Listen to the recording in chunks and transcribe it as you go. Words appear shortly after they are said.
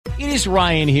is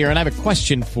Ryan here, and I have a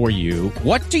question for you.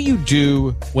 What do you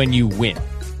do when you win?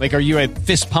 Like, are you a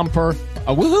fist pumper,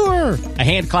 a woohooer, a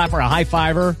hand clapper, a high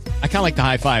fiver? I kind of like the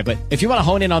high five, but if you want to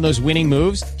hone in on those winning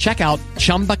moves, check out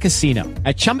Chumba Casino.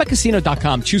 At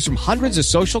ChumbaCasino.com, choose from hundreds of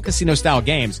social casino-style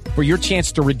games for your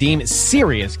chance to redeem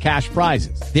serious cash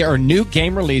prizes. There are new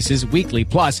game releases weekly,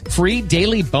 plus free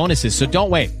daily bonuses. So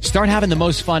don't wait. Start having the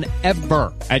most fun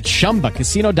ever at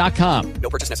ChumbaCasino.com.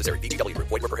 No purchase necessary. VGW. Void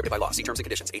where prohibited by law. See terms and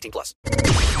conditions. 18+.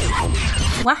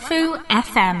 Wahoo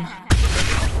FM.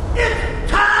 It's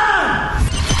time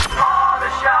for the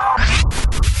show.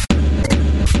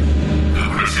 The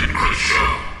Chris and Chris Show.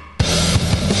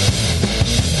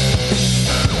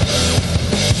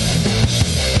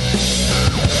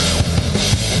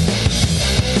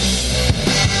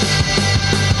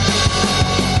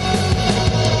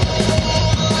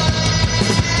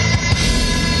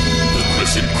 The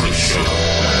Chris and Chris Show.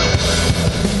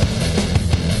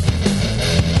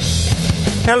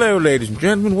 Hello, ladies and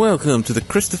gentlemen. Welcome to the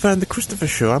Christopher and the Christopher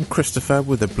Show. I'm Christopher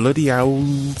with a bloody owl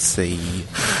C.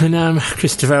 And I'm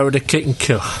Christopher with a kick and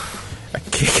co. A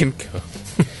kick and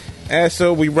co.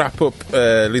 So we wrap up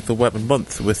Lethal Weapon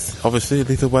month with, obviously,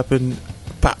 Lethal Weapon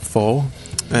Part 4.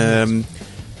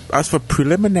 As for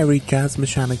preliminary jazz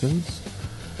shenanigans,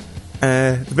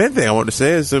 the main thing I want to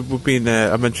say is we've been,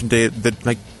 I mentioned that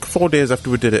like 4 days after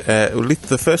we did it,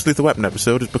 the first Lethal Weapon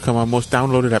episode has become our most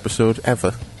downloaded episode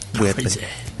ever. Weirdly. Crazy.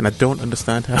 And I don't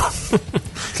understand how.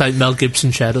 It's like Mel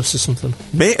Gibson shared us or something.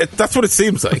 Mate, that's what it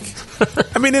seems like.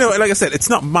 I mean, you know, like I said, it's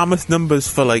not mammoth numbers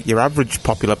for like your average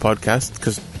popular podcast,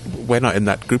 because we're not in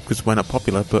that group because we're not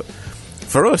popular, but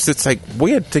for us it's like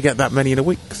weird to get that many in a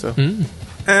week. So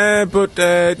but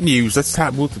news, let's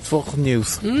start with the fucking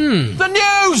news. The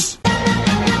news!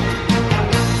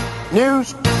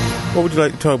 News! What would you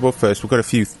like to talk about first? We've got a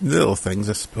few little things,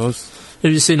 I suppose.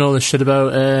 Have you seen all this shit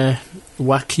about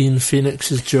Joaquin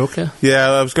Phoenix's Joker? Yeah,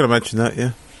 I was going to mention that,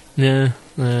 yeah. Yeah,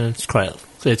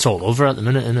 it's all over at the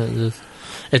minute, isn't it?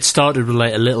 It started with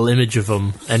like a little image of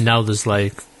him, and now there's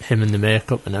like him in the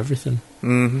makeup and everything.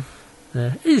 Mm-hmm.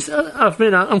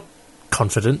 I'm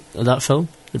confident of that film,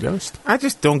 to be honest. I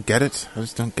just don't get it. I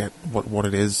just don't get what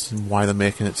it is and why they're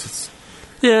making it.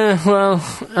 Yeah, well,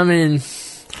 I mean...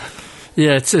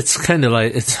 Yeah, it's kind of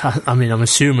like, I'm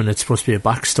assuming it's supposed to be a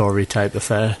backstory type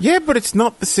affair. Yeah, but it's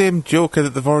not the same Joker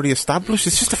that they've already established.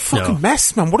 It's just a fucking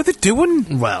mess, man. What are they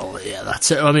doing? Well, yeah, that's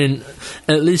it. I mean,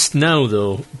 at least now,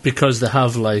 though, because they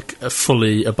have, like,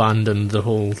 fully abandoned the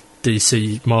whole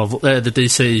DC Marvel, the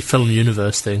DC film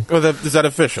universe thing. Well, is that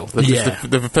official?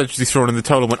 They've officially thrown in the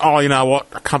towel and went, oh, you know what?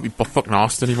 I can't be fucking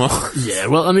arsed anymore. Yeah,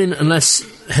 well, I mean, unless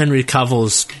Henry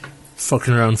Cavill's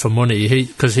fucking around for money,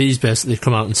 because he's basically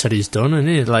come out and said he's done,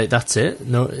 and that's it.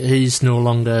 No, he's no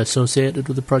longer associated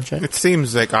with the project. It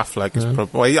seems like Affleck is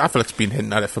probably... Well, Affleck's been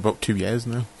hinting at it for about 2 years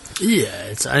now.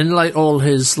 Yeah, and like all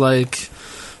his like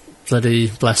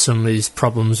bloody, bless him, these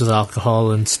problems with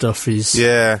alcohol and stuff. He's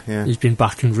been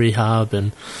back in rehab,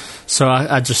 and so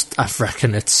I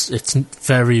reckon it's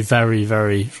very, very,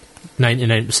 very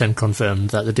 99% confirmed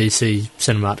that the DC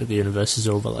cinematic universe is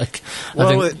over. Like,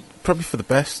 well, probably for the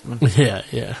best.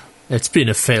 Yeah. It's been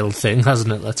a failed thing,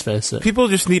 hasn't it? Let's face it. People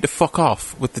just need to fuck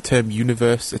off with the term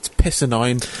universe. It's piss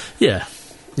annoying. Yeah.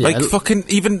 Like, fucking,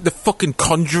 even the fucking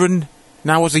Conjuring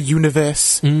now as a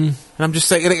universe. And I'm just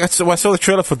saying, like, so I saw the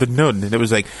trailer for The Nun, and it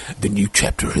was like, the new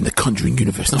chapter in the Conjuring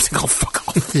universe. And I was like, oh, fuck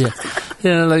off.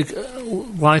 Yeah, like,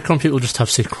 why can't people just have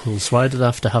sequels? Why do they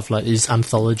have to have, like, these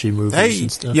anthology movies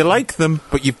and stuff? You like them,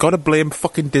 but you've got to blame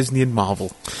fucking Disney and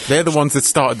Marvel. They're the ones that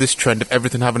started this trend of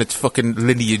everything having its fucking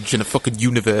lineage in a fucking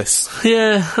universe.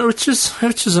 Yeah, which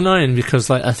is annoying, because,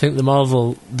 like, I think the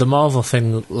Marvel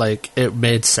thing, like, it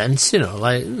made sense, you know,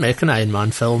 like, make an Iron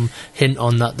Man film, hint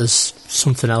on that there's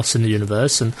something else in the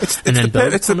universe, and it's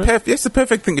the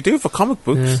perfect thing to do for comic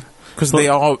books, because they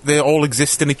all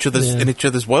exist in each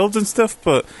other's worlds and stuff.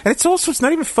 And it's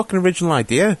not even a fucking original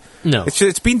idea. No,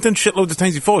 it's been done shitloads of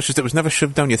times before. It's just it was never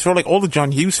shoved down your throat. Like all the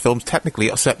John Hughes films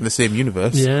technically are set in the same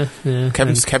universe. Yeah.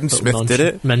 Kevin Smith did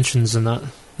it. Mentions and that.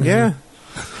 Yeah,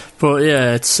 but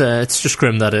yeah, it's just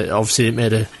grim that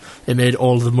it made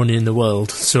all the money in the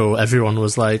world, so everyone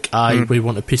was like, we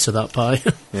want a piece of that pie.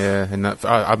 Yeah, and that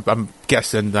I'm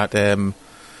guessing that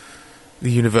the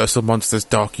Universal Monsters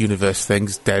Dark Universe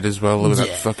thing's dead as well, with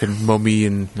that fucking mummy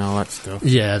and all that stuff.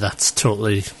 Yeah, that's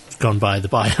totally gone by the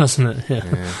by, hasn't it?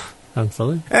 Yeah.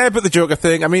 Thankfully. But the Joker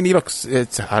thing, I mean, I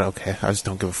don't care. I just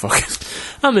don't give a fuck.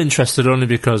 I'm interested only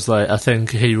because, like, I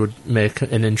think he would make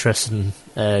an interesting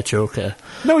Joker.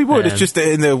 No, he would. It's just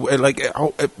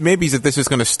maybe that this is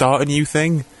going to start a new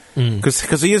thing.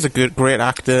 Because he is a great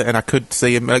actor, and I could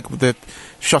see him, like, the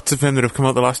shots of him that have come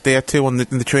out the last day or two in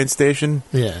the train station.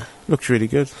 Yeah. Looks really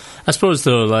good. I suppose,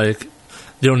 though, like,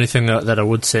 the only thing that I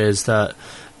would say is that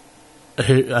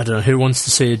who wants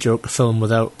to see a Joker film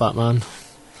without Batman?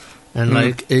 And,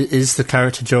 like, is the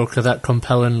character Joker that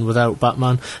compelling without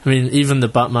Batman? I mean, even the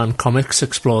Batman comics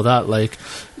explore that. Like,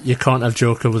 you can't have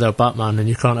Joker without Batman, and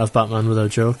you can't have Batman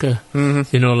without Joker.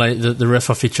 You know, like, they riff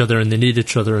off each other and they need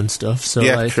each other and stuff. So,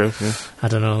 yeah, like, true. Yeah. I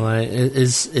don't know, like,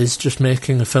 is just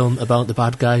making a film about the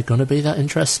bad guy going to be that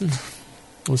interesting?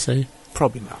 We'll see.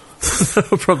 Probably not.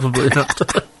 Probably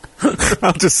not.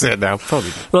 I'll just say it now. Probably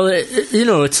not. Well, you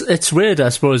know, it's weird, I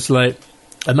suppose. Like,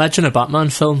 imagine a Batman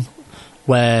film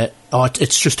where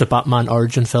it's just a Batman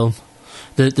origin film.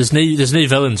 There's no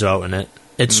villains out in it.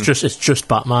 It's just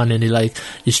Batman, and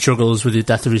he struggles with the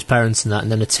death of his parents and that,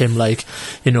 and then it's him, like,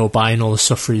 you know, buying all the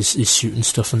stuff for his shooting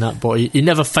stuff and that. But he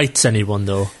never fights anyone,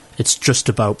 though. It's just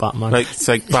about Batman. Like, it's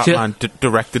like Batman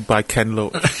directed by Ken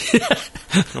Loach.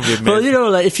 Well, you know,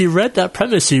 like, if you read that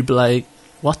premise, you'd be like,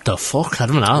 what the fuck? I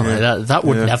don't know. Yeah. Like, that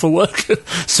would never work.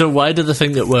 So why do they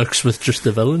think it works with just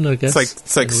the villain, I guess?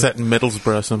 It's like set in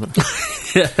Middlesbrough or something.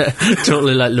 Yeah,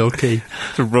 totally like low-key.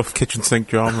 It's a rough kitchen sink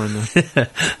drama in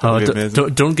there.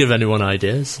 Don't give anyone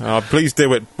ideas. Oh, please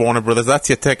do it, Warner Brothers. That's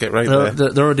your ticket right there.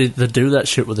 They do that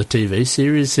shit with the TV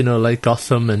series, you know, like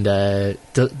Gotham and that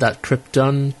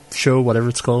Krypton show, whatever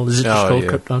it's called. Is it just called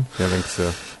Krypton? Yeah, I think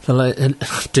so. So, like,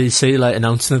 DC, like,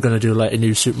 announcing they're going to do, like, a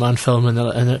new Superman film and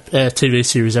a TV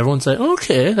series. Everyone's like,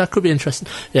 okay, that could be interesting.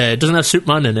 Yeah, it doesn't have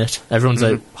Superman in it. Everyone's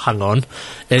like, hang on.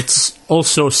 It's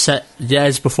also set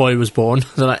years before he was born.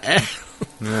 They're like,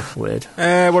 weird.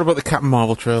 What about the Captain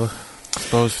Marvel trailer? I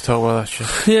suppose we talk about that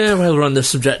shit. Yeah, well, we're on the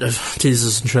subject of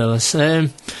teasers and trailers.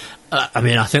 I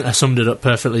mean, I think I summed it up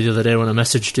perfectly the other day when I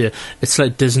messaged you. It's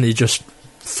like Disney just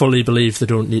fully believe they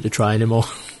don't need to try anymore.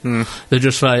 They're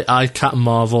just like, Captain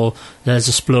Marvel, there's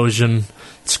Explosion,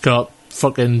 it's got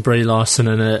fucking Brie Larson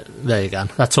in it, there you go.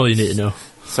 That's all you need to know.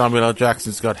 Samuel L.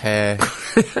 Jackson's got hair.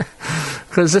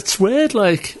 Because it's weird,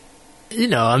 like, you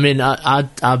know, I mean,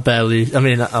 I barely, I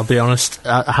mean, I'll be honest,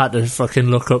 I had to fucking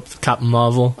look up Captain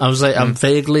Marvel. I was like, I'm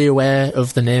vaguely aware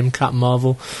of the name Captain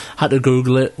Marvel. Had to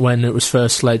Google it when it was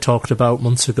first, like, talked about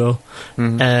months ago.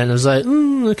 And I was like,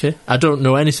 okay. I don't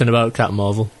know anything about Captain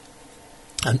Marvel.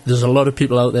 And there's a lot of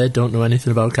people out there who don't know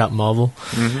anything about Captain Marvel.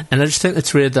 And I just think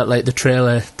it's weird that, like, the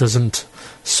trailer doesn't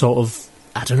sort of,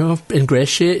 I don't know,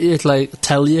 ingratiate you, like,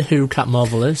 tell you who Captain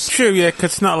Marvel is. True, yeah,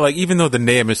 because it's not like, even though the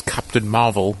name is Captain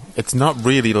Marvel, it's not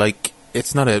really like,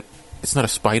 it's not a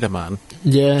Spider-Man.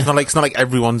 Yeah. It's not like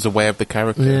everyone's aware of the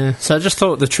character. Yeah. So I just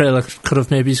thought the trailer could have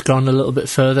maybe gone a little bit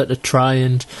further to try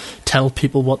and tell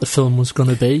people what the film was going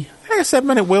to be. Like I said,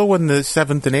 man, it will when the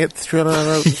 7th and 8th trailer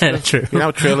are out. Yeah, true. You know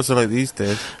how trailers are like these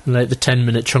days. Like the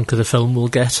 10-minute chunk of the film we'll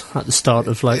get at the start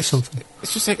of, like, something.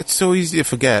 It's just like, it's so easy to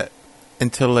forget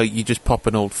until, like, you just pop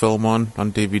an old film on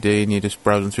DVD and you're just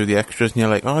browsing through the extras and you're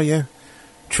like, oh yeah,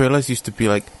 trailers used to be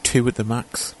like 2 at the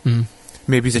max.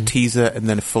 Maybe it's a teaser and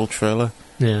then a full trailer.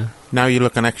 Yeah. Now you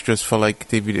look on extras for, like,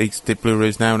 DVDs,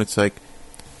 Blu-rays now, and it's like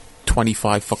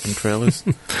 25 fucking trailers.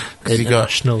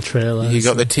 International trailers. You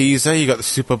got the teaser, you got the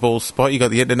Super Bowl spot, you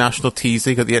got the international teaser,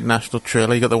 you got the international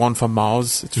trailer, you got the one for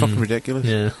Mars. It's fucking ridiculous.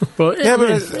 Yeah. But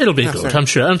it'll be good.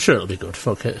 Sorry. I'm sure it'll be good.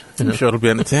 Fuck it. I'm sure it'll be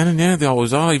entertaining, yeah, they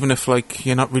always are, even if, like,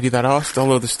 you're not really that arsed,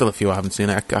 although there's still a few I haven't seen.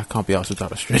 I can't be arsed with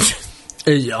Doctor Strange.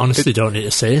 You honestly don't need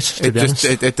to say it, to be honest.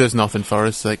 It does nothing for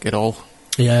us, like, at all.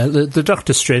 Yeah, the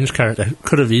Doctor Strange character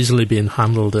could have easily been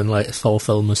handled in, like, a Thor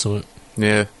film or something.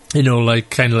 Yeah. You know, like,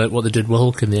 kind of like what they did with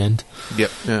Hulk in the end.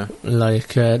 Yep, yeah.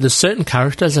 Like, there's certain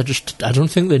characters I don't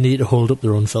think they need to hold up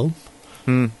their own film.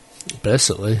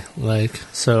 Basically. Like,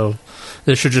 so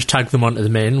they should just tag them onto the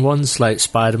main ones, like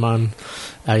Spider-Man,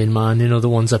 Iron Man, you know, the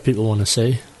ones that people want to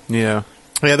see. Yeah.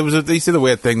 Yeah, you see the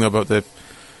weird thing, though, about the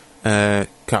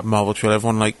Captain Marvel trailer.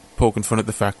 Everyone, like, poking fun at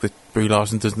the fact that Brie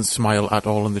Larson doesn't smile at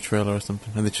all in the trailer or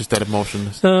something, and it's just dead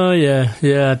emotionless. Oh,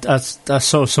 yeah. I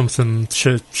saw something,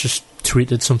 she just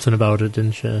tweeted something about it,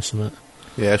 didn't she, or something?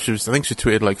 Yeah, I think she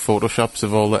tweeted, like, photoshops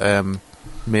of all the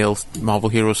male Marvel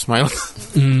heroes smiling.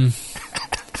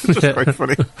 It's just quite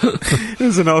funny.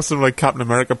 There's an awesome, like, Captain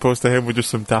America poster of him with just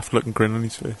some daft-looking grin on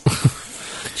his face.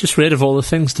 Just weird of all the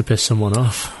things to piss someone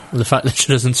off. The fact that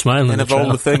she doesn't smile in the trailer. And of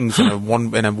all the things in a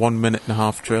 1 minute and a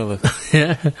half trailer.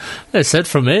 Yeah. I said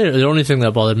for me, the only thing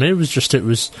that bothered me was just it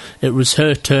was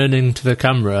her turning to the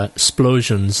camera,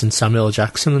 explosions, and Samuel L.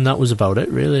 Jackson, and that was about it,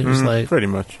 really. It was like... Pretty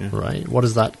much, yeah. Right, what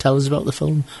does that tell us about the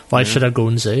film? Why should I go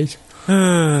and see it?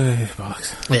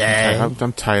 Bollocks. Yeah.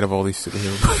 I'm tired of all these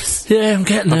superhero movies. Yeah, I'm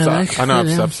getting there, I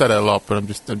know I've said it a lot, but I'm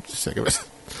just sick of it.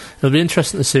 It'll be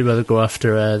interesting to see where they go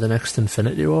after the next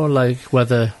Infinity War, like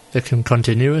whether they can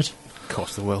continue it. Of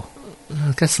course they will.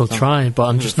 I guess they'll try, but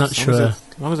I'm just not sure.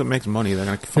 As long as it makes money, they're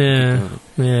going to fucking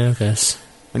keep doing it. Yeah, I guess.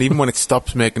 And even when it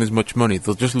stops making as much money,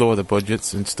 they'll just lower the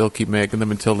budgets and still keep making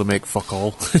them until they make fuck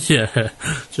all. Yeah,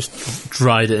 just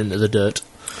ride it into the dirt.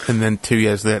 And then 2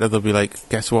 years later, they'll be like,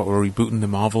 guess what, we're rebooting the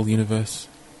Marvel universe.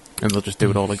 And they'll just do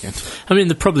it all again. I mean,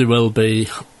 there probably will be,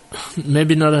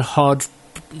 maybe not a hard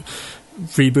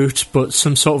reboot, but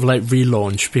some sort of like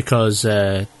relaunch, because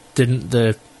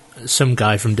some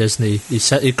guy from Disney,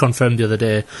 he confirmed the other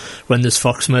day, when this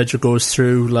Fox merger goes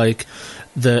through, like,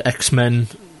 the X-Men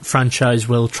franchise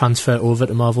will transfer over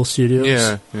to Marvel Studios.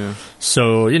 Yeah.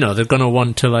 So, they're going to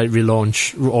want to, like,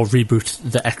 relaunch or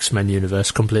reboot the X-Men universe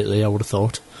completely, I would have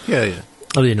thought. Yeah.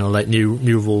 Or, like,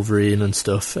 new Wolverine and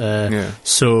stuff.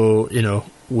 So,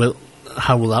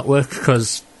 how will that work?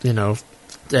 Because,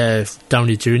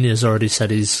 Downey Jr. has already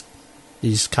said he's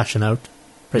cashing out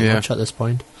pretty much at this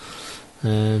point.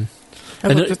 And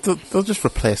they'll just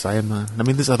replace Iron Man. I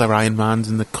mean, there's other Iron Mans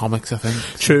in the comics, I think.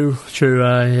 True.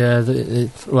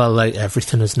 Well, like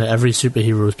everything, isn't it? Every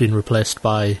superhero has been replaced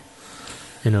by,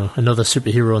 another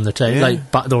superhero on the team. Yeah.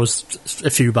 Like those a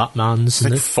few Batmans.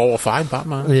 Like 4 or 5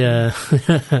 Batmans.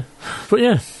 Yeah. But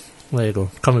yeah, there you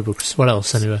go. Comic books. What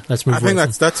else? Anyway, let's move on. I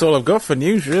think that's all I've got for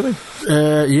news, really.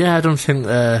 Yeah, I don't think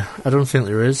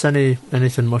there is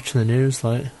anything much in the news.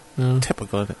 Like, no.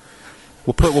 Typical, isn't it?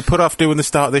 We'll put off doing the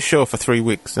start of this show for 3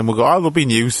 weeks, and we'll go, there'll be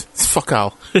news. Fuck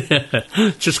all. Yeah,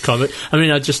 just comic. I mean,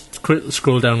 I just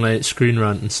scroll down like Screen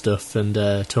Rant and stuff, and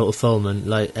Total Film, and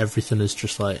like everything is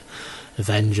just like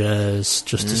Avengers,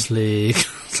 Justice League.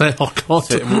 It's like, oh god.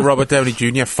 So, Robert Downey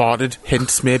Jr. farted.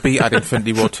 Hints maybe at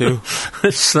Infinity War 2.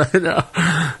 It's like, no,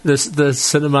 the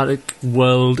cinematic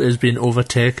world is being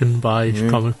overtaken by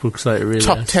comic books. Like, really.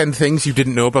 Top 10 things you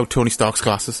didn't know about Tony Stark's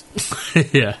glasses.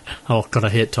 Yeah. Oh god, I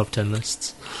hate top 10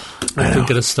 lists. I don't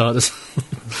get us started.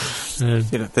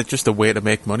 They're just a way to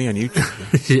make money on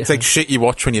YouTube. Yeah. It's like shit you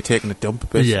watch when you're taking a dump,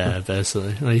 basically. Yeah,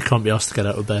 basically. Well, you can't be asked to get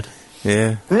out of bed.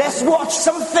 Yeah. Let's watch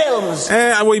some films. What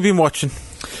have you been watching?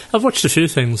 I've watched a few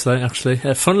things, like, actually.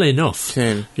 Funnily enough,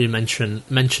 Same. you mentioning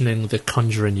the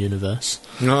Conjuring universe.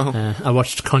 No. I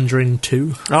watched Conjuring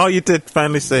 2. Oh, you did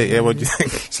finally say it. Yeah, what do you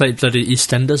think? It's like bloody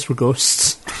EastEnders with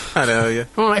ghosts. I know, yeah.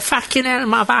 Oh, I fucking hell,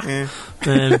 mother.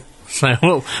 Yeah. It's like,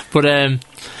 whoa. But,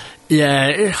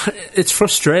 it's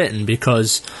frustrating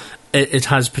because it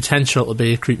has potential to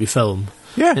be a creepy film.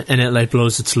 Yeah. And it, like,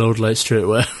 blows its load, like, straight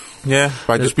away. Yeah,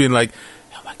 by just being like,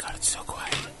 oh my god, it's so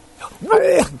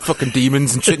quiet. Fucking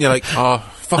demons and shit, and you're like, oh,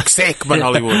 fuck's sake, man,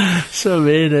 Hollywood. So, I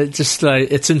mean, it just, like,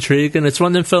 it's intriguing. It's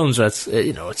one of them films where it's,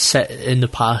 it's set in the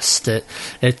past.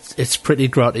 It's pretty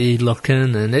grotty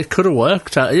looking, and it could have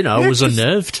worked. I was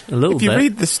unnerved a little bit. If you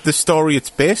read the story it's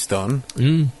based on,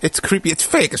 it's creepy. It's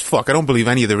fake as fuck. I don't believe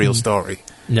any of the real story.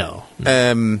 No.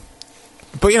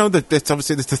 But, that's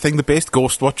obviously the thing they based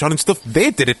Ghostwatch on and stuff.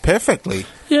 They did it perfectly.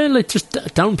 Yeah, like, just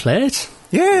downplay it.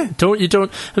 Yeah.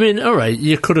 I mean, alright,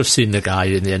 you could have seen the guy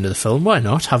in the end of the film. Why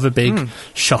not? Have a big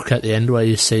shock at the end where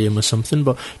you see him or something,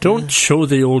 but don't show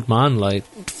the old man, like,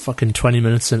 fucking 20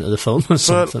 minutes into the film or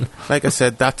something. Well, like I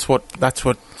said, that's what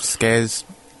scares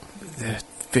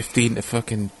 15 to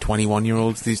fucking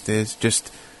 21-year-olds these days.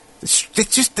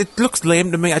 It looks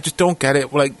lame to me. I just don't get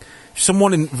it. Like,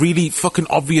 someone in really fucking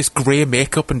obvious grey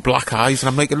makeup and black eyes, and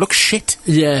I'm like, it looks shit.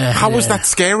 Yeah. How is that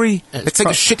scary? It's like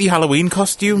a shitty Halloween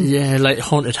costume. Yeah, like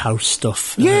haunted house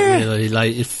stuff. Yeah. Really,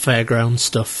 like fairground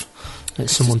stuff. Like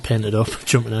someone painted up,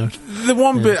 jumping out. The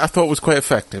one bit I thought was quite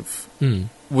effective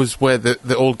was where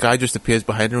the old guy just appears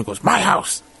behind her and goes, my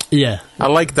house! Yeah. I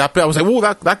like that bit. I was like, whoa,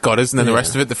 that got us. And then the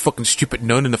rest of it, the fucking stupid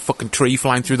nun and the fucking tree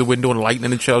flying through the window and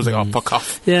lightning and shit. I was like, oh, fuck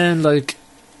off. Yeah, and like,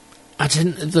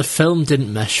 the film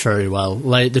didn't mesh very well.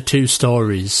 Like, the two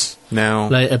stories. No.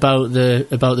 Like, about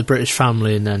the British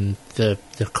family and then the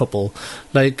couple.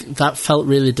 Like, that felt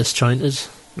really disjointed.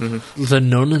 Mm-hmm. The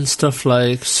nun and stuff,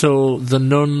 like, so the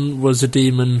nun was a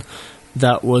demon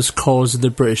that was causing the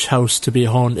British house to be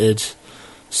haunted.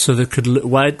 So they could...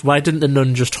 Why didn't the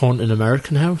nun just haunt an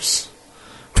American house?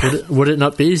 Would it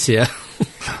not be easier?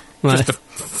 Just to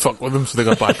fuck with them so they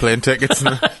got buy plane tickets.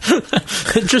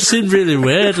 It just seemed really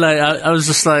weird. Like, I was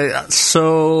just like,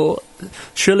 so...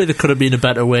 Surely there could have been a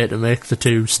better way to make the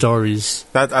two stories.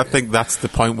 I think that's the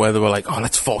point where they were like, oh,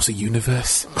 let's force a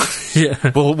universe.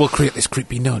 Yeah. We'll create this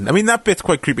creepy nun. I mean, that bit's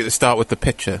quite creepy at the start with the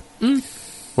picture.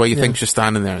 Where you think she's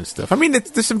standing there and stuff. I mean,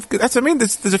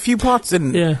 there's a few parts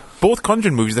in both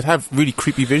Conjuring movies that have really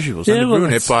creepy visuals, and they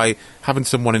ruin it by having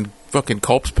someone in fucking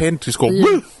corpse paint just go,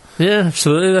 woo! Yeah,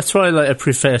 absolutely. That's why, like, I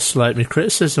preface, like, my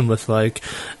criticism with, like,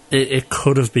 it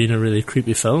could have been a really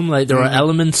creepy film. Like, there are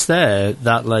elements there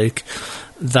that, like,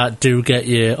 that do get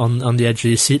you on the edge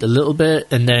of your seat a little bit,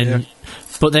 and then,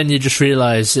 but then you just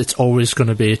realise it's always going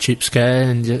to be a cheap scare,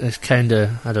 and it's kind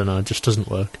of, I don't know, it just doesn't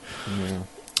work.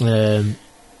 Yeah.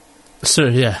 So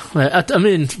yeah, I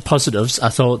mean, positives. I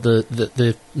thought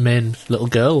the main little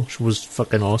girl was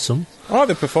fucking awesome. Oh,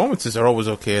 the performances are always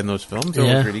okay in those films. They're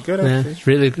always really good.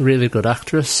 Actually. Really good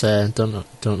actress. Don't know.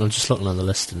 Just looking on the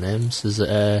list of names. Is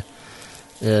it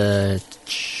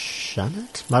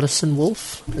Janet Madison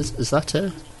Wolfe? Is that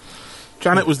her?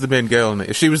 Janet was the main girl,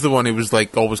 and she was the one who was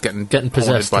like always getting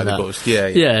possessed by the ghost.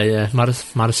 Yeah.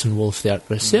 Madison Wolfe, the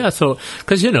actress. Yeah, I thought,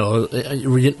 because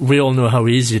we all know how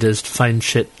easy it is to find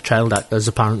shit child actors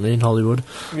apparently in Hollywood.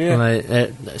 Yeah, like,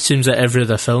 it seems that every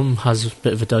other film has a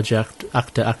bit of a dodgy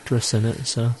actress in it.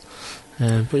 So,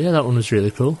 but yeah, that one was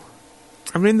really cool.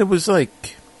 I mean, there was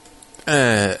like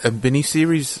a mini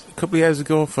series a couple of years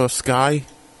ago for Sky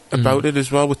about it as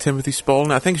well, with Timothy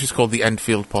Spall. I think it's just called the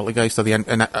Enfield Poltergeist or the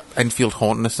Enfield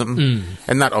Haunting or something.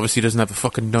 And that obviously doesn't have a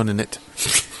fucking nun in it.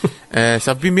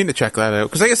 So I've been meaning to check that out.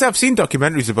 Because like I said, I've seen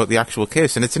documentaries about the actual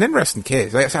case, and it's an interesting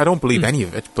case. Like I said, I don't believe any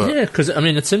of it. But yeah, because I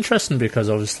mean, it's interesting because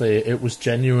obviously it was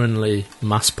genuinely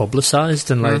mass publicised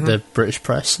in like the British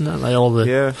press and that, like all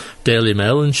the Daily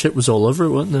Mail and shit was all over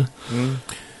it, weren't they?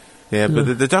 Yeah,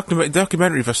 but the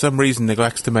documentary for some reason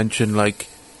neglects to mention like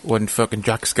when fucking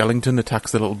Jack Skellington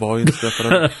attacks the little boy and stuff.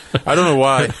 I don't know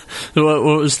why. What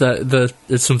was that?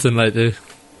 It's something like the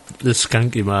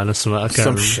skanky man or something. I can't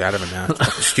remember. Shit, I don't know. It's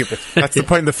fucking stupid. That's the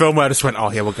point in the film where I just went, oh,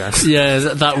 here we go. Yeah,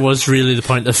 that was really the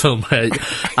point of the film. Where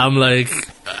I'm like,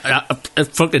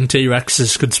 fucking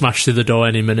T-Rexes could smash through the door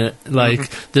any minute. Like,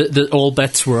 the all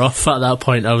bets were off at that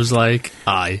point. I was like,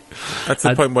 aye. That's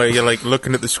the point where you're like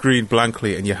looking at the screen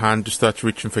blankly and your hand just starts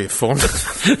reaching for your phone.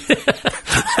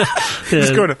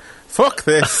 Just going, fuck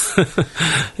this.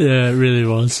 Yeah, it really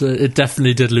was. It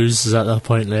definitely did lose us at that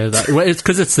point there. It's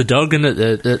because it's the dog, isn't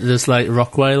it? There's like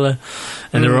Rottweiler,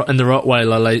 and the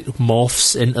Rottweiler like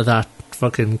morphs into that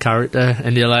fucking character,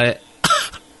 and you're like,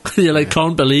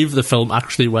 can't believe the film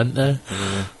actually went there.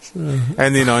 Yeah. So.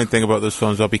 And the annoying thing about those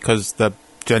films are because they're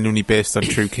genuinely based on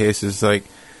true cases, like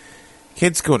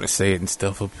kids going to see it and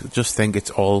stuff will just think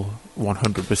it's all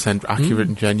 100% accurate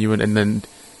and genuine, and then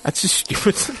that's just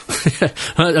stupid.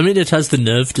 I mean, it has the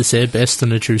nerve to say based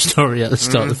on a true story at the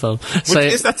start of the film.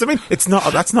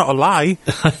 That's not a lie.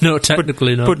 No,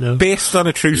 technically not. But no. Based on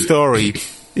a true story,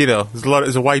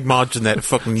 there's a wide margin there to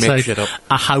fucking make shit up.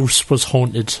 A house was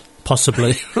haunted,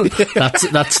 possibly.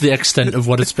 That's the extent of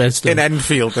what it's based on. In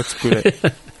Enfield, that's good.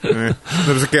 There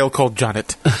was a girl called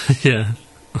Janet. Yeah.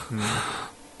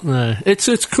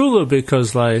 It's cooler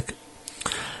because like.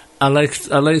 I like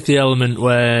the element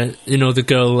where, the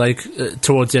girl, like,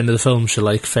 towards the end of the film, she,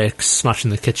 like, fakes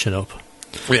smashing the kitchen up.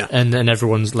 Yeah. And then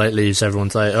everyone's, like, leaves.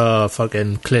 Everyone's like, oh,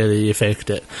 fucking, clearly you faked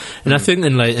it. And I think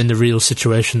in the real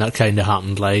situation that kind of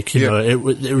happened. Like, you know, it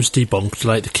was debunked.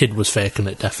 Like, the kid was faking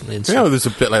it, definitely. And yeah, there's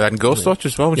a bit like that in Ghostwatch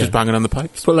as well, which is banging on the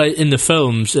pipes. But, like, in the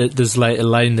films, there's, like, a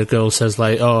line the girl says,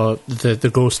 like, oh,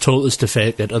 the ghost told us to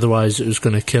fake it, otherwise it was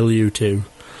going to kill you too.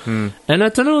 And I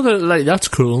don't know, that's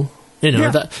cool.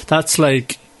 That's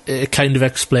like, it kind of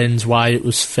explains why it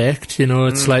was faked,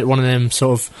 it's like one of them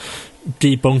sort of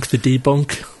debunk the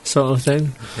debunk sort of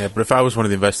thing. Yeah, but if I was one of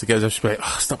the investigators, I'd just be like,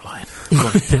 oh, stop lying.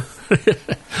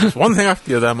 It's one thing after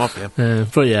the other, I'm up here.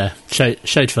 But yeah,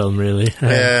 shite film, really.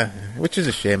 Yeah, which is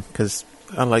a shame, because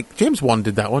I like, James Wan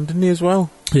did that one, didn't he, as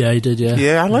well? Yeah, he did, yeah.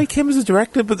 Yeah, I like him as a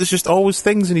director, but there's just always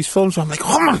things in his films where I'm like,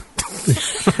 oh man,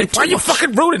 why are you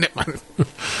fucking ruining it, man?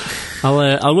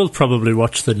 I will probably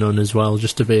watch The Nun as well,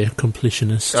 just to be a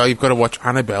completionist. Oh, you've got to watch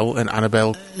Annabelle and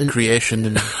Annabelle Creation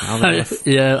and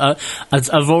yeah,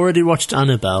 I've already watched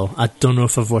Annabelle. I don't know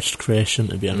if I've watched Creation,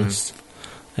 to be honest.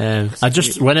 I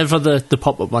just, whenever they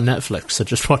pop up on Netflix, I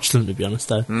just watch them, to be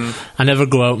honest. I never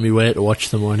go out of my way to watch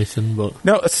them or anything, but...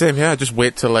 No, it's the same, yeah. I just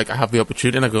wait till, I have the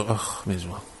opportunity and I go, oh, may as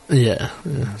well. Yeah.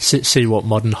 See what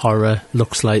modern horror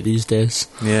looks like these days.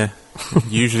 Yeah.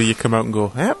 Usually you come out and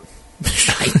go, yep.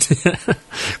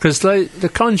 Because like The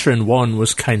Conjuring 1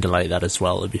 was kind of like that as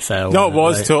well, to be fair. No, it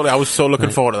was totally. I was so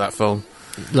looking forward to that film.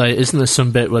 Like, isn't there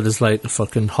some bit where there's like a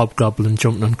fucking hobgoblin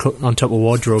jumping on top of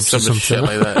wardrobes or something? Shit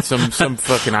like that. Some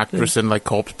fucking actress in like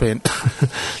corpse paint.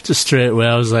 Just straight away,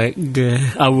 I was like, Gah.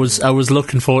 I was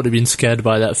looking forward to being scared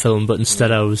by that film, but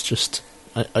instead I was just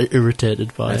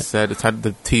irritated by it. I said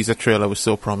the teaser trailer was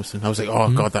so promising. I was like,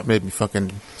 oh god, that made me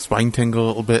fucking spine tingle a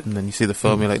little bit. And then you see the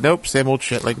film, you're like, nope, same old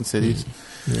shit like Insidious.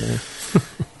 Yeah.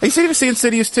 Have you ever seen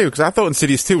Insidious 2? Because I thought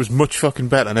Insidious 2 was much fucking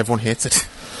better and everyone hates it.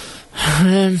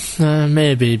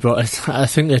 Maybe, but I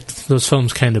think that those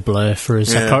films kind of blur for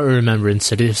us. I can't remember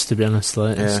Insidious, to be honest.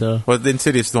 So. Well, the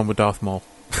Insidious is the one with Darth Maul.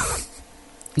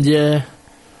 Yeah.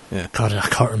 Yeah. God, I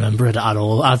can't remember it at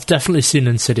all. I've definitely seen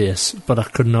Insidious, but I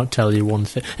could not tell you one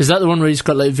thing. Is that the one where he's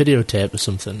got like videotape or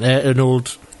something? An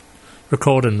old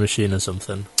recording machine or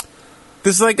something?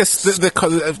 There's like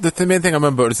the main thing I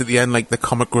remember is at the end, like the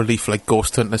comic relief, like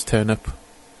ghost hunters turn up.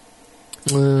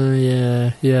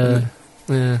 Yeah.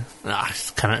 We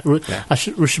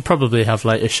should probably have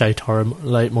like a shite horror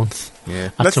month.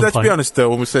 Yeah. Let's be honest though.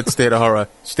 When we said state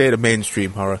of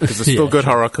mainstream horror, because there's still good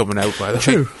horror coming out. By the way.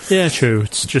 True. Yeah, true.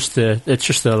 It's just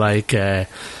the like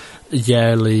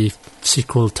yearly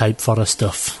sequel type horror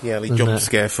stuff. Yearly jump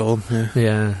scare film.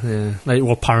 Yeah. Like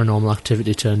what Paranormal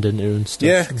Activity turned into and stuff.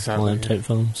 Yeah, exactly. All them type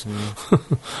films.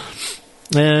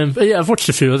 But yeah, I've watched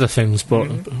a few other things, but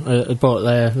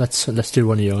let's do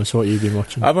one of yours. What have you been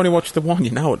watching? I've only watched the one.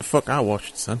 You know what the fuck I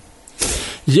watched, son?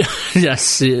 Yeah,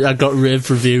 yes, I got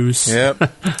rave reviews.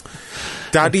 Yep.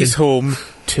 Daddy's Home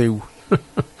 2.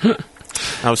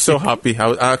 I was so happy.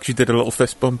 I actually did a little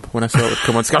fist bump when I saw it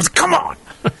come on. I was like, come on!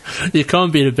 You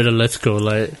can't beat a bit of Lithgow,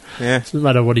 like, doesn't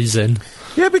matter what he's in.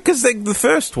 Yeah, because like, the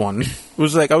first one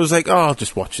was like, I was like, oh, I'll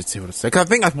just watch it, see what it's like. I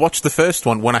think I watched the first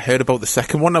one when I heard about the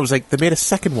second one. I was like, they made a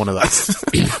second one of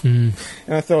that. And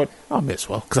I thought, oh, I may as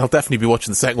well, because I'll definitely be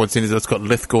watching the second one, seeing as it's got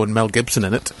Lithgow and Mel Gibson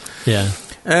in it. Yeah.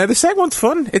 The second one's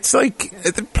fun. It's like,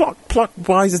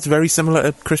 plot-wise, it's very similar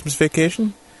to Christmas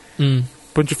Vacation.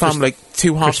 Bunch of family, like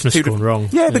two halves. Christmas gone wrong.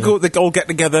 Yeah, they all get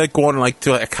together, go on like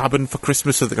to like, a cabin for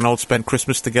Christmas, so they can all spend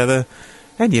Christmas together.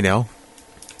 And you know,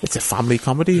 it's a family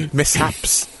comedy.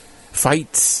 Mishaps,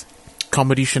 fights,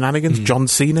 comedy shenanigans. John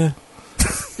Cena,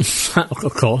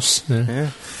 of course. Yeah,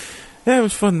 it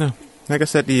was fun though. Like I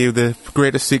said to you, the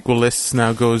greatest sequel lists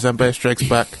now goes Empire Strikes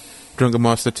Back, Drunken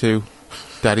Master 2,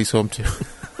 Daddy's Home 2.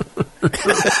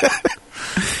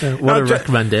 What a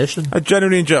recommendation! I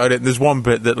genuinely enjoyed it. And there's one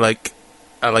bit that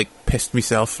I pissed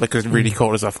myself, like it really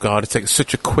caught us off guard. It's like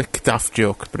such a quick daft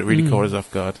joke, but it really caught us off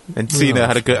guard. And Cena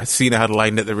had a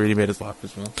line that really made us laugh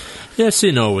as well. Yeah,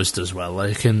 Cena always does well,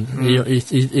 like, and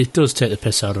he does take the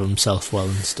piss out of himself well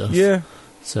and stuff. Yeah.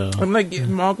 So and like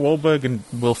Mark Wahlberg and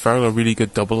Will Ferrell are a really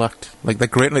good double act. Like they're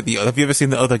great. Like have you ever seen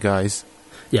The Other Guys?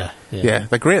 Yeah,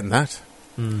 they're great in that.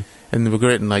 And they were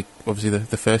great in, like, obviously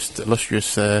the first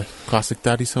illustrious classic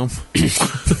Daddy's Home.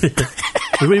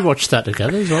 We watched that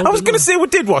together as well. I was going to say we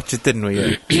did watch it, didn't we?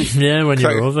 Yeah, yeah, when you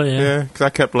were over, Yeah, because I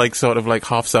kept, like, sort of, like,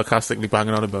 half sarcastically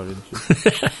banging on about it.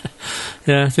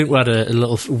 Yeah, I think we had a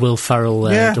little Will Ferrell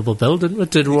double bill, didn't we?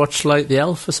 Did we watch, like, The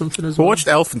Elf or something as well? We watched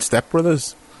Elf and Step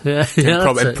Brothers. Yeah.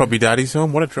 And probably Daddy's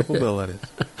Home. What a triple bill that is.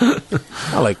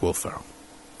 I like Will Ferrell.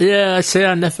 Yeah, I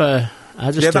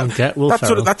just don't get Will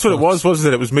Ferrell. That's what it was,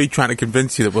 wasn't it? It was me trying to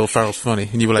convince you that Will Ferrell's funny,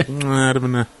 and you were like, I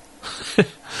don't know.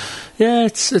 Yeah,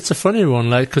 it's a funny one,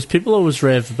 like, because people always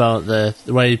rave about the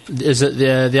way, is it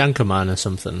the Anchorman or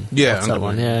something? Yeah, What's that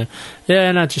one? Yeah,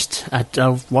 and I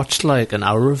watched like an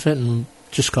hour of it and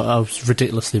I was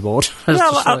ridiculously bored.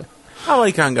 I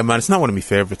like Anchorman. It's not one of my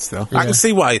favourites though. Yeah. I can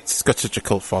see why it's got such a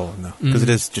cult following though, because it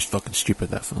is just fucking stupid,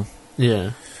 that film.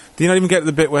 Yeah. Do you not even get to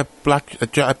the bit where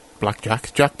Jack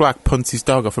Black punts his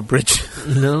dog off a bridge?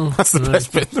 No. That's the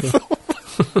best bit in the film.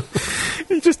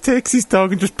 He just takes his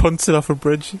dog and just punts it off a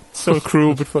bridge. It's so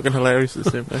cruel but fucking hilarious at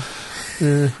the same time.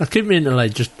 I keep meaning to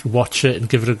like just watch it and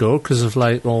give it a go because of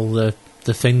like all the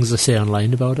things they say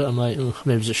online about it. I'm like,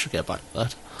 maybe I should get back to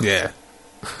that. Yeah.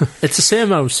 It's the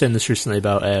same. I was saying this recently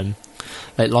about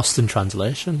like Lost in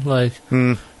Translation. Like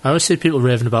I always see people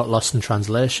raving about Lost in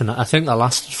Translation. I think that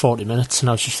lasted 40 minutes and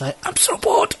I was just like, I'm so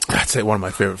bored. That's like one of my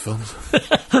favourite films.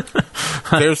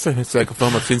 Seriously, it's like a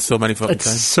film I've seen so many fucking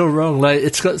times. It's so wrong. Like,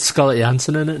 it's got Scarlett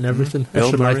Johansson in it and everything. I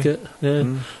should like it.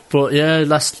 Yeah. But yeah,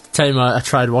 last time I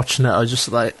tried watching it, I was just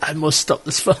like, I must stop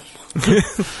this film.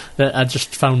 I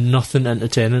just found nothing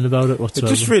entertaining about it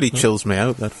whatsoever. It just really chills me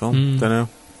out, that film. Don't know.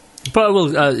 But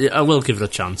I will give it a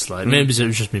chance. Like maybe it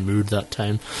was just my mood that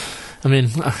time. I mean,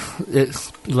 it's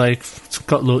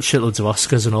got shitloads of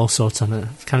Oscars and all sorts on it.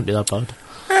 It can't be that bad.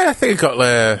 Yeah, I think it got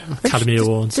Academy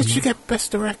Awards. Did she get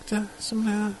Best Director?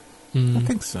 Something I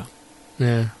think so.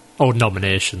 Yeah. Oh,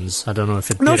 nominations. I don't know if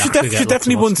it. No, she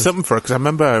definitely won something for it because I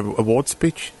remember her award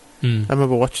speech. I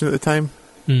remember watching it at the time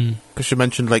because she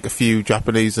mentioned like a few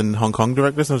Japanese and Hong Kong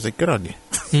directors, and I was like, "Good on you."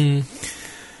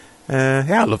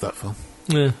 Yeah, I love that film.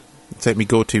 Yeah. It's like me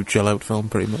go-to chill-out film,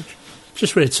 pretty much.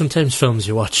 Just weird. Sometimes films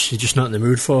you watch, you're just not in the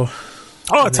mood for.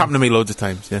 Oh, it's happened to me loads of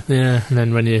times, yeah. Yeah, and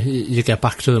then when you get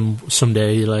back to them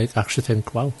someday, you like actually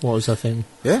think, wow, what was that thing?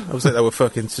 Yeah, I was like that with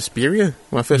fucking Suspiria.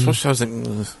 When I first watched it, I was like,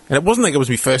 ugh. And it wasn't like it was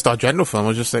my first Argento film, I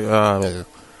was just like, oh.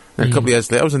 And a couple of years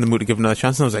later, I was in the mood to give it another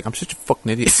chance, and I was like, I'm such a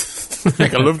fucking idiot.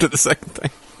 Like, I loved it the second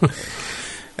time.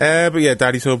 But yeah,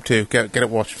 Daddy's Home 2. Get it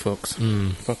watched, folks.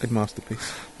 Fucking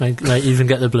masterpiece. Like even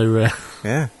get the Blu-ray.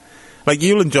 Yeah. Like,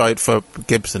 you'll enjoy it for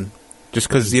Gibson. Just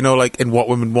because, you know, like, in What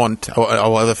Women Want,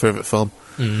 our other favourite film,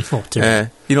 you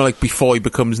know, like, before he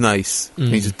becomes nice,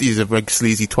 he's a big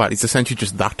sleazy twat. He's essentially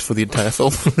just that for the entire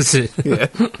film. Yeah.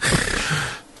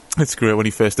 It's great when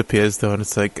he first appears, though, and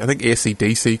it's like, I think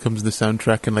AC/DC comes in the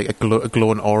soundtrack, and like a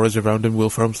glowing auras around him. Will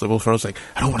Ferrell's like,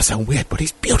 I don't want to sound weird, but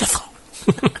he's beautiful.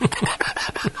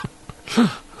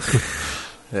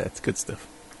 Yeah, it's good stuff.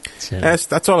 Yes,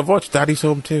 that's all I've watched. Daddy's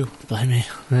Home 2. Blimey.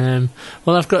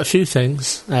 Well, I've got a few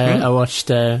things. I watched,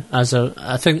 I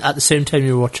think at the same time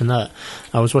you were watching that,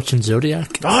 I was watching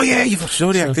Zodiac. Oh yeah, you watched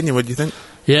Zodiac, didn't you? What do you think?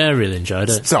 Yeah, I really enjoyed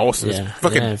it. It's awesome. Yeah,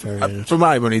 fucking, for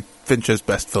my money, Fincher's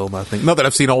best film, I think. Not that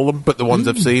I've seen all of them, but the ones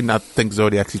I've seen, I think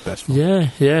Zodiac's his best film.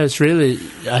 Yeah, it's really,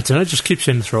 I don't know, it just keeps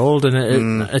you enthralled,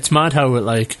 and it's mad how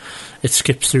it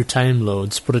skips through time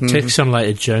loads, but it takes you on like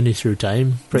a journey through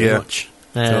time, pretty much.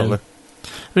 Totally.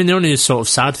 I mean, the only sort of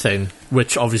sad thing,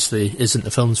 which obviously isn't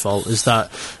the film's fault, is that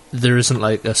there isn't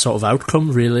like a sort of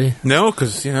outcome, really. No,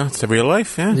 because, you know, it's a real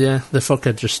life, yeah. Yeah, the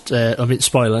fucker just, I mean,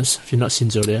 spoilers, if you've not seen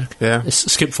Zodiac. Yeah.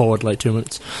 Skip forward like 2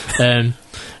 minutes.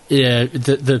 Yeah,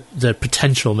 the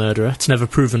potential murderer, it's never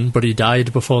proven, but he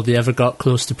died before they ever got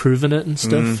close to proving it and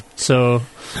stuff. So,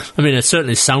 I mean, it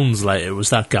certainly sounds like it was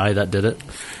that guy that did it.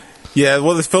 Yeah,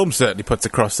 well, this film certainly puts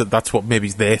across that that's what maybe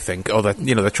they think, or that,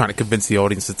 you know, they're trying to convince the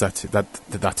audience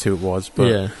that's who it was.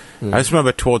 But I just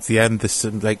remember towards the end, this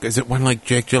like, is it when like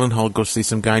Jake Gyllenhaal goes to see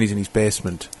some guy and he's in his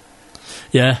basement?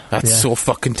 Yeah, that's so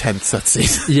fucking tense. That scene.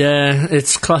 Yeah,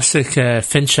 it's classic.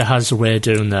 Fincher has a way of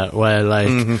doing that, where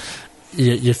like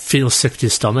you feel sick to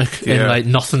your stomach and like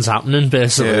nothing's happening.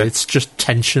 Basically, it's just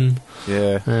tension.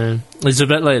 Yeah, it's a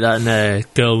bit like that in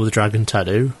Girl with a Dragon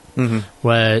Tattoo.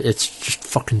 Where it's just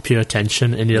fucking pure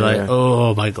tension, and you're like,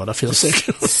 oh my god, I feel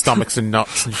sick. Stomachs and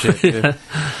knots and shit.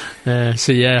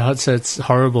 So yeah, it's a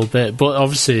horrible bit, but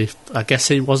obviously, I guess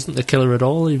he wasn't the killer at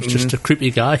all. He was just a creepy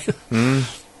guy.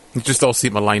 It just all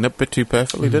seemed to line up a bit too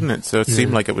perfectly, didn't it? So it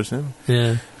seemed like it was him.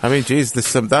 Yeah. I mean, geez,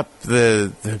 there's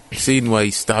the scene where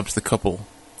he stabs the couple.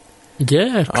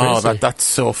 Yeah, crazy. Oh, that's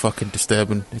so fucking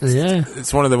disturbing.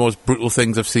 It's one of the most brutal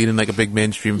things I've seen in like a big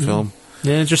mainstream film.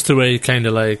 Yeah, just the way kind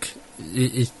of like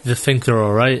they think they're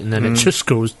all right, and then it just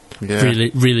goes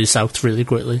really, really south really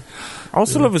quickly. I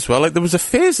also love as well, like there was a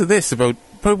phase of this about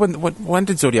when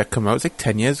did Zodiac come out? It was like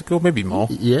 10 years ago, maybe more.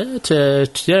 10 years,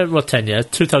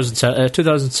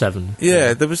 2007.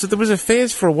 Yeah, there was a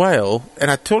phase for a while, and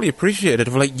I totally appreciated it,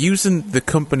 of like using the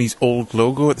company's old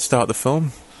logo at the start of the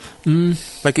film.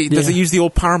 Like, does it use the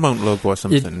old Paramount logo or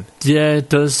something? It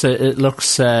does. It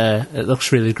looks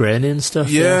really grainy and stuff.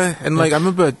 Yeah, and like I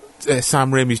remember Sam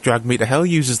Raimi's Drag Me to Hell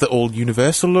uses the old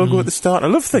Universal logo at the start. I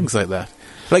love things like that.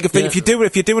 Like if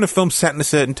you're doing a film set in a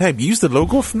certain time, use the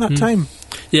logo from that time.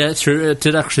 Yeah, it's true. It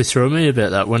did actually throw me a bit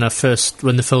that when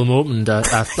the film opened, I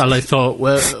like thought,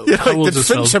 well, how old did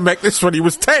Fincher make this when he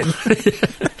was 10?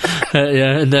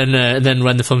 And then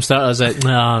when the film started, I was like,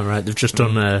 right, they've just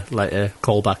done like a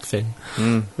callback thing.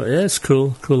 But yeah, it's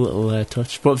cool little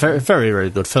touch. But very, very, very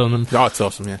good film. And it's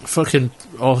awesome. Yeah, fucking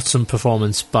awesome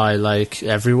performance by like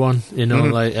everyone. You know,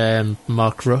 like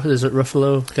Mark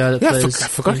Ruffalo, the guy that plays. I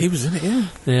forgot he was in it.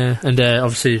 Yeah, and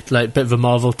obviously like bit of a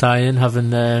Marvel tie-in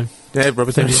having.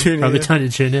 Robert Downey Jr. Robert Downey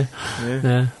Jr.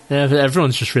 Yeah, but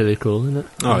everyone's just really cool, isn't it?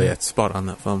 Oh yeah, it's spot on,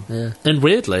 that film. Yeah, and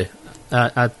weirdly,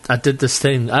 I did this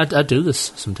thing. I do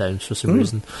this sometimes for some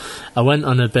reason. I went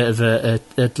on a bit of a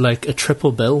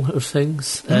triple bill of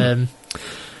things. I'm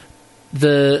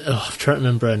trying to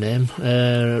remember her name.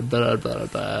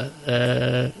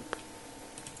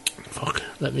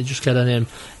 Let me just get her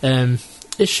name.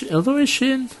 Is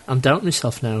she in? I'm doubting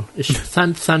myself now. Is she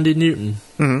Thandie Newton?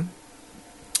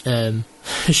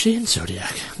 Is she in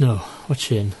Zodiac? No, what's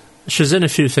she in? She's in a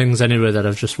few things anyway that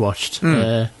I've just watched.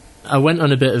 I went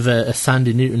on a bit of a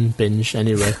Thandie Newton binge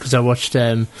anyway, because I watched...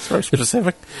 very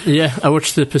specific. I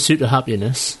watched The Pursuit of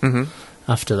Happiness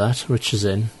after that, which is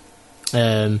in.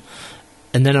 And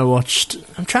then I watched...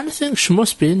 I'm trying to think, she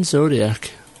must be in Zodiac.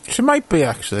 She might be,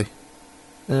 actually.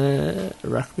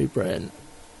 Rack me brain.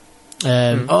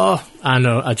 Oh, I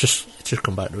know, it just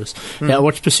come back to us. Yeah, I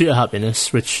watched Pursuit of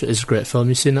Happiness, which is a great film.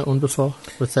 You seen that one before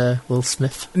with Will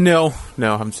Smith? No, I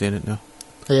haven't seen it. No.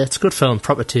 Yeah, it's a good film,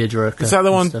 proper tearjerker. Is that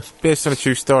the one based on a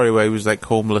true story where he was like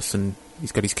homeless and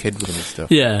he's got his kid with him and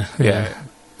stuff. Yeah.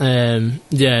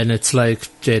 Yeah, and it's like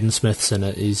Jaden Smith's in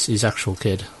it. His actual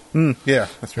kid. Yeah,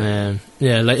 that's right.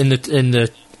 Like in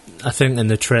the I think in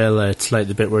the trailer it's like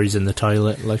the bit where he's in the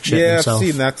toilet, like shitting himself. I've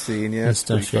seen that scene. Yeah, it's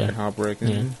pretty fucking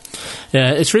heartbreaking.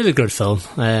 Yeah, it's a really good film.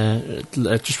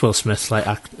 Just Will Smith like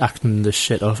acting the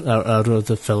shit out of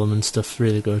the film and stuff.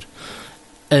 Really good.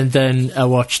 And then I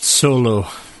watched Solo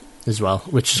as well,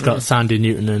 which has got Thandie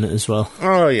Newton in it as well.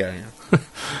 Oh yeah.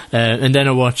 And then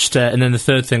I watched, and then the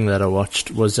third thing that I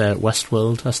watched was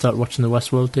Westworld. I started watching the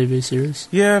Westworld TV series.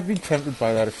 Yeah, I've been tempted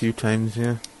by that a few times,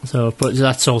 yeah. So, but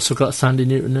that's also got Thandie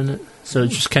Newton in it. So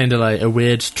it's just kind of like a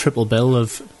weird triple bill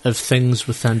of things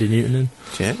with Thandie Newton in.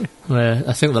 Yeah.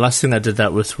 I think the last thing I did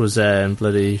that with was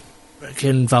bloody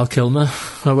Val Kilmer.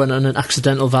 I went on an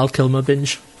accidental Val Kilmer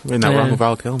binge. We're not wrong with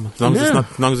Val Kilmer. As long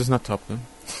as it's not Top Gun.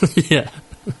 Yeah.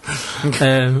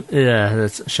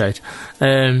 That's shite.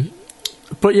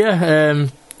 But yeah,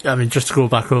 I mean, just to go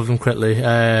back over them quickly,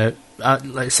 like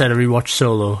I said, I rewatched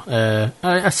Solo.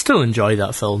 I still enjoy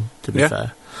that film, to be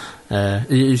fair. Have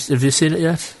you seen it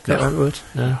yet?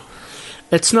 No.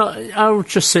 It's not. I would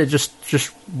just say,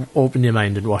 just open your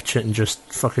mind and watch it, and just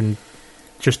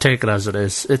take it as it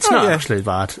is. It's not actually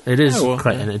bad. It is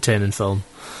quite an entertaining film.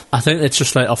 I think it's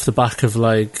just like off the back of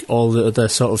like all the other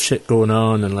sort of shit going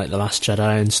on and like The Last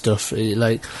Jedi and stuff.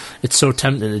 It's so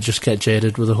tempting to just get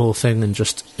jaded with the whole thing and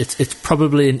just it's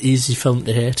probably an easy film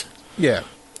to hate. Yeah,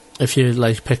 if you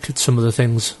like pick some of the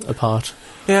things apart.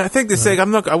 Yeah, I think the thing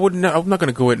I'm not going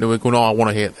to go into it going, oh, I want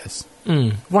to hate this.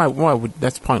 Why would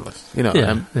that's pointless, you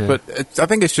know? But I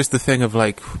think it's just the thing of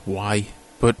like why.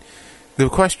 But the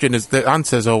question is, the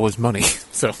answer is always money.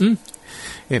 So you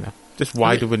know. Just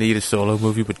why do we need a Solo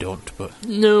movie? We don't. But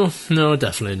no,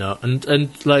 definitely not.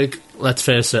 And like, let's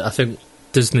face it, I think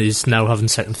Disney's now having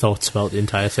second thoughts about the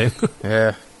entire thing.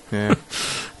 Yeah.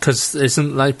 Because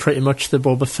isn't like pretty much the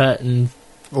Boba Fett and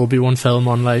Obi-Wan film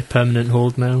on like permanent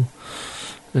hold now?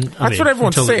 And, that's what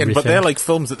everyone's saying, but they're like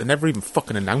films that they never even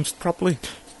fucking announced properly.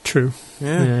 True.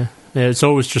 Yeah. It's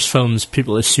always just films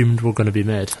people assumed were going to be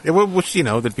made. Yeah, well, which, you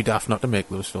know, they'd be daft not to make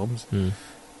those films.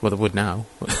 Well, they would now.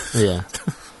 Yeah.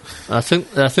 I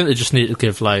think they just need to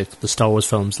give like the Star Wars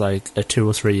films like a 2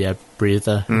 or 3 year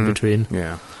breather in between.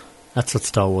 Yeah, that's what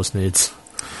Star Wars needs.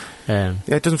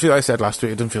 It doesn't feel. Like I said last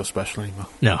week, it doesn't feel special anymore.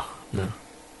 No.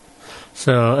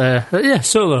 So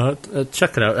Solo,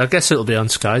 check it out. I guess it'll be on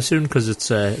Sky soon because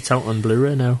it's out on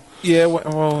Blu-ray now. Yeah,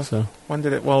 when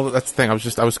did it? Well, that's the thing.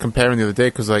 I was comparing the other day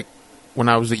because like when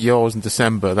I was at yours in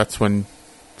December, that's when.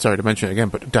 Sorry to mention it again,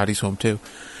 but Daddy's Home too.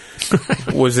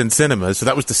 Was in cinemas, so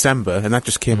that was December, and that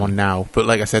just came on now. But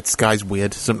like I said, Sky's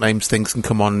weird. Sometimes things can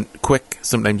come on quick,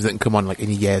 sometimes they can come on like in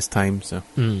a year's time. So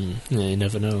yeah, you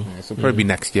never know. Yeah, so it'll probably be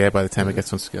next year by the time it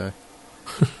gets on Sky.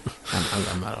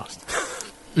 I'm not lost.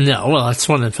 No, well, that's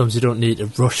one of the films you don't need to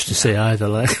rush to see either.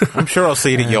 Like, I'm sure I'll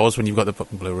see it at yours when you've got the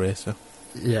fucking Blu-ray. So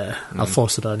yeah, I'll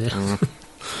force it on you.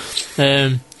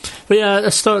 But yeah, I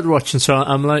started watching, so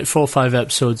I'm like 4 or 5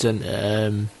 episodes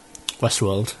in.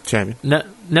 Westworld. Champion.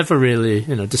 Never really,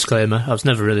 disclaimer, I was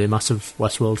never really a massive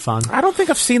Westworld fan. I don't think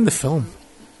I've seen the film.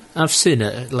 I've seen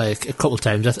it, like, a couple of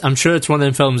times. I'm sure it's one of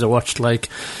them films I watched, like,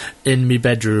 in my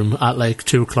bedroom at, like,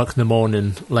 2 o'clock in the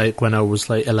morning, like, when I was,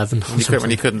 like, 11 when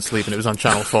you couldn't sleep and it was on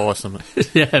Channel 4 or something.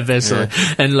 Yeah, basically.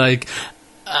 Yeah. And, like,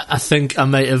 I think I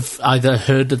might have either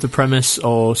heard of the premise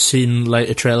or seen, like,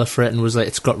 a trailer for it and was like,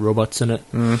 it's got robots in it.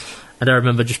 And I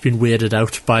remember just being weirded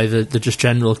out by the just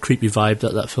general creepy vibe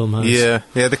that film has.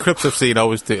 Yeah, the clips I've seen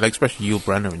always do, like especially Yul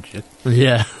Brynner and shit.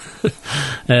 Yeah.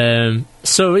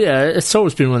 So yeah, it's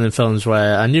always been one of the films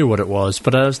where I knew what it was,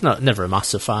 but I was never a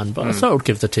massive fan. But I thought I would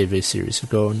give the TV series a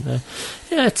go. And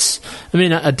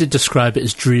I did describe it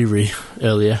as dreary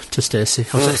earlier to Stacey.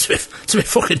 I was like, it's a bit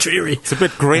fucking dreary. It's a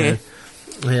bit grey.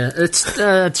 Yeah, it's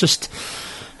just.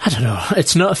 I don't know.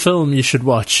 It's not a film you should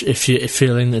watch if you're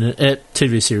feeling in a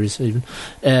TV series even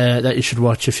that you should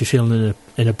watch if you're feeling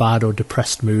in a bad or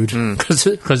depressed mood because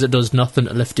it does nothing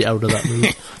to lift you out of that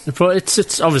mood. But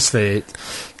it's obviously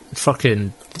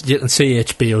fucking. You can see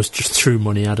HBO's just threw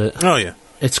money at it. Oh yeah.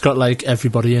 It's got like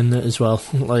everybody in it as well.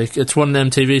 Like it's one of them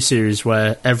TV series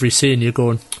where every scene you're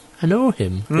going, I know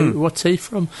him. What's he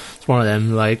from? It's one of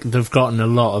them, like, they've gotten a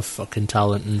lot of fucking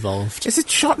talent involved. Is it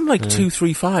shot in, like,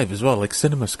 235 as well, like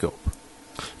CinemaScope?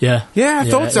 Yeah, I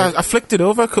thought so. I flicked it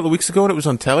over a couple of weeks ago and it was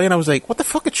on telly, and I was like, "What the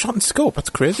fuck? It's shot in scope. That's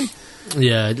crazy."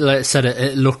 Yeah, like I said,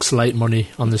 it looks like money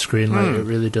on the screen, like it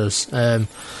really does.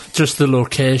 Just the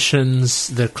locations,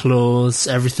 the clothes,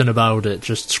 everything about it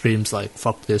just screams like,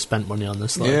 "Fuck, they spent money on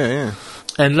this." Like. Yeah.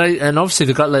 And obviously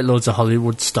they've got like loads of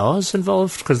Hollywood stars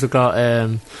involved because they've got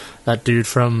that dude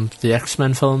from the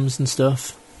X-Men films and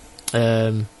stuff.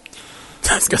 I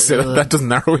was gonna say that doesn't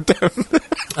narrow it down.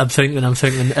 I'm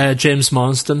thinking James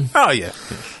Marsden. Oh yeah.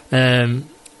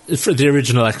 For the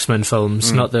original X-Men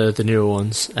films, not the newer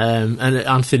ones. And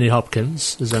Anthony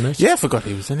Hopkins is in it. Yeah, I forgot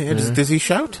he was in it. Does he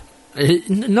shout?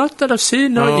 Not that I've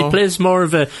seen. No, he plays more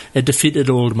of a defeated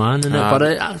old man in it. But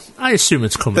I assume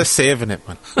it's coming. They're saving it,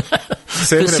 man.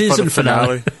 Saving the it season for the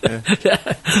finale. Yeah,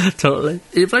 totally.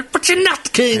 You're like, "But you're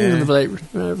not king." Yeah. And they're like,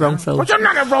 wrong film. But you're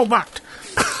not a robot.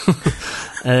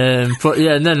 But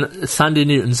yeah, and then Sandy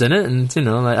Newton's in it, and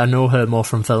like I know her more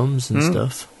from films and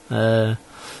stuff.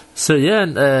 So yeah,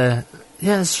 and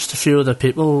there's just a few other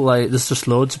people. Like there's just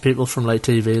loads of people from like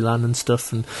TV land and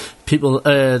stuff, and people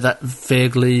that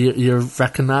vaguely you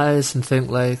recognise and think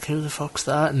like, "Who the fuck's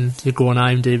that?" And you go on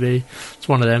IMDb. It's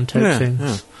one of them type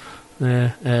things.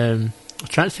 Yeah. I'm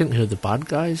trying to think who the bad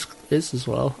guys is as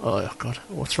well. Oh god,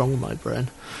 what's wrong with my brain?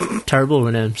 Terrible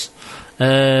with names.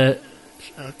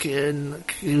 Again,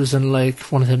 he was in like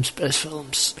one of them space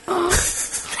films.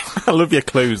 I love your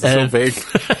clues. They're so big.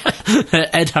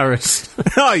 Ed Harris.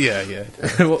 Oh yeah.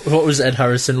 What was Ed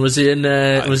Harrison? Was he in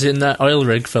that oil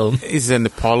rig film? He's in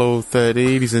Apollo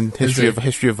 13. He's in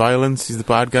History of Violence. He's the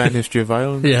bad guy in History of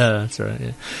Violence. Yeah, that's right. Yeah,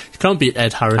 you can't beat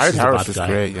Ed Harris. Ed Harris is is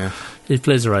great. Yeah, he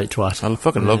plays the right twat. I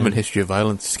fucking love him in History of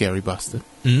Violence. Scary bastard.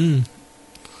 So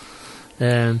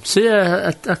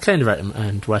yeah, I kind of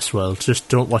recommend Westworld. Just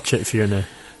don't watch it if you're in a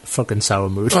fucking sour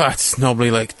mood. Well, it's normally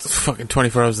like fucking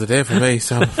 24 hours a day for me,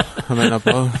 so I might not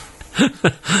bother.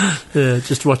 Yeah,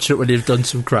 just watch it when you've done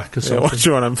some crack or something. Watch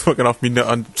it when I'm fucking off me nut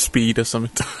on speed or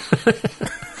something.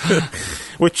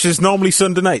 Which is normally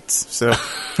Sunday nights, so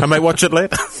I might watch it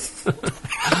later.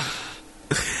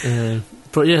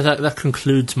 But yeah, that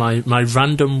concludes my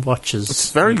random watches. It's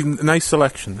a very nice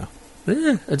selection, though.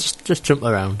 Yeah, I just jump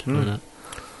around.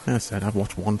 I said I've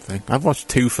watched one thing. I've watched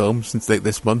 2 films since like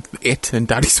this month. It and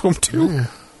Daddy's Home 2. Yeah.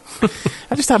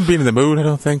 I just haven't been in the mood, I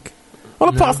don't think. Well,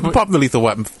 apart from the Lethal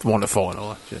Weapon 1 to 4 and all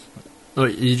that shit. Oh,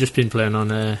 you just been playing on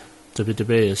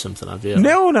WWE or something, have you?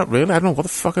 No, not really. I don't know what the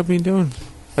fuck I've been doing.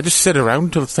 I just sit around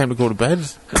until it's time to go to bed.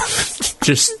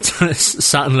 Just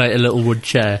sat in like a little wood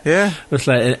chair. Yeah. With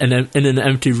like in an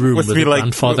empty room with a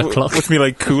grandfather clock. With me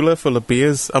like cooler full of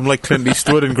beers. I'm like Clint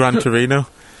Eastwood in Gran Torino.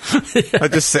 I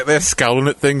just sit there scowling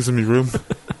at things in my room.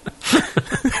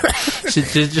 So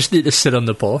you just need to sit on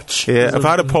the porch. Yeah, if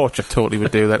I had a porch, I totally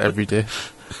would do that every day.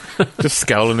 Just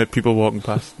scowling at people walking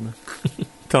past me.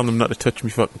 Telling them not to touch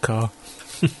me fucking car.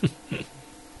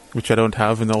 Which I don't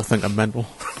have, and they'll think I'm mental.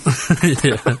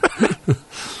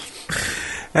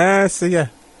 So yeah.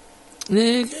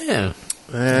 Yeah.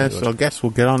 So I guess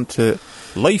we'll get on to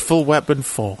Lethal Weapon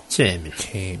 4. Jamie.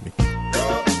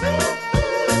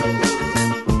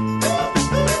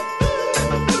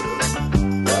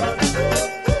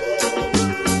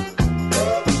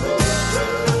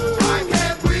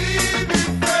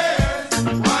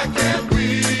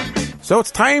 So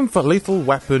it's time for Lethal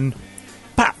Weapon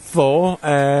Part 4,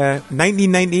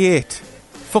 1998.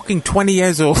 Fucking 20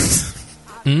 years old.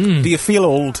 Do you feel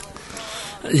old?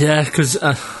 Yeah, because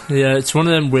it's one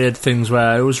of them weird things where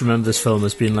I always remember this film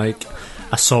as being like,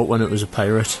 I saw it when it was a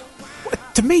pirate.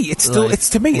 To me, it's still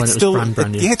brand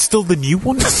new. Yeah, it's still the new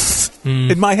one.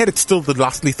 In my head, it's still the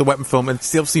last Lethal Weapon film, and it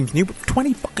still seems new. But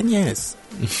 20 fucking years,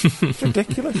 it's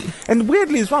ridiculous. And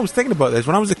weirdly, as well, I was thinking about this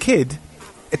when I was a kid.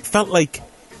 It felt like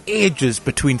ages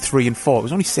between 3 and 4. It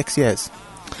was only 6 years.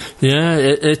 Yeah,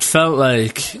 it felt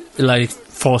like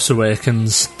Force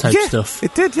Awakens type stuff.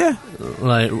 It did, yeah.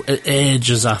 Like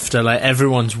ages after, like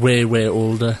everyone's way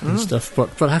older and stuff.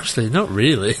 But actually, not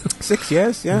really. 6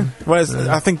 years, yeah. Whereas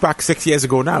I think back 6 years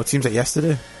ago now, it seems like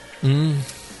yesterday.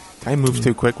 Time moves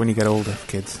too quick when you get older,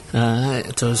 kids.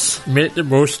 It does. Make the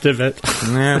most of it.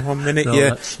 Yeah, 1 minute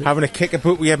you're having a kick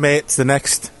about with your mates, the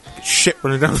next shit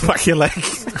running down the back of your leg.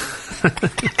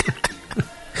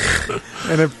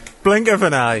 In a blink of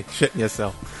an eye, shitting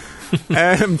yourself.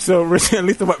 So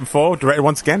Lethal Weapon 4, directed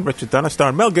once again, Richard Donner,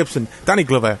 starring Mel Gibson, Danny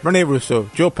Glover, Rene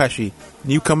Russo, Joe Pesci,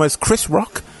 newcomers Chris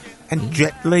Rock and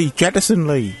Jetson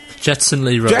Lee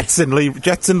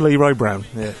Roy Brown.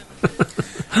 Yeah.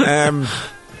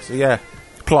 So yeah,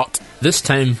 plot. This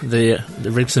time the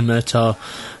Riggs and Murtaugh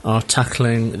are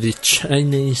tackling the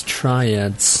Chinese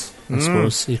triads. I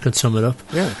suppose you could sum it up.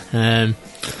 Yeah.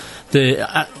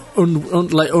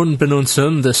 unbeknownst to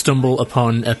them, they stumble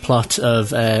upon a plot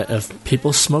of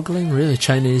people smuggling, really,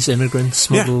 Chinese immigrants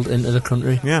smuggled into the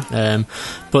country. Yeah.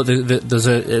 But there's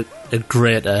a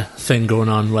greater thing going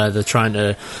on where they're trying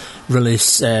to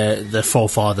release the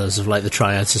forefathers of like the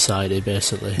Triad Society,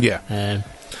 basically. Yeah. And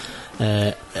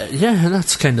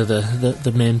that's kind of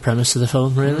the main premise of the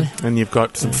film, really. And you've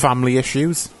got some family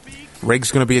issues.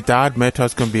 Riggs going to be a dad,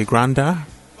 Murtaugh's going to be a granddad.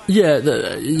 Yeah,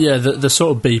 the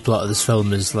sort of B plot of this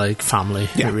film is like family.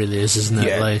 Yeah. It really is, isn't it?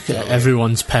 Yeah, like totally.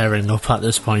 Everyone's pairing up at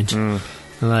this point.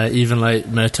 Like even like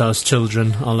Murtaugh's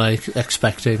children are like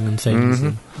expecting and things.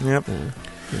 Yep.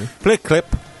 Play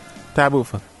clip. Taboo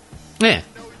for. Yeah.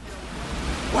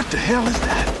 What the hell is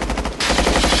that?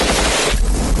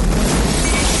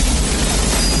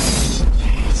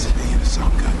 Jeez, it's so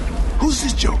good. Who's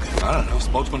this joker? I don't know.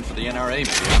 Spokesman for the NRA, maybe.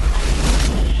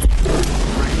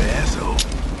 Regular asshole.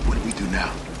 What do we do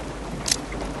now?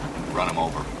 Run him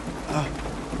over.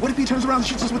 What if he turns around and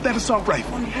shoots us with that assault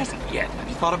rifle? Well, he hasn't yet. Have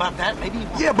you thought about that? Maybe.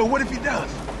 Yeah, but what if he does?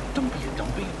 Don't be a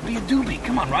dumpy. Be a doobie.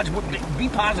 Come on, Roger. Be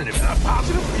positive.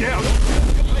 Positive? Yeah.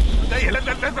 Hey, let's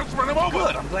run him over.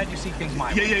 Good. I'm glad you see things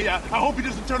my way. Yeah. I hope he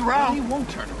doesn't turn Well, around. he won't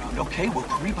turn around. Okay, we'll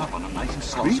creep up on him nice and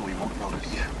slow Creep? so he won't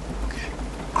notice. Yeah, okay.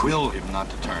 Will him not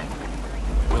to turn.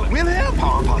 Will him?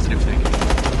 Power positive thinking.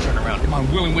 Turn around. Come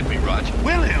on, will him with me, Roger.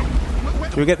 Will him?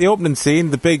 So we get the opening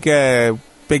scene, the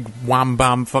big wham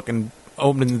bam fucking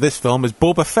opening of this film is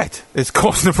Boba Fett is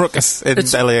causing a ruckus in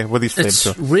LA with his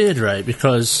flamethrower. It's weird, right?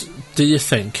 Because do you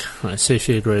think? Right, see if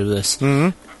you agree with this.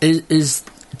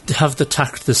 Have they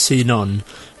tacked the scene on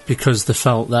because they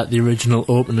felt that the original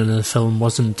opening of the film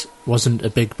wasn't a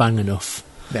big bang enough?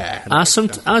 Nah, I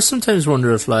sometimes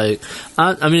wonder if, like,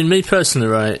 I mean, me personally,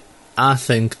 right? I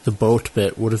think the boat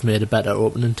bit would have made a better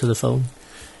opening to the film.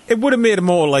 It would have made it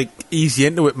more, like, easy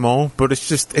into it more, but it's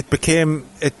just, I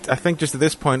think just at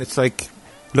this point, it's like,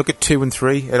 look at 2 and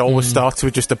 3, it always starts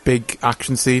with just a big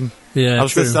action scene. Yeah, I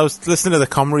was listening to the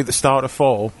commentary at the start of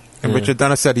 4, and Richard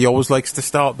Donner said he always likes to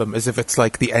start them as if it's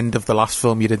like the end of the last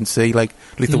film you didn't see, like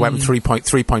Lethal Weapon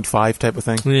 3.5 type of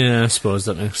thing. Yeah, I suppose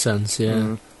that makes sense,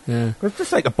 yeah. Yeah. It's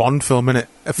just like a Bond film, innit?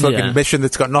 A fucking mission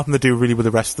that's got nothing to do really with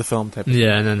the rest of the film type of thing.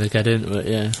 Yeah, and then they get into it,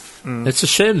 yeah. It's a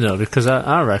shame, though, because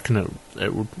I reckon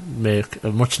it would make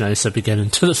a much nicer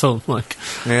beginning to the film, like,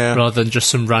 rather than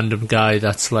just some random guy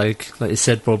that's like you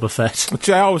said, Boba Fett. Which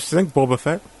I always think Boba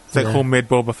Fett. It's like homemade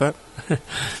Boba Fett.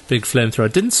 Big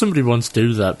flamethrower. Didn't somebody once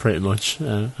do that, pretty much?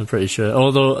 I'm pretty sure.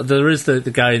 Although there is the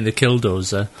guy in the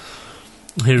Killdozer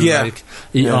who,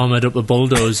 he armoured up a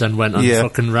bulldozer and went on a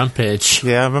fucking rampage.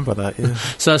 Yeah, I remember that, yeah.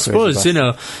 So I suppose,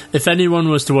 if anyone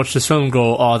was to watch this film and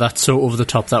go, oh, that's so over the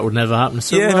top, that would never happen.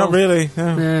 So, not really.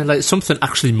 Yeah. Like, something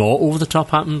actually more over the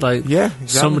top happened. Like,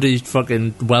 somebody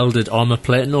fucking welded armour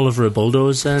plating all over a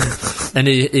bulldozer and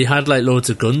he had, like, loads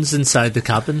of guns inside the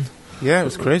cabin. Yeah, it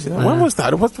was crazy. When was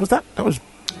that? Was that? That was...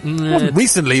 It wasn't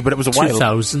recently, but it was a while.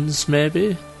 2000s,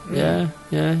 maybe.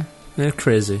 Yeah,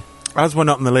 crazy. As we're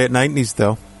not in the late 90s,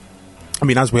 though, I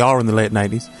mean, as we are in the late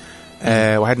 90s,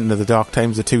 we're heading into the dark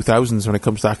times of 2000s when it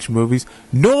comes to action movies.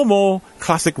 No more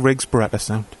classic Riggs Beretta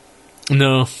sound.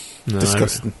 No.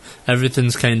 Disgusting.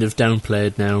 Everything's kind of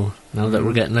downplayed now. Now that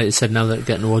we're getting, like you said, now that we're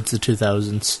getting towards the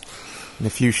 2000s. In a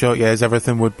few short years,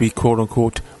 everything would be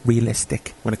quote-unquote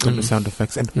realistic when it comes to sound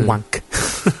effects and wank.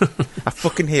 I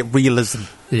fucking hate realism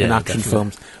in action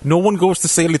films. No one goes to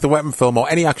see a Lethal Weapon film or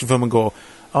any action film and go,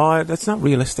 oh, that's not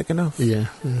realistic enough. Yeah.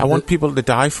 I want people to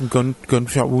die from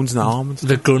gunshot wounds in the arm.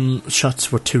 The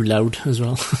gunshots were too loud as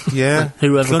well. Yeah.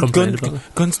 Whoever complained about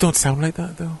that. Guns don't sound like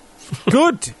that, though.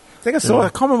 Good! I think I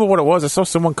can't remember what it was. I saw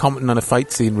someone commenting on a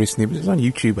fight scene recently. It was on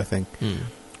YouTube, I think.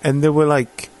 And they were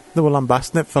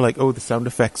lambasting it for like, oh, the sound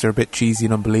effects are a bit cheesy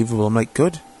and unbelievable. I'm like,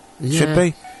 good. Should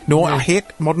be. No, I hate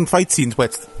modern fight scenes where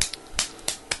it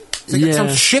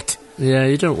sounds shit. Yeah,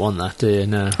 you don't want that, do you?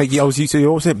 No. Like you always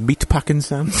say meat packing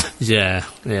sounds. Yeah.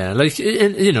 Like,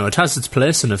 it has its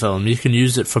place in a film. You can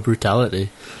use it for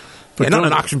brutality. But not in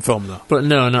an action film, though. But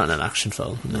no, not in an action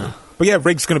film, no. But yeah,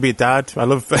 Riggs going to be a dad. I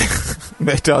love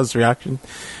Murtaugh's reaction.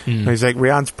 He's like,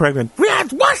 Rihanna's pregnant.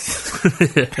 Rihanna,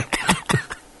 what?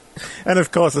 And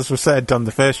of course, as was said on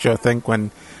the first show, I think,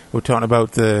 when we were talking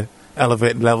about the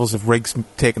elevated levels of Riggs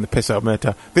taking the piss out of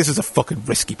Murtaugh, this is a fucking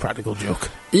risky practical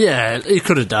joke. Yeah, he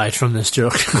could have died from this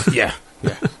joke. Yeah.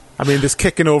 I mean, there's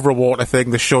kicking over a water thing,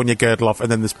 there's showing your girdle off,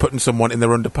 and then there's putting someone in their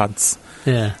underpants.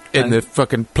 Yeah. In the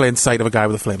fucking plain sight of a guy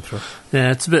with a flamethrower.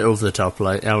 Yeah, it's a bit over the top,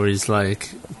 like, how he's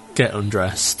like, get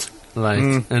undressed.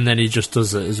 and then he just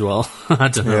does it as well. I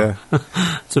don't know. Yeah.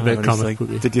 It's a bit comic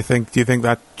booky. Do you think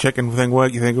that chicken thing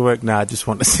worked? You think it worked? Nah, I just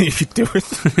want to see if you do it.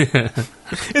 Yeah.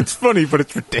 It's funny, but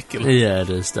it's ridiculous. Yeah, it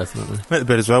is, definitely. A little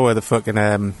bit as well where the fucking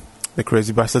the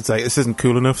crazy bastard's like, this isn't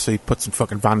cool enough, so he puts some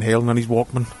fucking Van Halen on his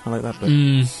Walkman. I like that bit.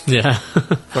 Yeah.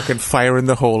 Fucking Fire in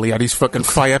the Hole. He had his fucking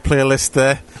Fire playlist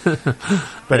there.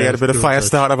 But he had a bit of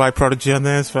Firestarter by Prodigy on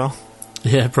there as well.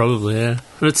 Yeah, probably, yeah.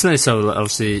 But it's nice how,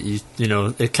 obviously, you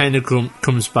know, it kind of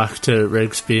comes back to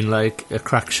Riggs being like a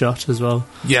crack shot as well.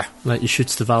 Yeah. Like, he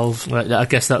shoots the valve. Like, I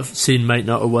guess that scene might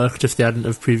not have worked if they hadn't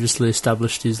have previously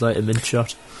established he's like a mint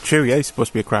shot. True, yeah, he's supposed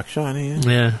to be a crack shot, isn't he?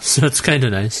 Yeah, so it's kind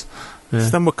of nice. Yeah.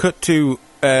 So then we're cut to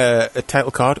a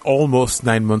title card almost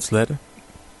 9 months later.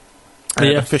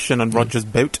 Fishing on Roger's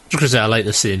boat. Because I like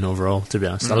the scene overall, to be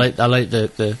honest. I like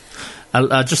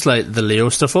I just like the Leo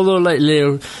stuff. Although, like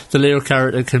the Leo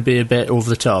character can be a bit over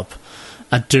the top.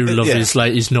 I do love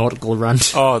his nautical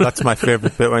rant. Oh, that's my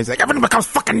favourite bit when he's like, everything becomes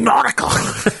fucking nautical.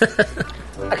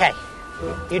 Okay,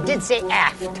 you did say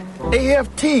aft.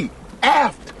 AFT.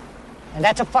 Aft. And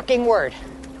that's a fucking word.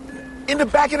 In the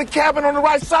back of the cabin on the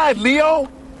right side, Leo.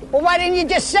 Well, why didn't you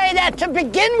just say that to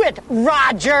begin with,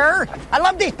 Roger? I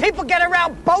love these people get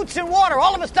around boats and water.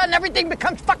 All of a sudden, everything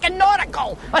becomes fucking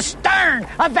nautical. A stern,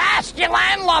 a vast, your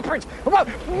landloppers,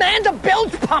 man the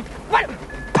bilge pump. What?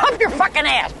 Pump your fucking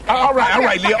ass. All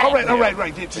right, Leo. All right.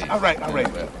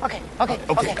 Okay,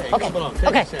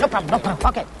 no problem.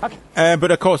 Okay.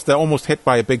 But of course, they're almost hit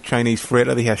by a big Chinese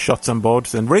freighter. They hear shots on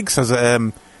board, and Riggs has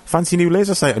a fancy new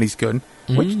laser sight on his gun,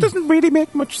 which doesn't really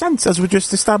make much sense, as we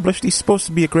just established. He's supposed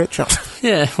to be a great shot.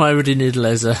 Yeah, why would he need a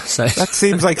laser sight? That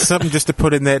seems like something just to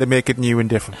put in there to make it new and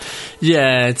different.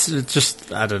 Yeah, it's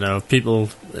just, I don't know, people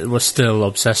were still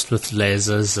obsessed with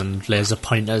lasers and laser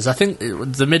pointers. I think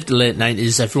the mid to late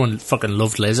 90s, everyone fucking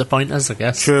loved laser pointers, I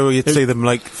guess. True, you'd see them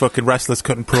like fucking wrestlers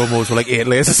cutting promos with like 8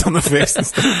 lasers on their face and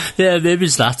stuff. Yeah, maybe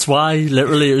that's why.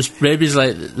 Literally, it was maybe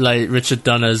like Richard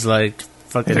Donner's like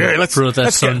fucking brother,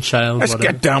 son, child. Let's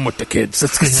whatever. get down with the kids.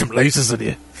 Let's get some lasers in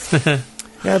here.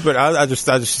 Yeah, but I just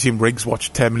assumed Riggs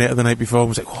watched Terminator the night before and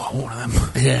was like, oh, one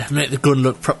of them. Yeah, make the gun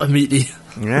look proper meaty.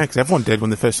 Yeah, because everyone did when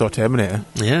they first saw Terminator.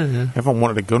 Yeah. Everyone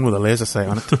wanted a gun with a laser sight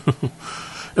on it.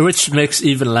 Which makes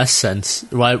even less sense.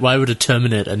 Why would a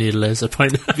Terminator need a laser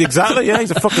pointer? Exactly, yeah,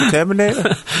 he's a fucking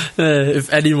Terminator.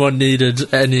 If anyone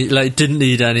didn't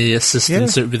need any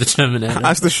assistance, it would be the Terminator.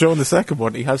 As the show in the second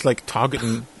one, he has like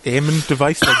targeting aiming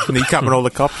device, like kneecapping all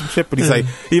the cops and shit, but he's like,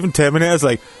 even Terminator's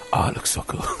like, oh, it looks so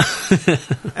cool.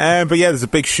 But yeah, there's a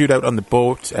big shootout on the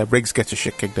boat. Riggs gets his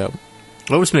shit kicked out.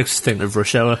 It always makes us think of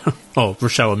Rush Hour. Oh,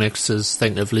 Rush Hour makes us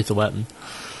think of Lethal Weapon.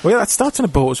 Well, yeah, that starts in a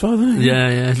boat as well, doesn't it?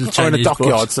 Yeah. Or in a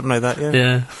dockyard, something like that,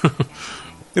 yeah.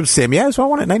 It was the same year as well,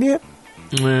 wasn't it?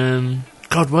 98?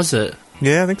 God, was it?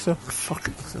 Yeah, I think so. Fuck.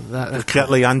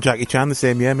 Jet Li and Jackie Chan the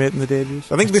same year, making the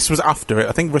debuts. I think this was after it.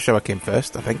 I think Rush Hour came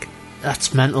first, I think.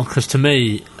 That's mental, because to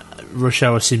me, Rush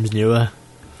Hour seems newer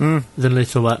than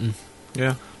Lethal Weapon.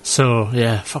 Yeah. So,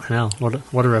 yeah, fucking hell.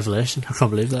 What a revelation. I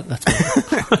can't believe that.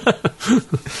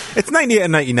 It's 98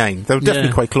 and 99. They were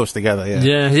definitely quite close together,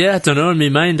 Yeah, I don't know. In my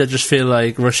mind, I just feel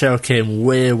like Rush Hour came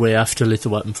way, way after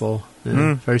Lethal Weapon 4.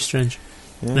 Yeah, very strange.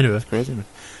 Yeah, anyway. It's crazy, man.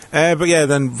 But yeah,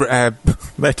 then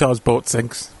Murtaugh's boat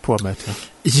sinks. Poor Murtaugh.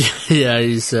 Yeah,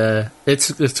 he's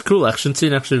it's a cool action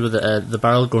scene actually with the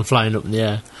barrel going flying up in the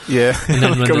air. Yeah, and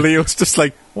then Leo's just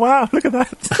like, wow, look at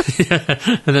that.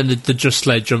 Yeah, and then they just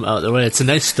like jump out of the way. It's a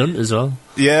nice stunt as well.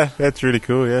 Yeah, that's really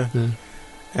cool.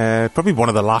 Yeah. Probably one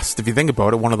of the last, if you think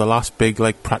about it, one of the last big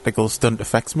like practical stunt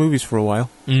effects movies for a while.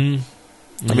 I mean,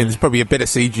 there's probably a bit of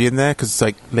CG in there because it's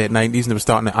like late 90s and they were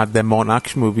starting to add them more in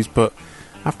action movies, but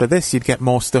after this you'd get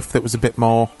more stuff that was a bit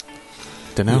more,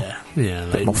 I don't know,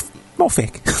 like, more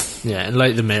fake. Yeah, and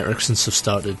like the Matrix and stuff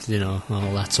started,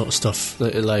 all that sort of stuff.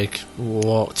 Like,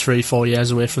 what, 3-4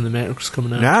 years away from the Matrix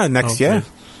coming out? Yeah, next year.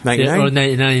 99.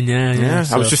 99, yeah.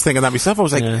 So. I was just thinking that myself. I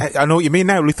was like, I know what you mean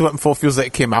now. Lethal Weapon 4 feels like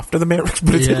it came after the Matrix,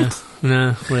 but it didn't.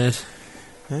 No, weird.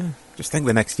 Yeah, just think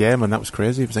the next year, man, that was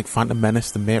crazy. It was like Phantom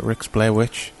Menace, the Matrix, Blair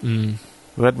Witch. We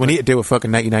need to do a fucking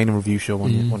 99 review show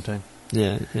one time.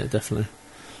 Yeah, definitely.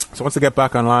 So once they get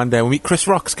back on land, we meet Chris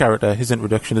Rock's character. His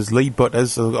introduction is Lee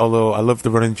Butters, although I love the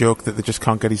running joke that they just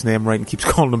can't get his name right and keeps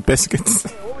calling him Biscuits.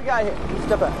 What we got here?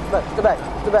 Step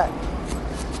back.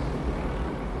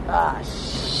 Ah,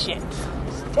 shit.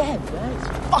 It's dead, man. It's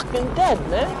fucking dead,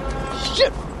 man.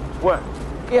 Shit. What?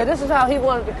 Yeah, this is how he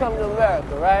wanted to come to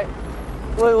America, right?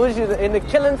 What was you in the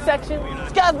killing section?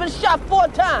 This guy's been shot 4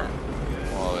 times.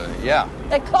 Well, yeah.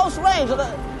 At close range,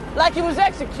 like he was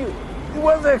executed. He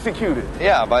was executed.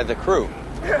 Yeah, by the crew.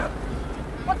 Yeah.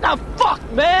 What the fuck,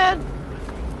 man?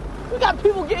 We got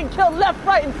people getting killed left,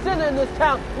 right, and center in this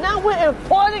town. Now we're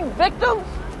importing victims?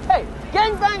 Hey,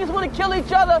 gangbangers want to kill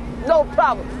each other? No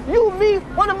problem. You, me,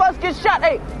 one of us gets shot.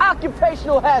 Hey,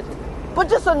 occupational hazard. But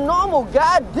just a normal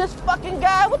guy, this fucking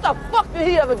guy, what the fuck did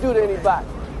he ever do to anybody?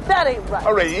 That ain't right.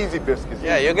 All right, easy, Biscuits.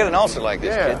 Yeah, you'll get an ulcer like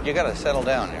this, kid. You gotta settle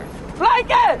down here.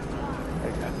 Blanket!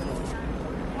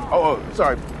 Oh,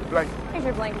 sorry. Blanket. Here's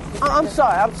your blanket. I'm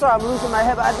sorry, I'm losing my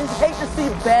head. But I just hate to see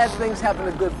bad things happen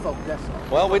to good folk, that's all.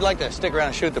 Well, we'd like to stick around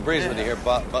and shoot the breeze with you here,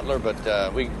 Butler, but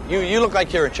you look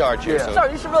like you're in charge here. So.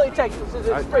 Sir, you should really take this.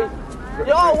 It's freezing.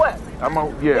 You're all wet. I'm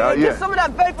on, yeah. Get some of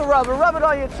that vapor rub it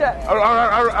on your chest. All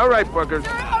right, fuckers.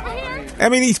 I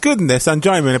mean, he's good in this. I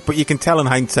enjoy him in it, but you can tell in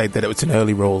hindsight that it was an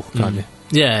early role, can't you?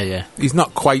 Yeah. He's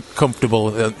not quite comfortable,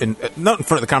 not in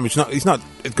front of the camera. He's not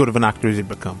as good of an actor as he'd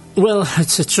become. Well,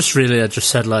 it's just really, I just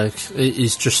said, like, he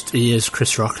is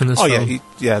Chris Rock in this film.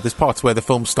 Yeah, there's parts where the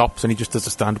film stops and he just does a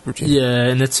stand-up routine. Yeah,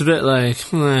 and it's a bit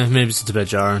like, maybe it's a bit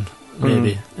jarring.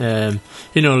 Maybe.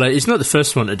 Like, he's not the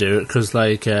first one to do it, because,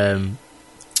 like,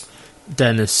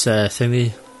 Dennis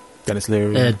Leary.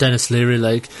 Dennis Leary,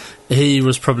 like, he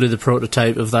was probably the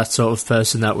prototype of that sort of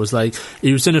person that was like,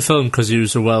 he was in a film because he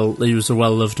was a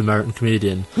well-loved American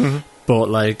comedian, but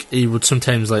like he would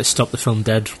sometimes like stop the film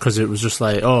dead because it was just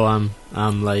like, oh,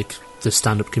 I'm like the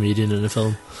stand-up comedian in a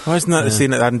film. Why isn't that the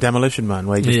scene at that in Demolition Man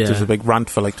where he just does a big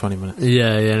rant for like 20 minutes?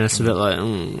 Yeah, and it's a bit like,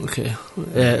 okay.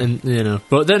 Yeah, and,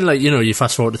 but then, like, you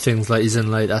fast forward to things like he's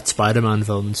in, like, that Spider-Man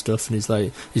film and stuff, and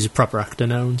he's a proper actor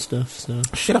now and stuff, so.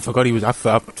 Shit, I forgot he was, I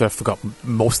forgot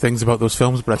most things about those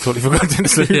films, but I totally forgot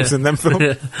Dennis Leary was in them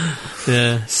films.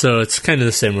 Yeah, so it's kind of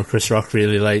the same with Chris Rock,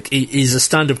 really. Like, he's a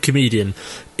stand-up comedian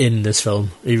in this film.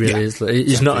 He really is. Like,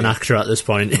 he's not an actor at this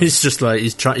point. He's just, like,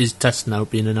 he's testing out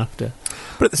being an actor.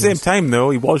 But at the same time, though,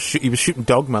 he was shooting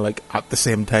Dogma like at the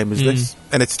same time as this,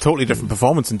 and it's a totally different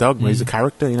performance in Dogma. He's a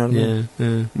character, you know what I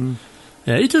mean?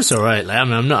 Yeah, he does all right. Like, I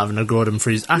mean, I'm not having a go at him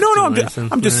for his acting. No,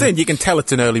 I'm just saying you can tell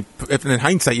it's an early. If in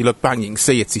hindsight you look back, you can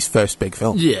see it's his first big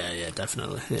film. Yeah,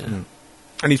 definitely. Yeah.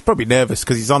 And he's probably nervous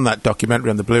because he's on that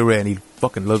documentary on the Blu-ray and he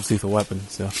fucking loves Lethal Weapon.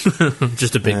 So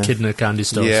just a big kid in a candy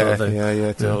store sort of thing.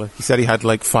 Yeah, totally. He said he had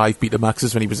like 5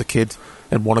 Betamaxes when he was a kid,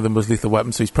 and one of them was Lethal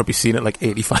Weapon, so he's probably seen it like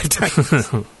 85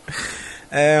 times.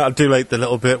 I do like the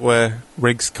little bit where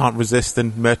Riggs can't resist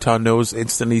and Murtaugh knows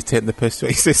instantly he's taking the piss. So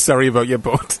he says, sorry about your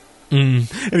boat. And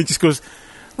he just goes,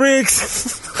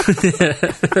 Riggs!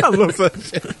 I love that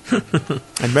shit.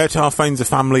 And Murtaugh finds a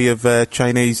family of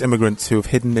Chinese immigrants who have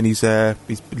hidden in his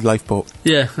lifeboat.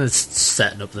 Yeah, it's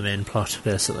setting up the main plot,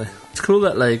 basically. It's cool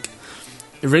that, like,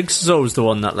 Riggs is always the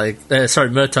one that, like...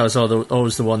 Murtaugh is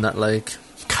always the one that, like,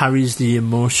 carries the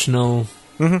emotional...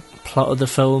 plot of the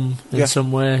film in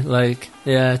some way. Like,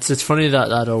 it's funny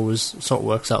that always sort of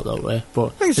works out that way.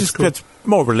 But it's cool. It's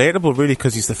more relatable, really,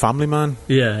 because he's the family man.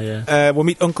 Yeah. We'll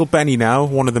meet Uncle Benny now,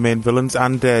 one of the main villains,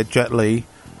 and Jet Li,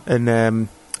 and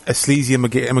a sleazy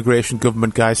immigration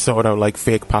government guy sorted out like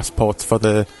fake passports for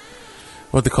the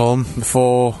what they call them, the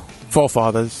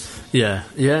forefathers. Yeah.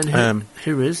 And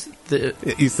who is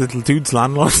he's the little dude's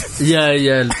landlord? yeah,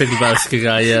 Big Lebowski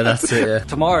guy. Yeah, that's it. Yeah.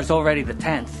 Tomorrow's already the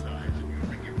 10th.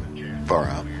 Far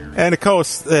out. And of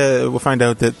course, we'll find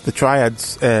out that the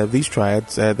triads, these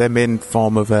triads, their main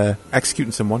form of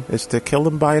executing someone is to kill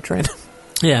them by a train.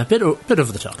 Yeah, a bit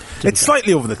over the top. It's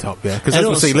slightly over the top, yeah, because as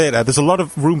we'll see later, there's a lot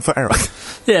of room for error.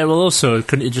 Yeah, well, also,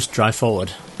 couldn't you just drive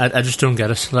forward? I just don't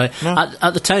get it. Like, no.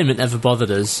 At the time, it never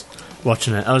bothered us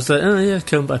watching it. I was like, oh yeah,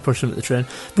 kill him by pushing him at the train.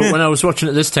 But when I was watching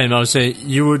it this time, I was saying,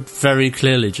 you would very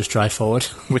clearly just drive forward.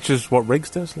 Which is what Riggs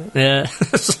does, right? Yeah.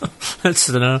 I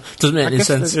don't know. Doesn't make any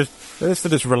sense. They're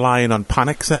just relying on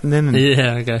panic setting in.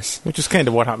 Yeah, I guess. Which is kind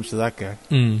of what happens to that guy.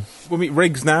 We'll meet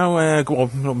Riggs now.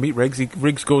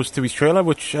 Riggs goes to his trailer,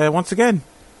 which, once again,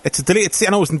 it's a deleted scene.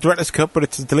 I know it's in director's cut, but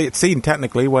it's a deleted scene,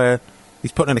 technically, where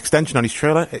he's putting an extension on his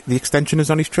trailer. The extension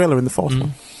is on his trailer in the fourth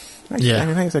one. Yeah.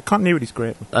 I think continuity's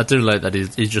great. I do like that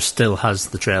he just still has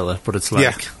the trailer, but it's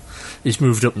like... He's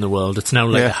moved up in the world. It's now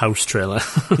like a house trailer.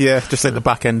 Just like the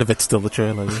back end of it's still the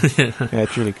trailer. Yeah,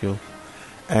 it's really cool.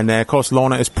 And, of course,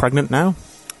 Lorna is pregnant now.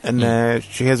 And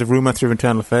she hears a rumour through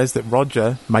internal affairs that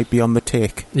Roger might be on the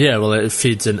take. Yeah, well, it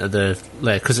feeds into the...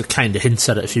 because it kind of hints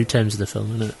at it a few times in the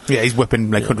film, isn't it? Yeah, he's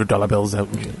whipping, like, $100 bills out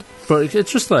and shit. But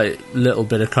it's just, like, little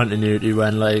bit of continuity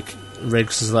when, like...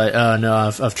 Riggs is like, oh no,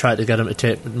 I've tried to get him to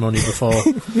take money before.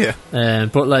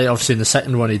 But like, obviously in the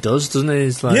second one he does, doesn't he?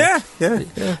 He's like,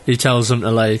 yeah. He tells him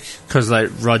to like, because like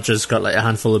Roger's got like a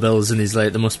handful of bills, and he's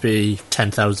like, there must be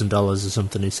 $10,000 or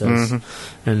something. He says,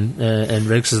 and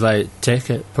Riggs is like,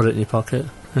 take it, put it in your pocket.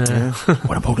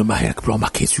 What about my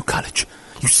kids through college?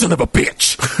 You son of a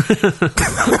bitch!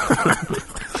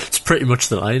 It's pretty much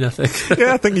the line, I think.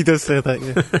 Yeah, I think he does say that,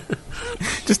 yeah.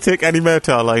 Just take any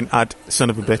Murtaugh line, add son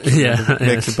of a bitch. Yeah.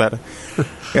 Makes it better.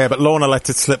 Yeah, but Lorna lets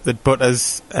it slip that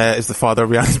Butters is the father of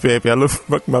Rihanna's baby. I love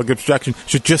Mel Gibson's reaction.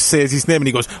 She just says his name and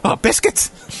he goes, "Oh,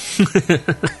 biscuits!"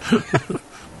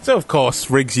 So, of course,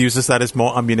 Riggs uses that as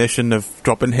more ammunition of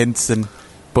dropping hints and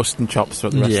busting chops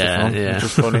for the rest of the film, which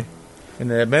is funny. And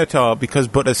Murtaugh, because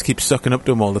Butters keeps sucking up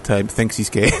to him all the time, thinks he's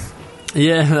gay.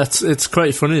 Yeah, it's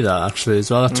quite funny, that, actually, as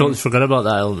well. I totally forgot about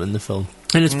that element in the film.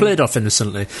 And it's played off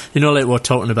innocently. You know, like we were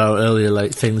talking about earlier,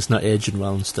 like things not aging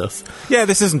well and stuff. Yeah,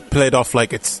 this isn't played off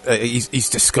like it's he's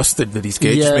disgusted that he's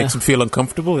gay. It just makes him feel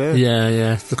uncomfortable,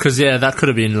 Yeah. Because, that could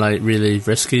have been, like, really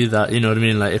risky, that, you know what I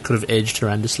mean? Like, it could have aged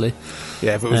horrendously.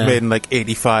 Yeah, if it was made in, like,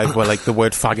 85, where, like, the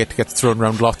word faggot gets thrown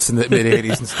around lots in the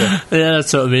mid-80s and stuff. Yeah,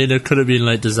 that's what I mean. It could have been,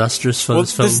 like, disastrous for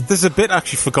this film. There's a bit I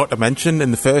actually forgot to mention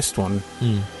in the first one.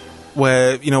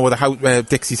 Where, you know, where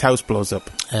Dixie's house blows up.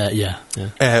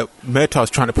 Murtaugh's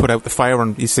trying to put out the fire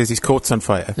and he says his coat's on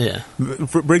fire. Yeah.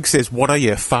 Riggs says, "What are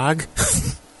you, a fag?"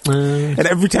 And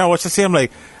every time I watch the scene, I'm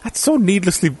like, that's so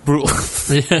needlessly brutal.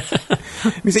 Yeah.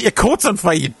 He's like, "Your coat's on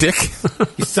fire, you dick."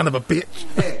 You son of a bitch.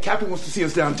 Hey, Captain wants to see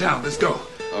us downtown. Let's go.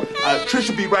 Trish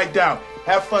will be right down.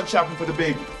 Have fun shopping for the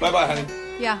baby. Bye-bye, honey.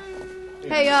 Yeah.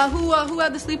 Hey, who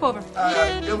had the sleepover?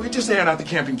 We're just airing out the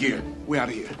camping gear. We're out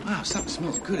of here. Wow, something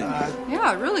smells good in here.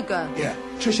 Yeah, really good. Yeah,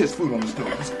 Trish has food on the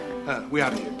stove. We're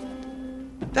out of here.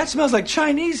 That smells like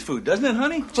Chinese food, doesn't it,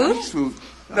 honey? Chinese food?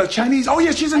 No, Chinese. Oh,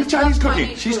 yeah, she's in Chinese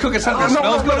cooking. She's cooking something that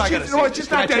smells good. I gotta see. No,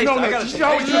 she's not that.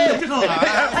 No,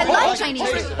 I like Chinese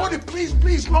food.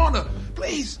 Please, Lorna.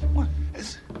 Please. What?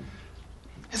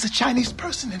 There's a Chinese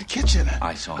person in the kitchen.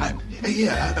 I saw him.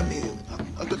 Yeah, I mean,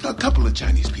 a couple of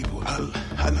Chinese people.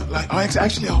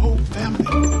 Actually, a whole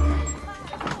family.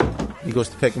 He goes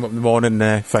to pick him up in the morning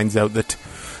and finds out that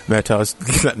Murtaugh's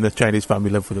letting the Chinese family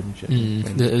live with him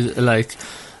and shit.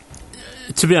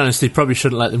 To be honest, he probably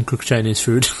shouldn't let them cook Chinese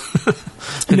food.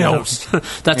 No.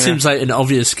 That seems like an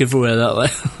obvious giveaway, that way.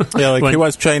 Yeah, like, who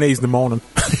has Chinese in the morning?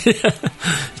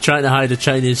 Trying to hide a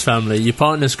Chinese family. Your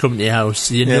partner's come to your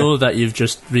house. You know that you've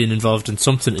just been involved in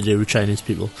something to do with Chinese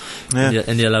people. Yeah.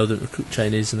 And you allow them to cook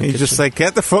Chinese in the kitchen. He's just like,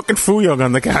 get the fucking fuyong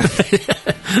on the can.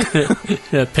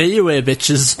 Yeah, pay your way,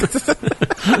 bitches.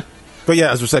 But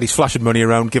yeah, as we said, he's flashing money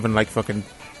around, giving like fucking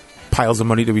piles of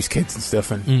money to his kids and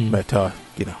stuff, and Murtaugh,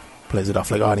 plays it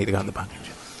off like, I need to go in the bank.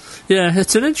 Yeah,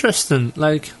 it's an interesting,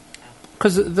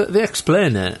 because they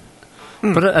explain it,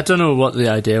 but I don't know what the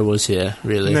idea was here,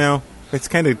 really. No, it's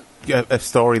kind of a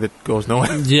story that goes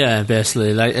nowhere. Yeah,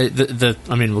 basically, I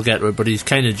mean, we'll get to it, but he's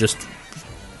kind of just,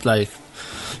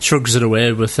 shrugs it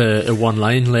away with a one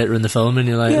line later in the film, and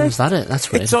you're like, is that it?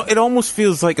 That's weird. It almost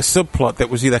feels like a subplot that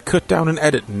was either cut down in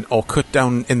editing or cut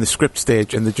down in the script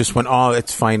stage, and they just went,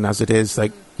 it's fine as it is,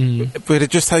 but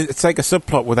it just has, it's like a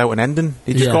subplot without an ending.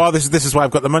 You just go, this is why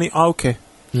I've got the money. Oh, okay.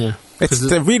 Yeah. It's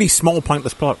a really small,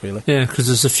 pointless plot, really. Yeah, because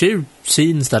there's a few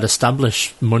scenes that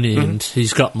establish money, and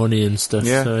he's got money and stuff.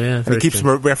 Yeah, so, and he keeps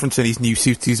referencing his new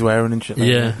suits he's wearing and shit like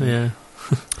that. Yeah.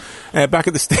 Back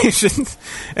at the station,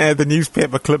 the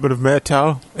newspaper clipping of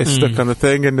Murtaugh is stuck on the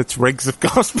thing, and it's Riggs, of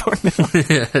course.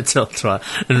 Yeah, it's all right.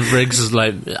 And Riggs is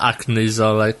acting, he's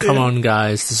all like, come on,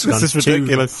 guys, this is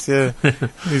ridiculous. Yeah.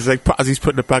 He's like, as he's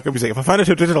putting it back up, he's like, if I find out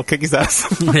who did it, I'll kick his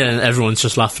ass. Yeah, and everyone's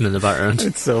just laughing in the background.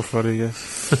 It's so funny, yeah.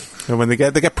 And when they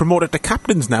get promoted to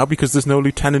captains now, because there's no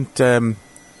lieutenant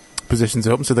positions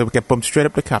open, so they would get bumped straight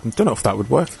up to captain. Don't know if that would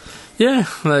work. Yeah,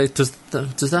 does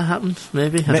that happen?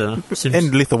 Maybe, I don't know.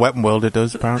 In Lethal Weapon world, it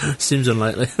does apparently. Seems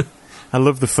unlikely. I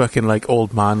love the fucking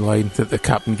old man line that the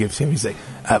captain gives him. He's like,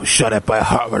 I was shot at by a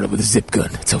hot runner with a zip gun.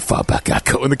 That's how far back I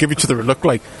go. And they give each other a look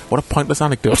like, what a pointless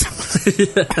anecdote.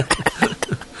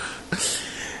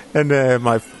 And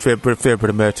my favourite of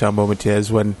Murtaugh moment here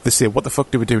is when they say, what the fuck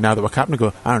do we do now that we're captain? I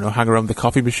go, I don't know, hang around the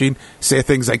coffee machine, say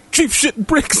things like, chief shit and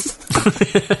bricks.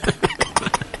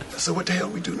 So what the hell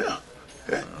we do now?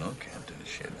 Okay.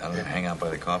 I'll hang out by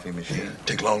the coffee machine.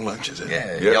 Take long lunches.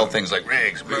 Yell things like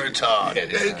Riggs, Murtaugh.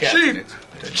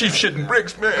 Chief shitting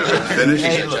bricks, man. Finished?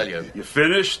 Hey, look, you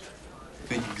finished?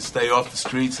 Think you can stay off the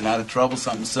streets and out of trouble?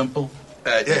 Something simple?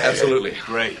 Absolutely.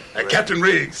 Great. Captain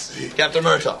Riggs. Captain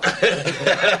Murtaugh.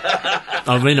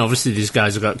 I mean, obviously these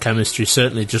guys have got chemistry,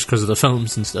 certainly just because of the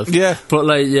films and stuff. Yeah. But,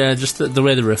 just the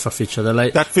way they riff off each other.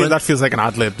 That feels like an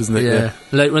ad-lib, doesn't it? Yeah.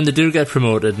 When they do get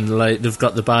promoted and, they've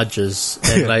got the badges,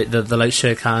 and, they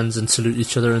shake hands and salute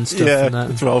each other and stuff. Yeah, and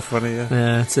that. it's all funny, yeah.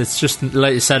 Yeah, it's just,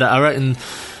 like you said, I reckon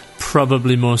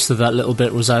probably most of that little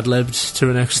bit was ad-libbed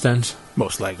to an extent.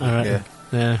 Most likely,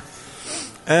 yeah.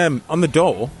 On the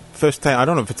door... First time, I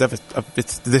don't know if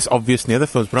it's this obvious in the other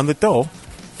films, but on the door,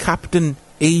 Captain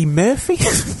E. Murphy.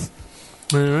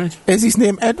 All right. Is his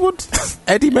name Edward?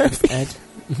 Eddie Murphy? Ed.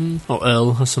 Mm-hmm. Or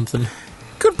Earl or something.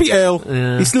 Could be Earl.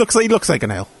 Yeah. He looks like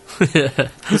an Earl. Yeah.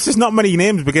 There's just not many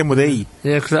names begin with E.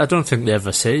 Yeah, because I don't think they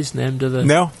ever say his name, do they?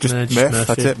 No, just Murphy.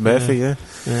 That's it, Murphy, yeah.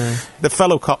 The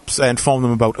fellow cops inform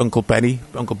them about Uncle Benny.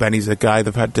 Uncle Benny's a guy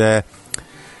they've had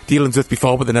dealings with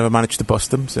before, but they never managed to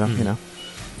bust him, so, you know.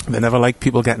 They never like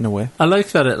people getting away. I like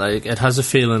that it has a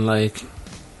feeling like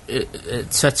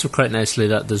it sets up quite nicely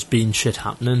that there's been shit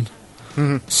happening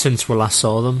since we last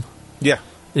saw them. Yeah.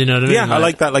 You know what I mean? Yeah, I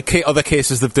like that. Like other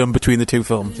cases they've done between the two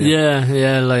films.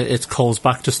 Yeah, like it calls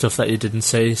back to stuff that you didn't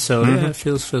see. So yeah, it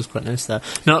feels quite nice there.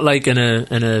 Not like in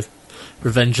a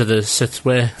Revenge of the Sith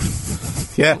way.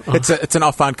 Yeah, it's an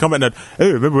offhand comment that,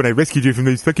 oh, remember when I rescued you from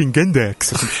these fucking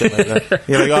Gundaks or some shit like that.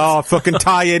 You're like, oh, fucking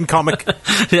tie-in comic.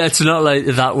 Yeah, it's not like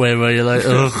that way where you're like,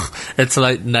 ugh. It's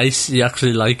like nice, you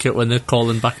actually like it when they're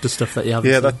calling back to stuff that you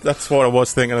haven't seen. That's what I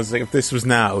was thinking. I was like, if this was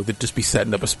now, they'd just be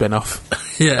setting up a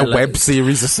spin-off. Yeah, a web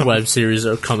series or something. A web series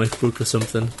or a comic book or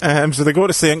something. So they go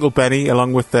to see Uncle Benny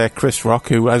along with Chris Rock,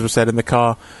 who, as we said in the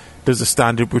car, does a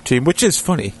stand-up routine, which is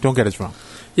funny, don't get us wrong.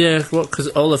 Yeah, because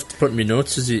all I've put in my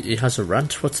notes is he has a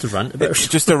rant. What's the rant about? It's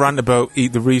just a rant about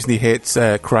the reason he hates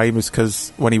crime is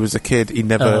because when he was a kid, he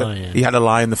had to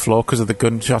lie on the floor because of the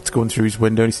gunshots going through his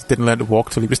window, and he didn't learn to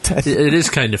walk till he was 10. It is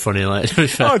kind of funny, like, to be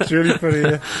fair. Oh, it's really funny,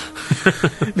 yeah.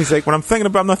 And he's like, when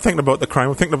I'm not thinking about the crime,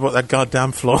 I'm thinking about that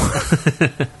goddamn floor.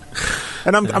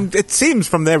 And it seems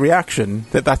from their reaction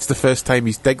that that's the first time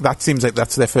that seems like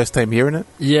that's their first time hearing it.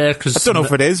 Yeah, because I don't know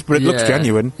if it is, but it looks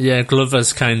genuine. Yeah,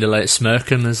 Glover's kind of like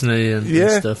smirking, isn't he,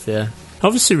 and stuff. Yeah.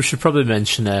 Obviously, we should probably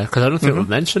mention because I don't think we've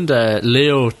mentioned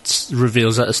Leo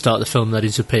reveals at the start of the film that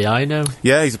he's a PI now.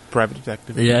 Yeah, he's a private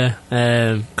detective. Yeah,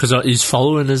 because he's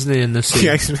following, isn't he, in this scene?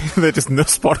 Yeah, they just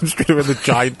spot him straight away with a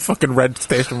giant fucking red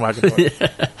station wagon. Big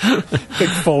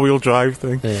 4-wheel drive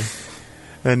thing. Yeah.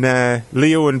 And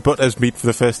Leo and Butters meet for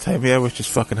the first time here, which is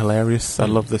fucking hilarious. I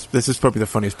love this. This is probably the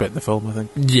funniest bit in the film, I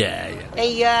think. Yeah.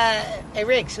 Hey,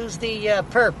 Riggs, who's the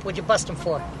perp? What'd you bust him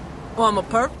for? Oh, I'm a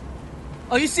perp?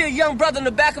 Oh, you see a young brother in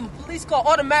the back of a police car,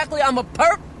 automatically I'm a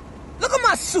perp? Look at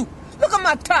my suit. Look at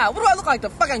my tie. What do I look like, the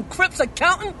fucking Crips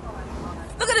accountant?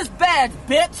 Look at this badge,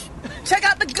 bitch. Check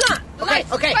out the gun.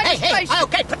 Okay, hey,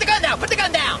 put the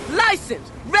gun down.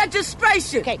 License,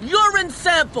 registration, urine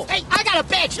sample. Hey, I got a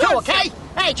badge too, okay?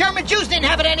 Hey, German Jews didn't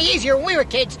have it any easier when we were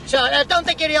kids, so don't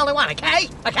think you're the only one, okay?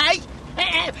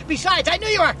 Besides, I knew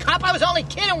you were a cop. I was only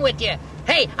kidding with you.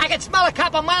 Hey, I can smell a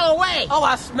cop a mile away. Oh,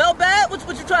 I smell bad? What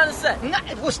you trying to say?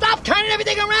 Well, stop turning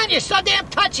everything around. You're so damn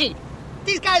touchy.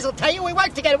 These guys will tell you we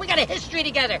work together. We got a history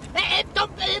together.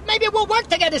 Maybe we'll work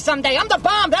together someday. I'm the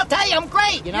bomb. They'll tell you I'm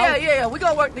great, you know? Yeah. We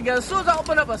gonna work together. As soon as I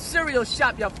open up a cereal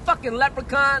shop, you fucking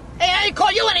leprechaun. Hey, I didn't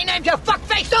call you any names, you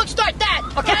fuckface. Don't start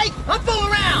that, okay? I'm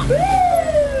fooling around.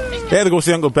 Yeah, they go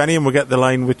see Uncle Benny, and we get the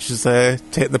line which is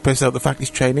taking the piss out of the fact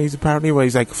he's Chinese, apparently, where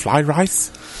he's like, fly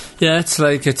rice? Yeah,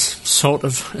 it's sort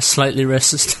of slightly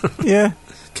racist. Yeah.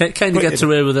 Kind of gets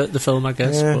away with it, the film, I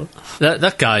guess. Yeah. But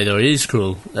that guy, though, he's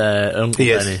cool. Uncle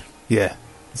Benny. Yeah.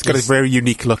 He's got a very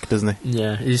unique look, doesn't he?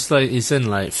 Yeah, he's in,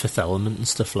 like, Fifth Element and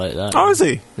stuff like that. Oh, is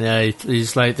he? Yeah,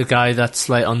 he's like the guy that's,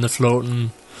 like, on the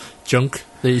floating junk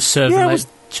that he's serving,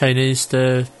 Chinese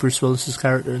to Bruce Willis's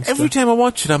character and stuff. Every time I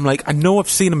watch it, I'm like, I know I've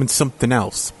seen him in something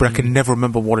else, but I can never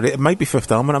remember what it is. It might be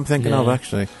Fifth Element I'm thinking of,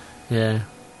 actually. Yeah.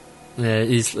 Yeah,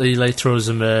 he like throws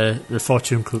him a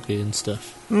fortune cookie and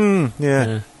stuff.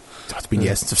 Yeah. It's been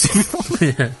years since I've seen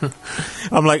it. Yeah.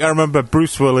 I'm like, I remember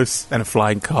Bruce Willis and a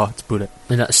flying car. That's about it.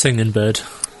 And that singing bird.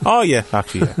 Oh, yeah,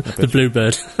 actually, yeah. The blue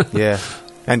bird. Yeah.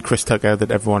 And Chris Tucker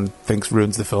that everyone thinks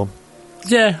ruins the film.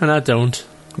 Yeah, and I don't.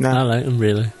 No. I like him,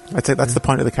 really. I'd say that's the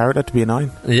point of the character, to be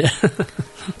annoying. Yeah.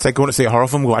 It's like going to see a horror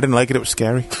film, I didn't like it, it was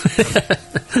scary.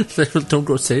 Don't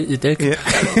go see it, you dick.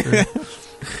 Yeah.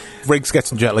 Riggs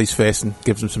gets in Jet Li's face and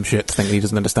gives him some shit, thinking he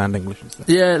doesn't understand English and stuff.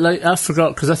 Yeah, like, I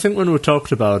forgot, because I think when we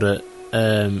talked about it,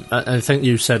 I think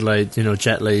you said, like, you know,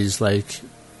 Jet Li's, like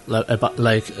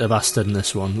a bastard in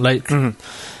this one. Like, and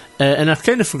I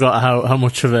kind of forgot how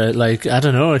much of a, like, I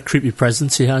don't know, a creepy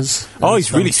presence he has. Oh,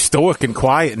 he's really stoic and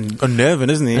quiet and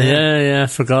unnerving, isn't he? Yeah, I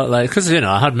forgot, like, because, you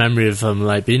know, I had memory of him,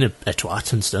 like, being a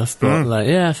twat and stuff, but, like,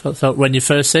 yeah, I felt when you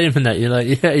first see him in that, you're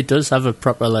like, yeah, he does have a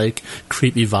proper, like,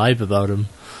 creepy vibe about him.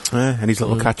 Yeah, and his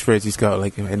little catchphrase he's got,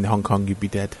 like, in Hong Kong, you'd be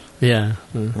dead. Yeah.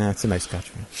 Yeah, it's a nice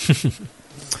catchphrase.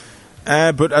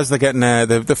 But as they're getting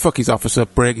the fuck his office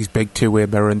up, break his big two-way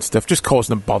mirror and stuff, just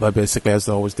causing them bother, basically, as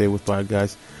they always do with bad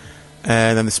guys.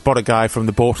 And then they spot a guy from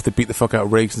the boat that beat the fuck out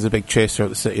of Riggs. There's a big chase throughout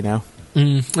the city now.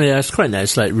 Yeah, it's quite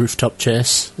nice, like rooftop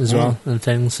chase as well and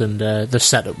things, and the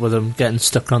setup with them getting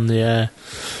stuck on the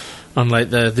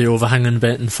overhanging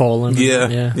bit and falling.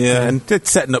 Yeah, and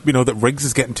it's setting up, that Riggs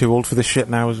is getting too old for this shit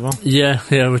now as well. Yeah,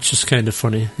 which is kind of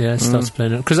funny. Yeah, it starts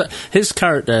playing it because his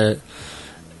character,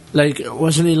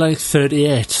 wasn't he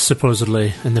 38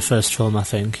 supposedly in the first film? I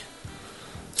think.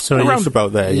 So around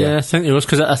about there. Yeah, I think it was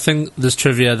because I think there's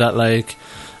trivia that I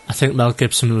think Mel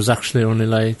Gibson was actually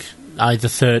only either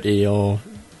 30 or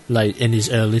in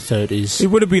his early 30s. He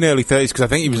would have been early 30s because I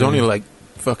think he was only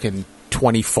fucking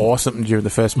 24 something during the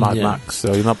first Mad Max,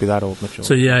 so he'll not be that old much older.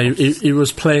 So he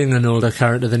was playing an older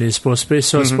character than he was supposed to be.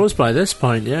 So I suppose by this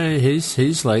point, he's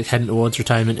heading towards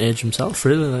retirement age himself,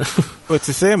 really. Well, it's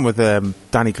the same with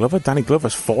Danny Glover. Danny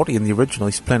Glover's 40 in the original.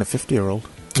 He's playing a 50-year-old.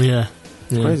 Yeah.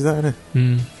 Crazy, that,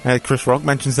 isn't it? Chris Rock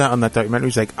mentions that on that documentary.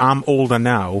 He's like, I'm older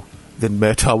now than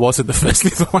Murtaugh was in the first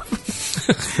Lethal Weapon.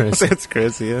 That's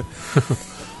crazy, yeah.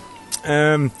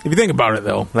 If you think about it,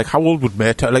 though, how old would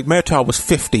Murtaugh... Murtaugh was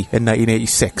 50 in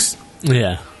 1986.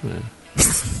 Yeah.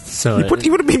 So he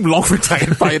would have been long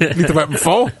retired by Lethal Weapon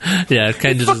 4. Yeah,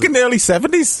 kind of... Fucking early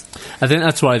 70s. I think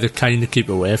that's why they kind of keep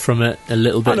away from it a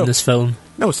little bit in this film.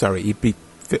 No, sorry, he'd be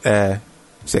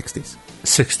 60s.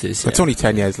 60s, It's only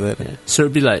 10 years later. Yeah. So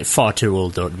it'd be far too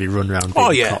old, though, to be running around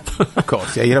being a cop. Of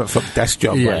course, yeah, you'd have a fucking desk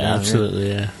job right now. Absolutely,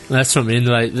 yeah. That's what I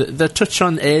mean, they touch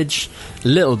on age a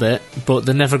little bit, but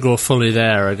they never go fully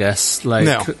there, I guess,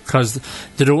 because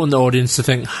they don't want the audience to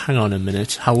think, hang on a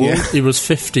minute, how old? He was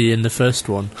 50 in the first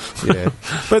one. Yeah.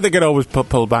 But they could always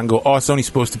pull back and go, it's only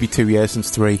supposed to be 2 years since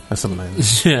 3, or something like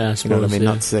that. Yeah, I suppose, you know what I mean,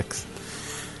 not 6.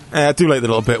 I do like the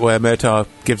little bit where Murtaugh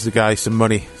gives the guy some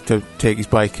money to take his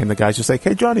bike, and the guy's just like,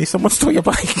 hey, Johnny, someone stole your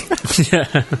bike. Yeah.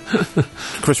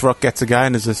 Chris Rock gets a guy,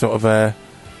 and there's a sort of a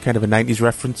kind of a 90s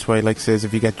reference where he says,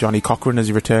 if you get Johnny Cochran as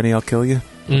your attorney, I'll kill you.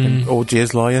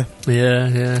 OJ's lawyer.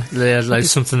 Yeah.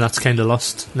 Something that's kind of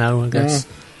lost now, I guess.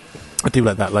 I do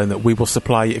like that line that we will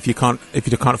supply you, if you can't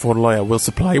afford a lawyer, we'll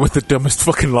supply you with the dumbest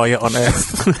fucking lawyer on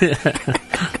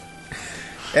earth.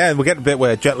 Yeah, and we get a bit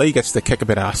where Jet Li gets to kick a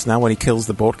bit of ass now when he kills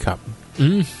the boat captain.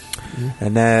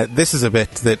 And this is a bit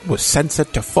that was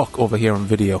censored to fuck over here on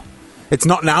video. It's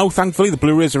not now, thankfully. The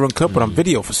Blu-rays are uncut, but on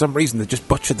video, for some reason, they just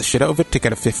butchered the shit out of it to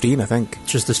get a 15, I think.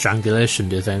 Just the strangulation,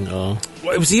 do you think? Or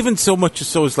well, it was even so much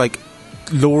as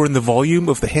lowering the volume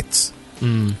of the hits,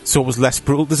 so it was less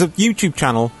brutal. There's a YouTube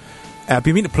channel I've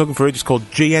been meaning to plug in for ages called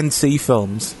GNC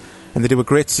Films, and they do a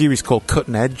great series called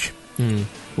Cutting Edge.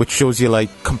 Which shows you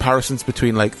comparisons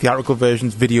between theatrical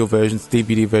versions, video versions,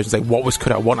 DVD versions, what was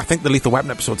cut out. I think the Lethal Weapon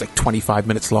episode's 25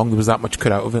 minutes long. There was that much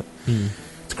cut out of it.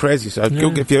 It's crazy. So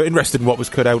if you're interested in what was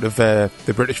cut out of the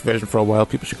British version for a while,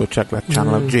 people should go check that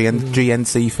channel out.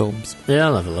 GNC Films. Yeah,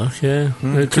 I'll have a look. Yeah,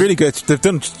 it's really good. They've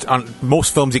done on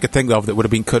most films you could think of that would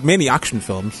have been cut, mainly action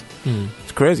films.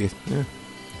 It's crazy.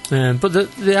 Yeah. But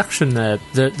the action,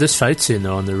 this fight scene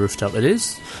though on the rooftop, it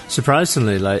is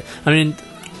surprisingly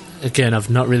again, I've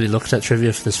not really looked at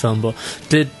trivia for this film, but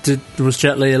was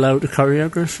Jet Li allowed to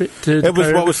choreography?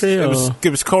 It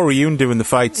was Corey Yuen doing the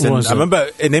fights, and I remember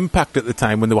in Impact at the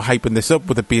time when they were hyping this up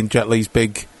with it being Jet Li's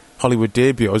big Hollywood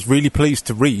debut. I was really pleased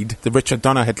to read that Richard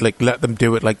Donner had let them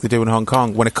do it like they do in Hong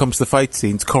Kong. When it comes to the fight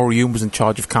scenes, Corey Yuen was in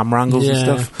charge of camera angles and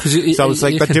stuff. So I was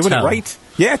like, they're doing it right.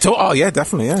 Yeah,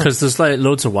 definitely, yeah. Because there's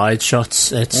loads of wide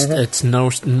shots. It's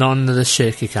none of the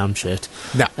shaky cam shit.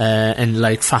 No.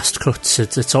 And fast cuts.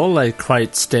 It's all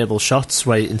quite stable shots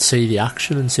where you can see the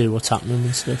action and see what's happening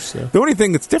and stuff. So the only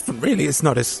thing that's different, really, it's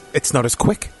not as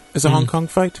quick as a Hong Kong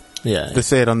fight. Yeah. They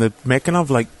say it on the making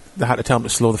of they had to tell them to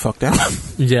slow the fuck down.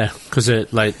 Yeah, because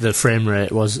the frame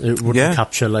rate wouldn't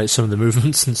capture some of the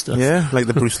movements and stuff. Yeah,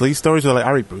 the Bruce Lee stories were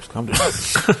Harry Bruce, calm down.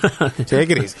 Take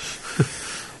it easy.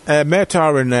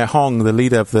 Murtaugh and Hong, the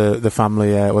leader of the family,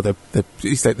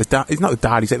 he's the dad. He's not the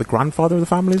dad. He's the grandfather of the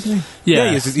family, isn't he?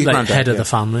 Yeah, he's head of the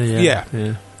family. Yeah.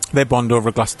 They bond over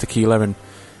a glass of tequila, and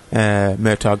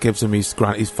Murtaugh gives him his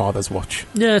father's watch.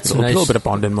 Yeah, it's nice. A little bit of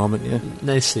bonding moment. Yeah,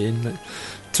 nice scene.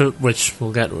 Which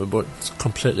we'll get to, but it's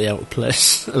completely out of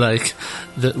place.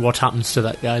 What happens to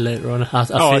that guy later on? I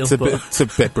feel, it's a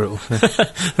bit brutal.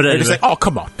 But anyway. It's oh,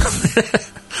 come on.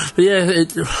 But yeah,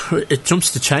 it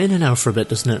jumps to China now for a bit,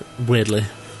 doesn't it? Weirdly.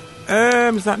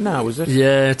 Is that now? Is it?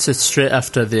 Yeah, it's straight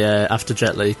after after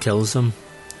Jet Li kills them.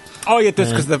 Oh yeah,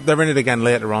 just because they're in it again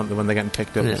later on when they're getting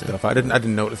picked up and stuff. I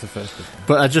didn't notice the first bit.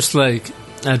 But I just I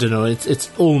don't know. It's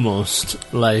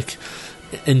almost like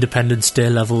Independence Day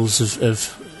levels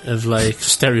of of like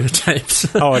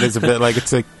stereotypes. Oh, it is a bit like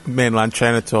it's like mainland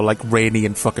China. It's all like rainy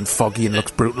and fucking foggy and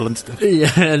looks brutal and stuff.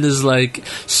 Yeah, and there's like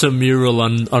some mural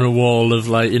on a wall of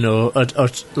like, you know,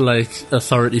 like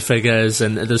authority figures,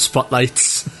 and there's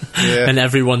spotlights, and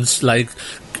everyone's like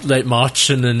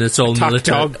marching, and it's all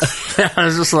military. I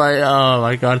was just like, oh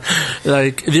my god!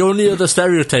 Like the only other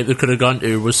stereotype they could have gone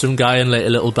to was some guy on like a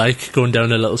little bike going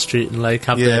down a little street and like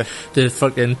have the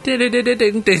fucking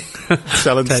ding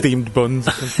selling steamed buns.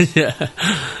 Yeah,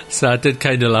 so I did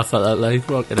kind of laugh at that. Like,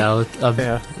 fucking hell,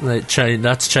 like China.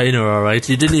 That's China, all right.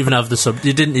 You didn't even have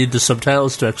you didn't need the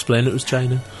subtitles to explain it was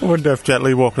China. I wonder if Jet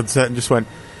Li walked on set and just went.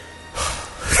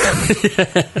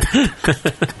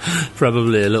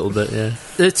 Probably a little bit, yeah.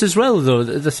 It's as well though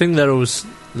the thing that I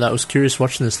was curious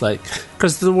watching this, like,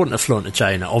 because they wouldn't have flown to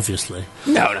China, obviously.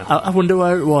 No. I wonder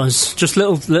where it was. Just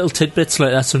little tidbits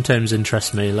like that sometimes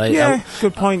interest me. Like,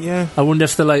 good point. Yeah. I wonder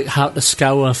if they like had to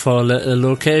scour for a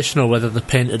location, or whether they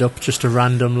painted up just a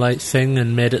random like thing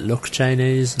and made it look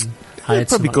Chinese. And I'd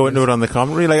probably go into it on the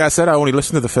commentary. Like I said, I only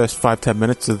listened to the first 5-10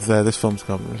 minutes of this film's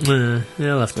commentary.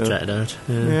 Yeah, I'll have to check it out.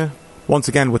 Yeah. Once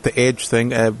again, with the age thing,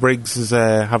 Briggs is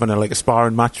having a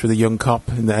sparring match with a young cop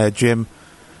in the gym,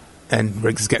 and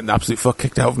Briggs is getting the absolute fuck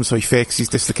kicked out of him, so he fakes his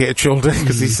dislocated shoulder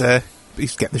because he's getting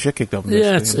the shit kicked out of him.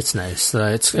 Yeah, it's nice.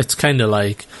 It's kind of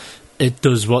like it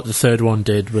does what the third one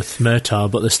did with Murtaugh,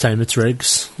 but this time it's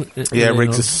Riggs.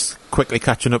 Riggs is quickly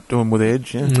catching up to him with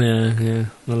age. Yeah. The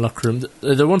locker room.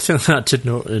 The one thing that I did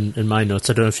note in my notes,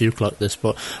 I don't know if you clocked this,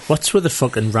 but what's with the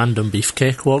fucking random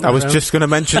beefcake walking I was around? just going to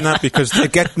mention that because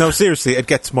seriously, it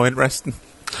gets more interesting.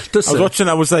 I was watching,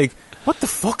 I was like, what the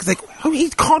fuck? Like, he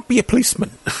can't be a policeman,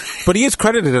 but he is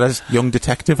credited as young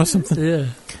detective or something. Yeah.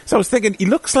 So I was thinking, he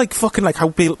looks like fucking like how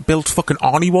built fucking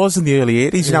Arnie was in the early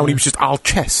 80s, you know, when he was just all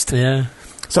chest. Yeah.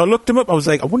 So I looked him up, I was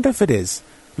like, I wonder if it is.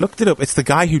 Looked it up, it's the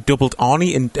guy who doubled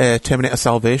Arnie in Terminator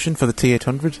Salvation for the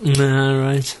T-800.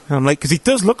 Right. And I'm like, because he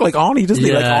does look like Arnie, doesn't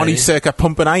he? Like Arnie circa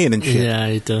pumping iron and shit. Yeah,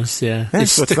 he does, yeah. He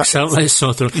so sticks out like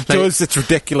sort of... He does, it's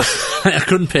ridiculous. I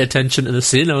couldn't pay attention to the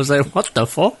scene, I was like, what the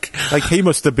fuck? Like, he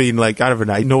must have been like, I don't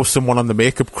know, I know someone on the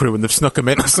makeup crew and they've snuck him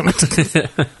in or something.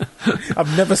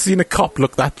 I've never seen a cop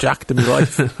look that jacked in my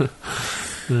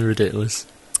life. Ridiculous.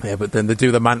 Yeah, but then they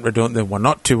do the mantra, don't they? We're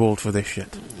not too old for this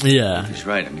shit. Yeah. He's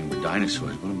right. I mean, we're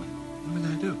dinosaurs. What am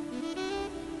I do?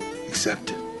 Accept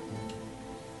it.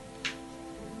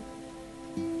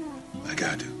 Like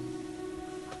I do.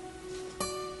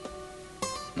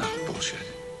 No, bullshit.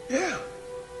 Yeah.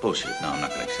 Bullshit. No, I'm not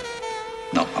going to accept it.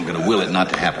 No, I'm going to will it not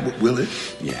to happen. Will it?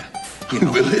 Yeah.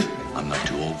 Will it? I'm not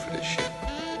too old for this shit.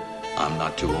 I'm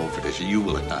not too old for this shit. You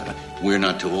will it not. We're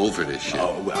not too old for this shit.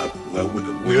 Oh, well,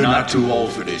 we're not too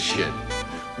old for this shit.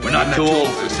 We're not too old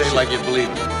for this shit. Say it like you believe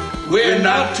me. We're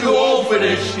not too old for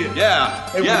this shit. Yeah.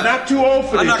 Hey, we're not too old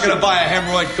for this shit. I'm not going to buy a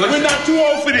hemorrhoid cushion. We're not too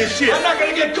old for this shit. I'm not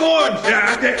going to get corn.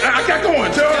 Yeah, I got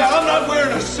corn, sir. Yeah, I'm not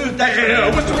wearing a suit. Hey,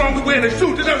 what's wrong with wearing a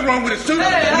suit? There's nothing wrong with a suit.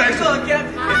 Hey, I'm still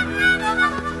again.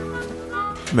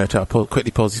 Murtaugh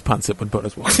quickly pulls his pants up when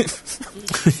Butters walks in.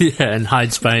 Yeah, and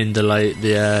hides behind the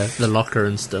locker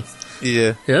and stuff.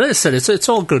 Yeah. Yeah, like I said, it's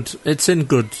all good. It's in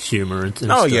good humour and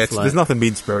oh, stuff. yeah, there's nothing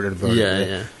mean-spirited about it.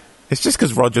 Yeah. It's just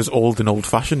because Roger's old and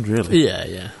old-fashioned, really.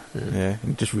 Yeah,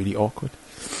 and just really awkward.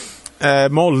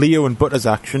 More Leo and Butters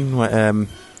action, where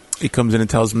he comes in and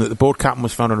tells him that the boat captain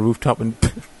was found on a rooftop and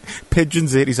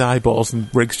pigeons ate his eyeballs,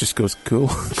 and Briggs just goes, cool.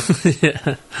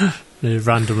 Yeah. A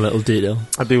random little detail.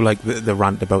 I do like the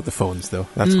rant about the phones, though.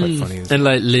 That's quite funny. And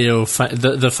like Leo,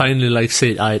 they finally like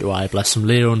see eye to eye, bless him,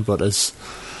 Leo and Butters.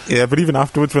 Yeah, but even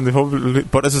afterwards, when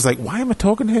Butters is like, why am I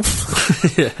talking to him?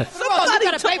 Yeah.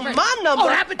 Somebody took my number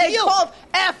and called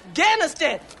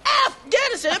Afghanistan.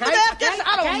 Afghanistan. Okay, Afghanistan.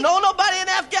 I don't know nobody in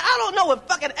Afghanistan. I don't know what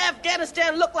fucking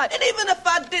Afghanistan look like. And even if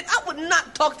I did, I would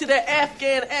not talk to their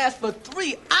Afghan ass for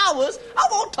 3 hours. I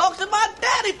won't talk to my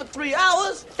daddy for 3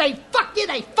 hours. They fuck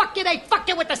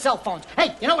you with the cell phones.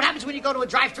 Hey, you know what happens when you go to a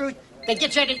drive-thru? They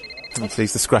get you... He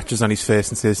sees the scratches on his face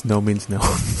and says, no means no.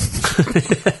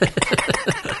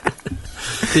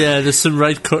 Yeah, there's some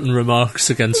right cutting remarks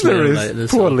against Leo. Like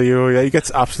this. Poor Leo, yeah, he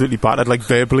gets absolutely battered, like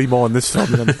verbally more in this film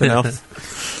than anything else.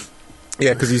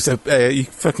 Yeah, because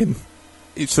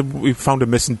we found a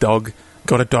missing dog,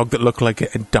 got a dog that looked like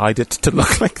it and dyed it to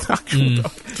look like the actual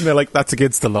dog. And they're like, that's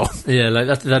against the law. Yeah,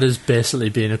 like that is basically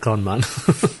being a con man.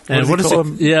 What is it?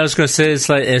 Yeah, I was going to say it's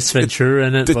like Ace Ventura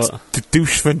in it. The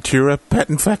douche Ventura pet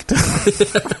infector.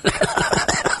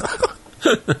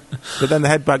 But then they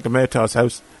head back to Murtaugh's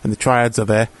house, and the triads are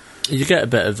there. You get a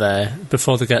bit of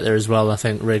before they get there as well. I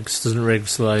think Riggs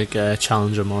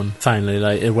challenge him on finally,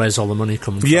 like, where's all the money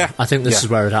coming from? Yeah, I think this is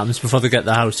where it happens. Before they get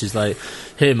the house, he's like,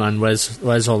 hey man,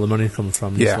 where's all the money coming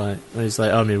from? He's like,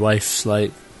 oh, my wife's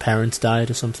like parents died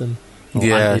or something. Or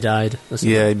auntie died or something.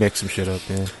 Yeah, he makes some shit up.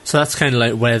 Yeah, so that's kind of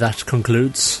like where that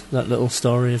concludes, that little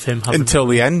story of him having until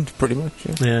the end, pretty much.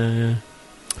 Yeah.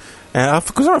 I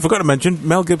forgot to mention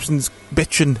Mel Gibson's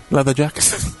bitchin' leather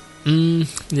jacket.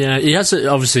 Yeah, he has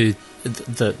obviously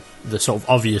the sort of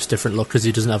obvious different look because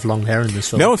he doesn't have long hair in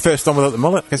this film. No, first on without the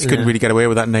mullet. I guess he couldn't really get away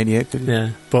with that in '98, did he? Yeah,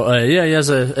 but he has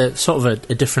a sort of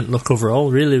a different look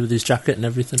overall, really, with his jacket and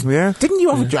everything. Yeah, didn't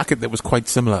you have a jacket that was quite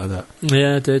similar to that?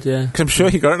 Yeah, I did. Yeah, because I'm sure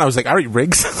you got it. And I was like, Harry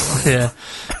Riggs. yeah,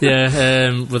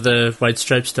 with the white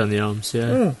stripes down the arms.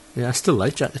 Yeah, I still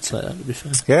like jackets like that. To be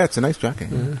fair, yeah, it's a nice jacket.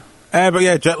 But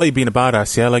yeah, Jet Li being a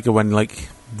badass. Yeah, I like it when like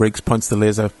Riggs points the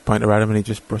laser pointer at him and he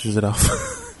just brushes it off.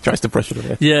 Tries to brush it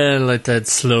away. Yeah, like that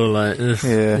slow, like,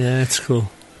 yeah, it's cool.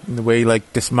 And the way he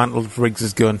like dismantled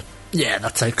Riggs' gun. Yeah,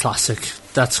 that's a classic.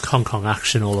 That's Hong Kong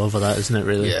action all over that, isn't it?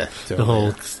 Really, yeah. Totally, the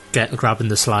whole grabbing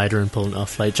the slider and pulling it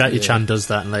off. Like Jackie Chan does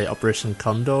that in like Operation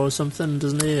Condor or something,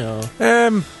 doesn't he? Or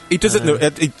he does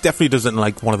it. He definitely does it in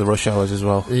like one of the Rush Hours as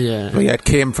well. Yeah, but yeah, it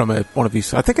came from one of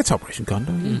these. I think it's Operation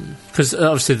Condor. Because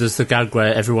obviously there's the gag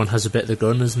where everyone has a bit of the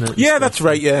gun, isn't it? Yeah, that's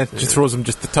right. Yeah, just throws them.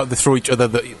 They throw each other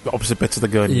the opposite bits of the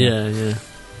gun. Yeah.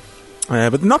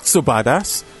 But not so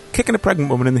badass. Kicking a pregnant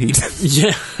woman in the heat.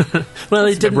 Yeah. Well,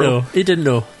 he didn't know. He didn't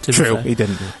know. True, he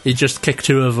didn't know. He just kicked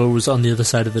whoever was on the other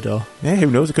side of the door. Yeah, who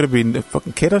knows? It could have been a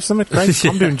fucking kid or something. Right?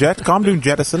 Calm down,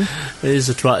 Jettison. It is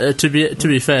a twat. To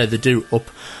be fair, they do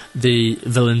up the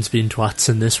villains being twats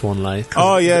in this one, like.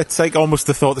 Oh yeah, it's like almost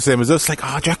the thought the same as us. Like,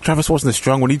 Jack Travis wasn't as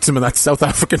strong. We need some of that South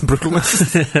African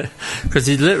brutalness. Because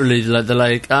he literally, like, they're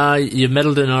like, you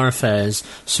meddled in our affairs,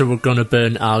 so we're gonna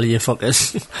burn all you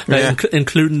fuckers,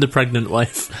 including the pregnant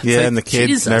wife. Yeah, like, and the kids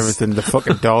Jesus. And everything. The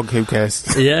fucking dog. Who cares?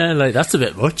 Yeah, like that's a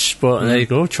bit much. But there you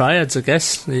go, triads. I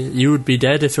guess you would be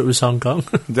dead if it was Hong Kong.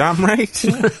 Damn right.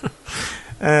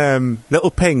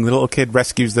 Little Ping, the little kid,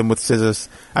 rescues them with scissors.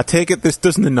 I take it this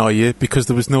doesn't annoy you because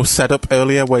there was no setup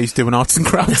earlier where he's doing arts and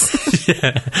crafts.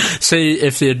 Yeah. See,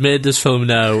 if they had made this film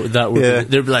now, that would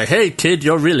they'd be like, "Hey kid,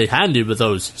 you're really handy with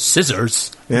those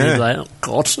scissors." Yeah. And he'd be like, "Oh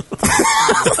God."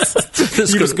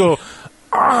 You just go,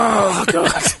 "Oh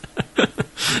God."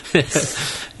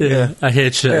 Yeah, I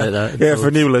hate shit like that. Yeah, for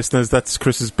new listeners, that's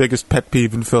Chris's biggest pet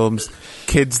peeve in films.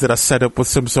 Kids that are set up with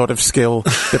some sort of skill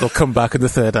that'll come back in the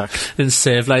third act. And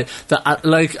save, I'm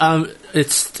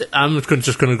just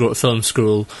going to go to film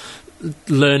school,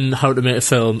 learn how to make a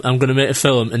film. I'm going to make a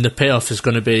film, and the payoff is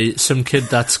going to be some kid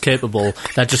that's capable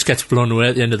that just gets blown away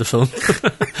at the end of the film.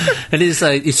 And he's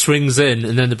like, he swings in,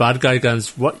 and then the bad guy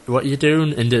goes, "What are you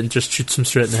doing?" And then just shoots him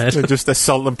straight in the head. And just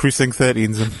assault them Precinct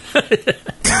 13s and.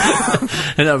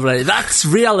 And I'm like, that's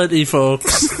reality,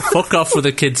 folks. Fuck off with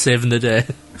a kid saving the day.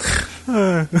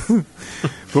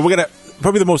 But we're gonna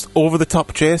probably the most over the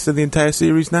top chase in the entire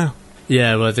series now.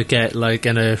 Yeah, where they get like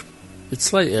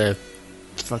it's like a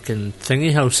fucking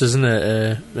thingy house, isn't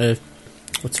it?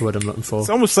 What's the word I'm looking for? It's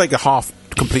almost like a half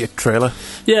completed trailer.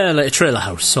 Yeah, like a trailer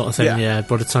house sort of thing. Yeah,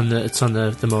 but it's on the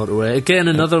motorway. Again,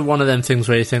 another one of them things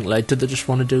where you think, like, did they just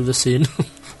want to do the scene?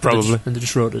 Probably, and they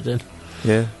just wrote it in.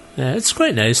 Yeah. Yeah, it's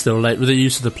quite nice though, like with the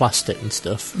use of the plastic and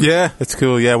stuff. Yeah, it's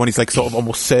cool. Yeah, when he's like sort of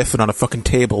almost surfing on a fucking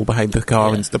table behind the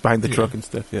car and behind the truck and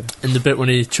stuff. Yeah, and the bit when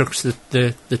he chucks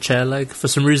the chair leg, for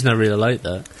some reason I really like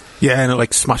that. Yeah, and it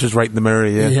like smashes right in the mirror.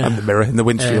 Yeah. And the mirror in the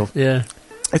windshield. Yeah,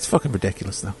 it's fucking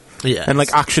ridiculous though. Yeah, and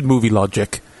like action movie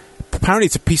logic. Apparently,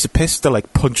 it's a piece of piss to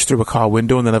like punch through a car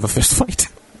window and then have a fist fight.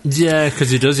 Yeah,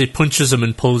 because he does. He punches them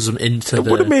and pulls them into it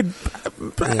would have made.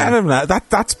 I don't know.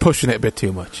 That's pushing it a bit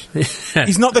too much. Yeah.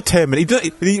 He's not the Terminator.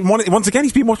 Once again,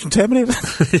 he's been watching Terminator.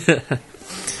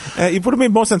 It would have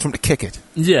made more sense for him to kick it.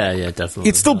 Yeah, definitely.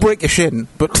 He'd still break your shin,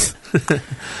 but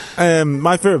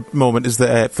my favourite moment is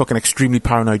the fucking extremely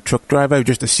paranoid truck driver who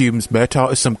just assumes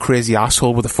Murtaugh is some crazy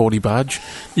asshole with a 40 badge.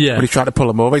 Yeah. When he's trying to pull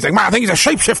him over, he's like, "Man, I think he's a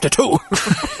shapeshifter too."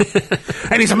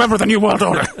 And he's a member of the New World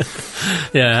Order.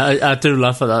 Yeah, I do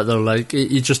laugh at that though. Like,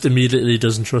 he just immediately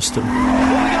doesn't trust him.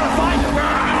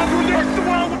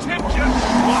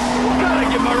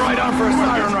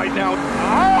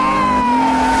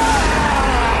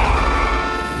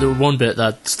 The one bit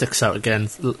that sticks out again,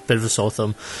 a bit of a sore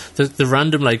thumb, the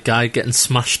random like guy getting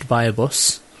smashed by a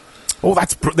bus. Oh,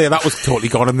 that was totally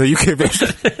gone in the UK version.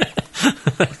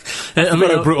 I mean,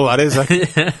 how brutal that is.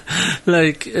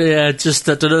 Just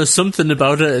I don't know, something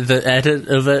about it, the edit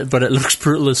of it, but it looks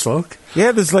brutal as fuck.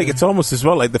 Yeah, there's it's almost as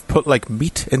well like they've put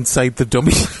meat inside the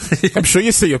dummy. I'm sure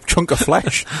you see a chunk of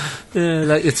flesh.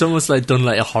 Yeah, it's almost like done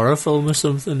like a horror film or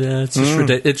something. Yeah, it's just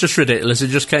it's just ridiculous. It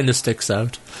just kind of sticks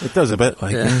out. It does a bit,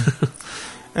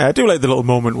 I do like the little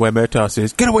moment where Murtaugh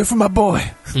says, "Get away from my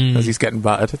boy," as he's getting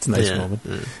battered. It's a nice moment.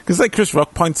 Because Chris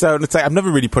Rock points out, and it's I've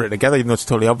never really put it together, even though it's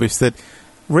totally obvious, that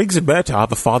Riggs and Murtaugh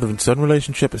have a father and son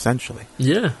relationship, essentially.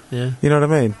 Yeah. You know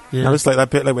what I mean? Yeah. I just like that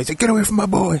bit where he says, "Get away from my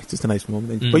boy." It's just a nice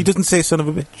moment. But he doesn't say son of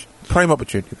a bitch. Prime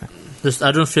opportunity there.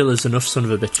 I don't feel there's enough son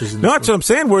of a bitches in No, that's what I'm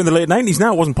saying. We're in the late 90s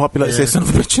now. It wasn't popular to say son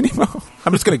of a bitch anymore.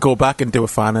 I'm just going to go back and do a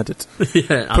fan edit.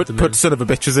 Put son of a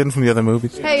bitches in from the other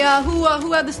movies. Hey, who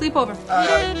had the sleepover?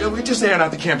 We just airing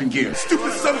out the camping gear.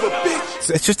 Stupid son of a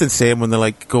bitch! It's just insane when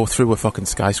they go through a fucking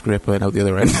skyscraper and out the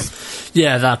other end.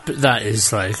 Yeah, that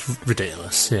is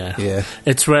ridiculous. Yeah.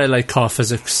 It's where car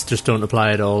physics just don't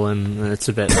apply at all, and it's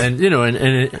a bit, and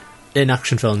in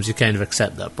action films you kind of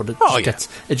accept that, but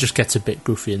it just gets a bit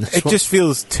goofy in this one. It just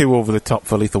feels too over the top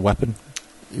for Lethal Weapon.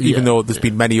 Even though there's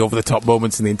been many over the top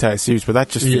moments in the entire series, but that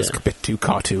just feels a bit too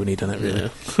cartoony, doesn't it, really?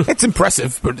 Yeah. It's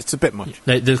impressive, but it's a bit much.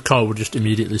 The car would just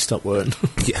immediately stop working.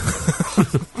 Yeah.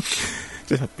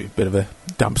 Just be a bit of a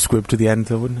damp squib to the end,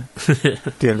 though, wouldn't it?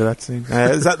 At the end of that scene.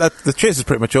 Is that the chase is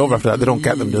pretty much over after that. They don't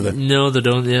get them, do they? No, they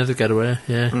don't. Yeah, they get away.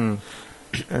 Yeah.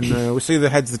 And we see the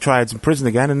heads of the triads in prison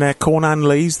again, and Conan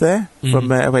Lee's there. From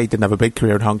he didn't have a big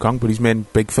career in Hong Kong, but he's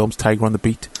made big films, Tiger on the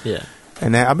Beat. Yeah.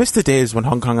 And I miss the days when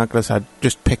Hong Kong actors had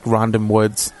just picked random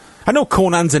words. I know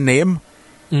Conan's a name,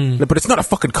 but it's not a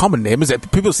fucking common name, is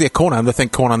it? People say Conan, they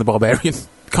think Conan the Barbarian.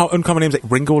 Uncommon names like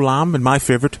Ringo Lam, and my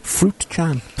favourite, Fruit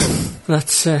Chan.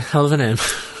 That's a hell of a name.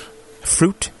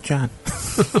 Fruit Chan.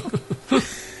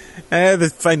 They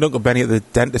find Uncle Benny at the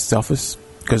dentist's office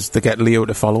because they get Leo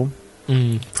to follow him.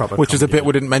 Which is a bit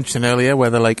we didn't mention earlier, where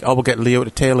they're like, "Oh, we'll get Leo to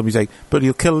tail him." He's like, "But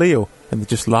he'll kill Leo," and they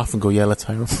just laugh and go, "Yeah, let's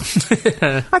hire him."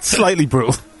 That's slightly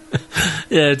brutal.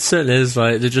 Yeah, it certainly is.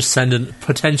 They're just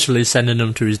potentially sending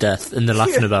him to his death, and they're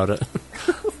laughing about it.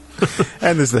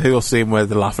 And there's the whole scene where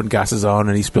the laughing gas is on,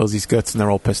 and he spills his guts, and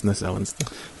they're all pissing themselves and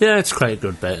stuff. Yeah, it's quite a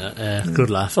good bit, good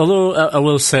laugh. Although I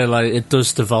will say, it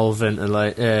does devolve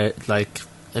into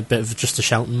a bit of just a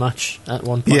shouting match at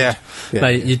one point. Yeah.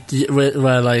 Where you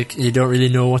don't really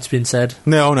know what's being said.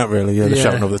 No, not really. Yeah, they're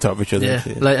shouting over the top of each other.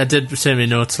 Yeah. I did say in my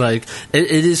notes, it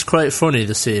is quite funny,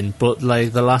 the scene, but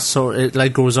the last sort,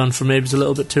 it goes on for maybe a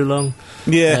little bit too long.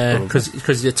 Yeah.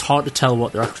 Because it's hard to tell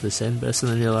what they're actually saying,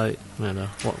 basically, and then you're like, I know,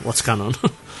 what's going on?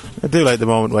 I do like the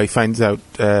moment where he finds out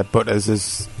Butters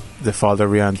is the father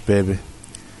of Rihanna's baby.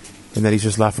 And then he's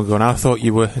just laughing, going, "I thought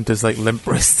you were," and does limp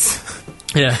wrists.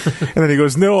 Yeah. And then he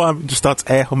goes, "No," just starts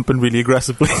air humping really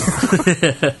aggressively.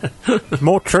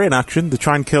 More train action. They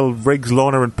try and kill Riggs,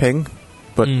 Lorna and Ping,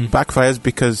 but backfires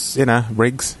because,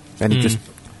 Riggs, and he just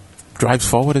drives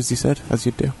forward, as you said, as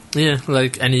you do. Yeah,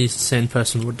 like any sane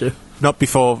person would do. Not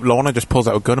before Lorna just pulls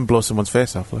out a gun and blows someone's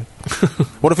face off.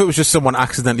 What if it was just someone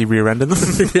accidentally rear-ending them?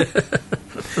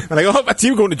 And I go, "Oh, that's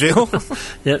you going to jail."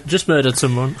 Yep, just murdered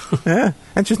someone. Yeah,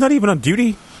 and she's not even on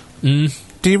duty.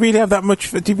 Do you really have that much?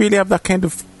 Do you really have that kind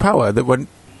of power that when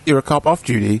you're a cop off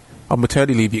duty on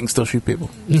maternity leave, you can still shoot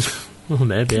people? Well,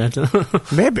 maybe, I don't know.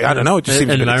 Maybe, I don't know. It just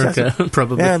seems in a bit America, excessive.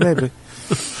 probably. Yeah, maybe.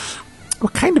 We're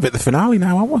kind of at the finale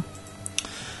now, aren't we?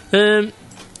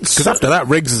 Because after that,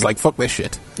 Riggs is like, "Fuck this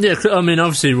shit." Yeah, I mean,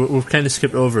 obviously we've kind of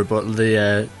skipped over it, but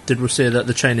did we say that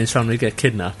the Chinese family get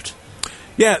kidnapped?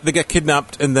 Yeah, they get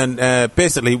kidnapped, and then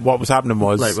basically what was happening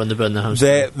was, when they burn the house,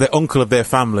 the uncle of their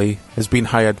family has been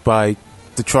hired by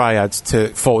the triads to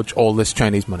forge all this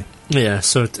Chinese money. Yeah,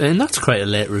 and that's quite a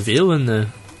late reveal in the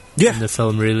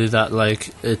film, really. That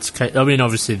it's kind. I mean,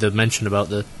 obviously they mention about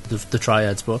the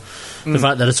triads, but the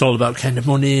fact that it's all about kind of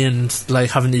money and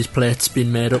having these plates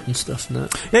being made up and stuff. And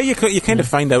that. Yeah, you kind of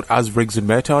find out as Riggs and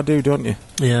Murtaugh do, don't you?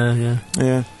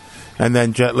 Yeah. And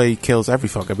then Jet Li kills every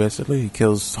fucker, basically. He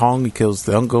kills Hong, he kills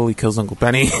the uncle, he kills Uncle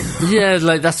Benny. Yeah,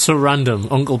 that's so random.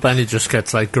 Uncle Benny just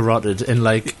gets, garroted in,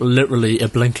 literally a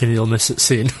blink and you'll miss it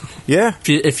scene. Yeah.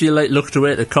 If you looked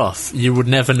away at the cough, you would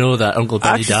never know that Uncle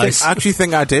Benny dies. I actually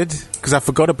think I did, because I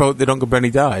forgot about that Uncle Benny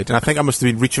died. And I think I must have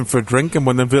been reaching for a drink, and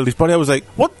when they revealed his body, I was like,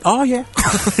 "What? Oh, yeah."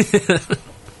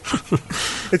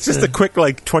 It's just a quick,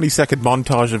 20-second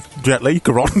montage of Jet Li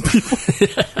garroting people.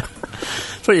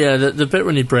 But yeah, the bit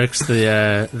when he breaks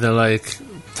the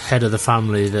head of the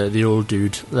family, the old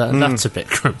dude, that's a bit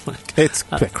grim. Like, it's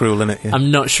a bit cruel, isn't it? Yeah.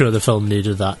 I'm not sure the film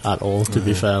needed that at all, to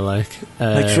be fair. Like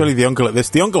surely the uncle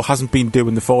the uncle hasn't been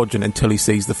doing the forging until he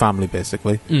sees the family,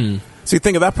 basically. So you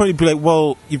think at that point, you'd be like,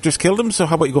 well, you've just killed him, so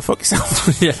how about you go fuck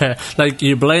yourself? Yeah, like,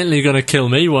 you're blatantly going to kill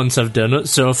me once I've done it,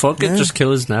 so fuck it, just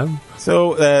kill us now.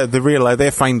 So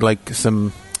they find, like,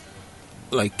 some,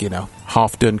 like, you know,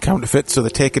 half-done counterfeits, so they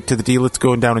take it to the dealer that's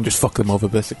going down and just fuck them over,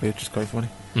 basically, which is quite funny.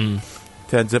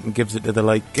 Turns up and gives it to the,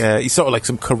 like, he's sort of like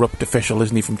some corrupt official,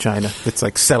 isn't he, from China? It's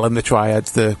like selling the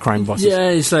triads, the crime bosses.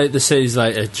 Yeah, he's like, they say he's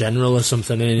like a general or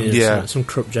something, isn't he? Yeah. Like some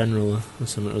corrupt general or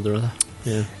something or the other.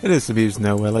 Yeah. It is amused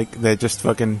nowhere, like, they're just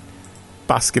fucking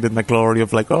basking in the glory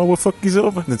of, like, oh, we'll fuck he's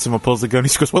over, and then someone pulls the gun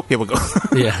and he goes, well, here we go.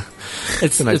 Yeah.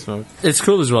 It's a nice moment. It's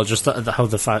cool as well, just how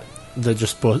the fact they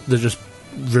just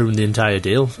ruined the entire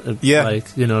deal. Yeah.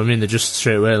 Like, you know what I mean? They just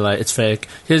straight away, like, it's fake,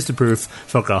 here's the proof,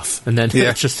 fuck off. And then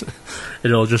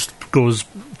it all just goes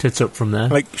tits up from there.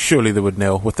 Like, surely they would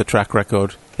know with the track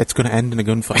record. It's going to end in a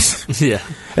gunfight. Yeah.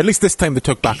 At least this time they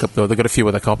took backup, though. They got a few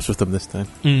other cops with them this time.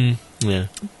 Yeah.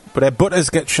 But Butters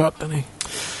gets shot, doesn't he?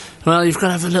 Well, you've got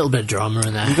to have a little bit of drama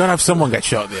in there. You've got to have someone get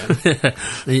shot at the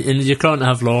end. And you can't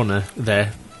have Lorna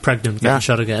there, pregnant, getting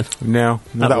shot again. No,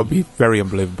 that would be very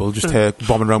unbelievable. Just her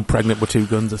bombing around pregnant with 2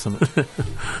 guns or something.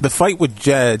 The fight with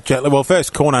Jet Li... Well,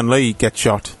 first, Conan Lee gets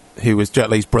shot, who was Jet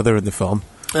Li's brother in the film.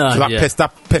 So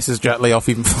that pisses Jet Li off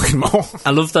even fucking more.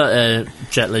 I love that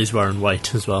Jet Li's wearing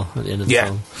white as well at the end of the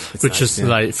film. Which nice, is,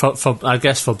 like, for I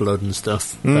guess for blood and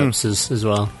stuff purposes as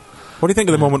well. What do you think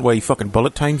of the moment where he fucking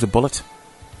bullet times a bullet?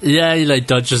 Yeah, he, like,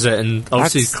 dodges it and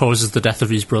obviously causes the death of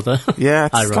his brother. Yeah,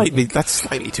 that's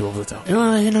slightly too over the top.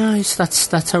 Well, you know,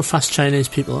 that's how fast Chinese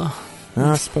people are.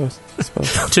 I suppose.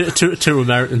 Two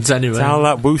Americans, anyway. It's all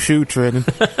that wushu training.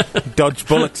 Dodge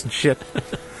bullets and shit.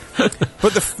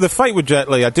 But the fight with Jet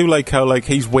Li, I do like how, like,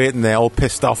 he's waiting there all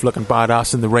pissed off looking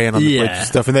badass in the rain on the bridge and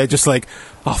stuff, and they're just like,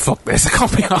 oh, fuck this, I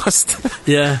can't be arsed.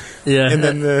 Yeah. And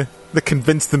then they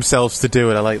convince themselves to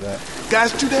do it. I like that.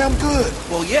 Guy's too damn good.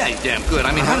 Well, yeah, he's damn good.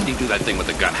 I mean, how did he do that thing with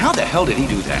the gun? How the hell did he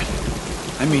do that?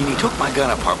 I mean, he took my gun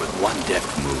apart with one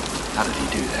deft move. How did he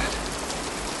do that?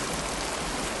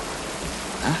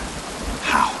 Huh?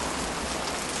 How?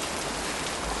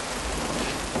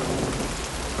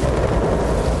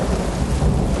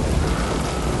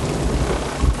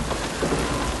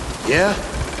 Yeah?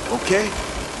 Okay.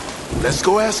 Let's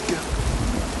go ask him.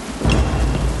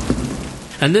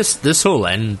 And this whole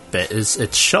end bit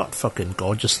it's shot fucking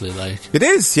gorgeously, like. It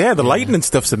is, yeah. The lighting and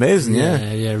stuff's amazing,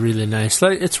 yeah, really nice.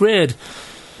 Like, it's weird.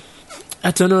 I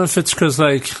don't know if it's because,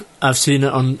 like, I saw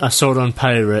it on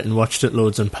Pirate and watched it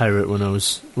loads on Pirate when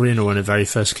when it very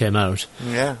first came out.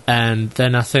 Yeah. And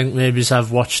then I think maybe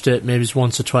I've watched it maybe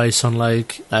once or twice on,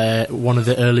 like, one of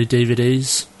the early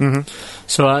DVDs.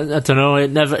 So I don't know,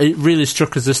 it really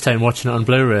struck us this time watching it on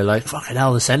Blu-ray, like, fucking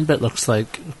hell, this end bit looks,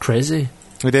 like, crazy.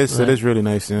 It is, it is really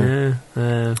nice, yeah,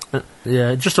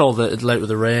 just all the, like, with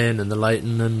the rain and the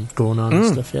lighting and going on and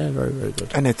stuff, yeah, very, very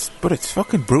good. And it's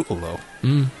fucking brutal, though.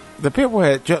 The bit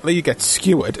where Jet Li gets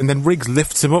skewered and then Riggs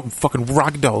lifts him up and fucking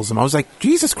ragdolls him. I was like,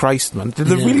 Jesus Christ, man, did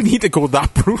they really need to go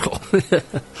that brutal?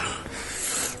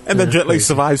 And then Jet Li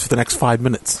survives for the next 5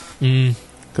 minutes.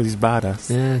 Because he's badass.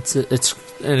 Yeah, it's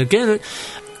and again,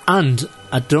 and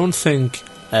I don't think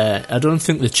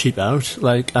they cheap out.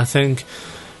 Like, I think,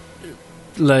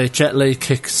 like, Jet Li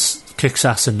kicks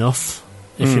ass enough.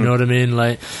 If you know what I mean,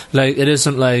 like it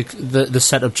isn't like the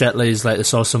setup. Jet Li is like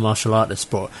this awesome martial artist,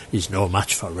 but he's no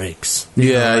match for Riggs.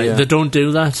 Yeah. They don't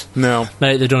do that. No,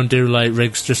 like they don't do like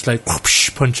Riggs just like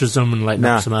whoosh, punches them and like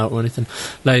knocks them out or anything.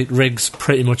 Like Riggs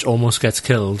pretty much almost gets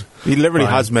killed. He literally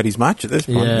has made his match at this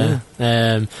point.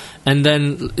 Yeah. And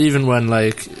then even when,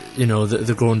 like, you know,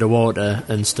 they go underwater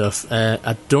and stuff,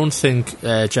 I don't think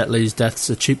Jet Li's death's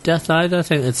a cheap death either. I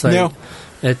think it's like. No.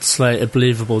 It's like a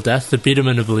believable death. They beat him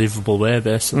in a believable way,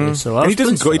 basically. So and he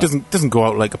doesn't go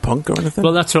out like a punk or anything.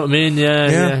 Well, that's what I mean.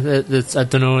 Yeah. I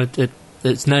don't know.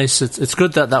 It's nice. It's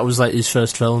good that was like his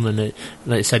first film, and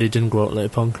like you said, he didn't go out like a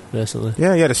punk, basically.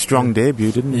 Yeah, he had a strong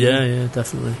debut, didn't he? Yeah,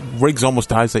 definitely. Riggs almost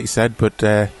dies, like you said, but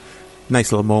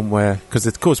nice little moment where, because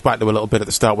it goes back to a little bit at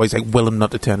the start where he's like, will him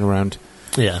not to turn around.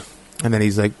 Yeah. And then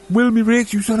he's like, will me,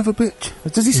 Riggs, you son of a bitch.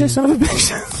 Does he say son of a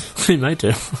bitch? He might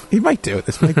do. He might do at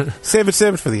this point. Save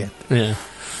it for the end.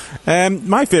 Yeah.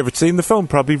 My favourite scene in the film,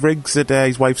 probably Riggs at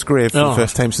his wife's grave for the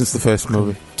first time since the first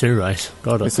movie. Too right.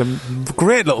 God, it's a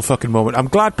great little fucking moment. I'm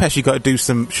glad Pesci got to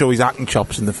show his acting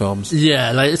chops in the films.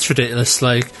 Yeah, like, it's ridiculous.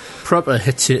 Like, proper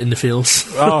hits you in the feels.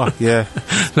 Oh, yeah.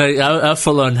 Like, I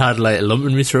full on had, like, a lump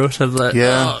in my throat. I was like,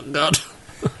 oh, God.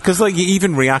 Because, like, you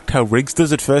even react how Riggs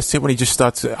does at first, when he just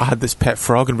starts, I had this pet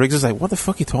frog, and Riggs is like, what the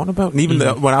fuck are you talking about? And even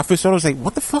when I first saw it, I was like,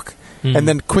 what the fuck? And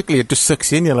then quickly it just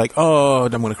sucks in, you're like, oh,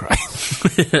 I'm going to cry.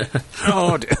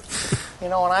 Oh, dear. You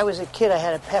know, when I was a kid, I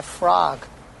had a pet frog.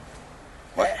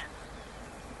 What?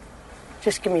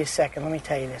 Just give me a second, let me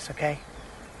tell you this, okay?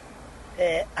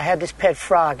 I had this pet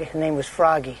frog, his name was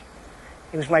Froggy.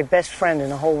 He was my best friend in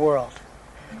the whole world.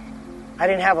 I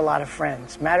didn't have a lot of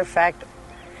friends. Matter of fact,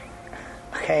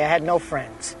 okay, I had no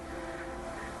friends.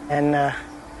 And I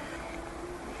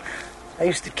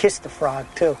used to kiss the frog,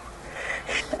 too.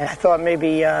 And I thought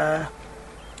maybe it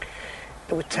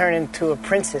would turn into a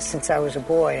princess since I was a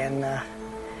boy, and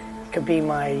it could be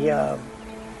my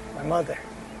mother.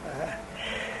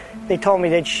 They told me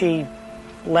that she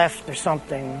left or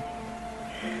something,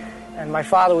 and my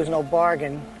father was no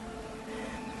bargain.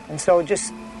 And so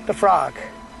just the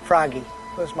Froggy,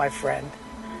 was my friend.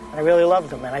 And I really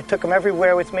loved him, and I took him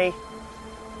everywhere with me.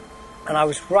 And I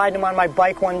was riding him on my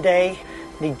bike one day,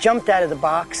 and he jumped out of the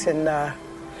box, and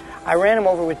I ran him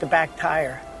over with the back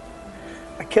tire.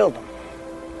 I killed him.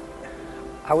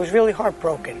 I was really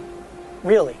heartbroken,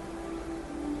 really.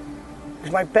 He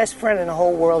was my best friend in the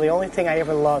whole world, the only thing I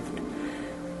ever loved.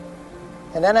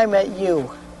 And then I met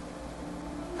you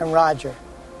and Roger.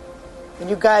 And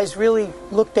you guys really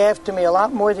looked after me a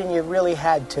lot more than you really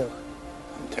had to.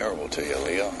 I'm terrible to you,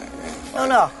 Leo.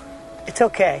 No. It's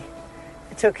okay.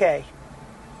 It's okay.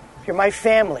 You're my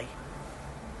family.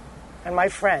 And my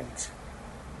friends.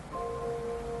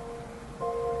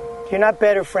 You're not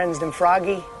better friends than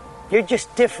Froggy. You're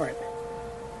just different.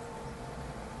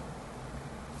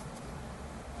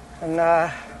 And,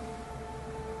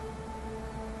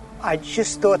 I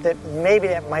just thought that maybe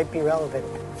that might be relevant.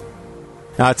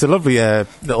 It's a lovely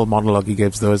little monologue he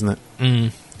gives, though, isn't it?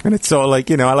 Mm. And it's sort of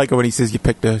like, I like it when he says you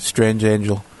picked a strange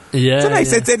angel. Yeah,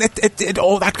 it's nice. Yeah.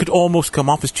 That could almost come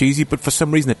off as cheesy, but for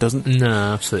some reason it doesn't.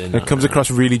 No, absolutely not. It comes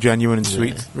across really genuine and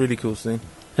sweet. Yeah. Really cool scene.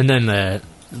 And then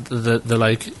they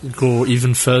like go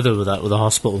even further with that, with the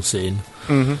hospital scene,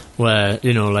 where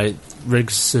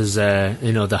Riggs is they're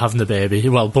having the baby.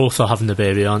 Well, both are having the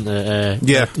baby, aren't they?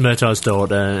 Murtaugh's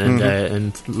daughter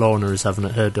and Lorna is having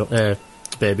her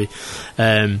baby.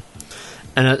 And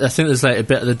I think there's like a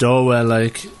bit at the door where I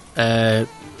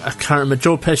can't remember,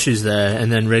 Joe Pesci's there,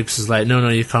 and then Riggs is like, no,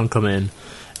 you can't come in.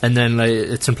 And then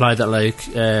it's implied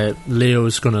that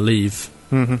Leo's going to leave.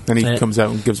 And he comes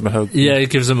out and gives him a hug. Yeah, he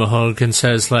gives him a hug and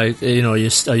says, are you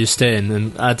staying?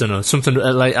 And I don't know, something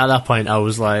at that point I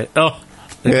was like, oh.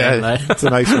 Again, it's a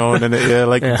nice moment, isn't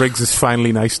it? Yeah, Riggs is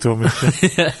finally nice to him.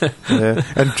 Yeah.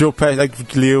 And Joe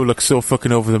Pesci, Leo looks so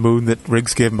fucking over the moon that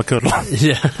Riggs gave him a cuddle.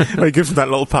 Yeah. He gives him that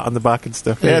little pat on the back and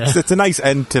stuff. Yeah, it's a nice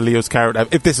end to Leo's character,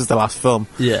 if this is the last film.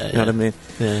 Yeah. You know what I mean?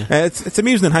 Yeah. It's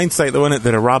amusing in hindsight, though, isn't it,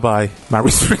 that a rabbi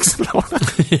marries Riggs and Lorna?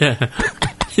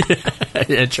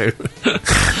 Yeah, true.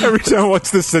 Every time I watch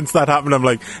this since that happened, I'm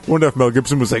like, I wonder if Mel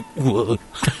Gibson was like, whoa.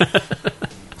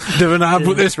 Never have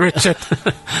with this, Richard.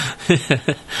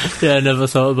 I never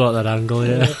thought about that angle,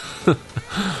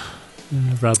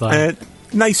 Rabbi.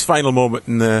 Nice final moment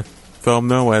in the film,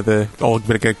 though, where they're all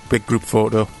going to get a big group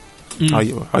photo.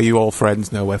 Are you all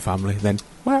friends? No, we're family. Then,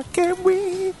 why can't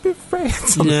we be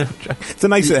friends? It's a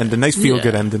nice ending, nice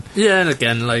feel-good ending. Yeah, and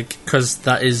again, because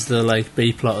that is the,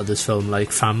 B-plot of this film,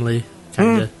 family,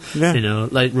 kind of,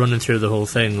 running through the whole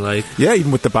thing,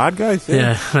 even with the bad guys.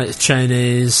 The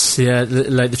Chinese,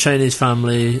 the Chinese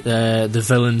family, the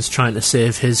villain's trying to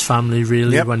save his family,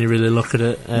 really, when you really look at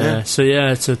it. So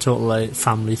it's a total,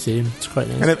 family theme. It's quite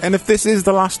nice. And if this is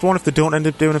the last one, if they don't end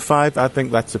up doing a 5, I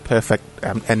think that's a perfect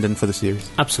ending for the series.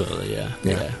 Absolutely,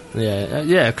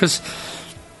 yeah, because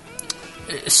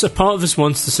a part of us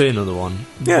wants to see another one.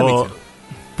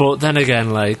 But then again,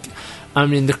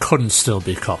 there couldn't still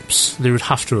be cops. They would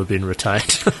have to have been retired.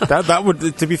 that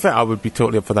would, to be fair, I would be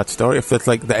totally up for that story. If it's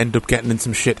they end up getting in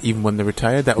some shit even when they're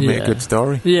retired, that would make a good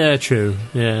story. Yeah, true.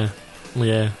 Yeah.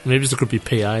 Maybe there could be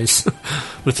PIs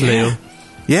with Leo.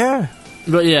 Yeah.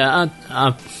 But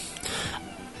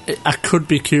I could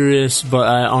be curious, but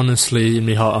I honestly, in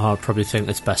my heart of heart, probably think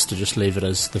it's best to just leave it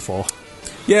as the 4.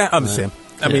 Yeah, I'm the same.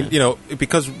 I mean,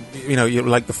 because you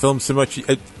like the film so much.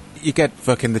 You get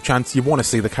fucking the chance. You want to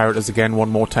see the characters again one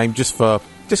more time, just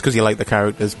because you like the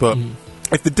characters. But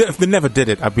if they never did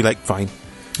it, I'd be like, fine.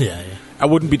 Yeah. I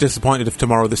wouldn't be disappointed if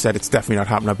tomorrow they said it's definitely not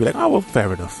happening. I'd be like, oh well,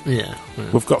 fair enough. Yeah.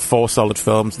 We've got 4 solid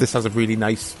films. This has a really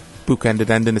nice bookended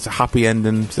ending. It's a happy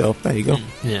ending. So there you go.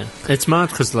 Yeah, it's mad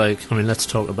because let's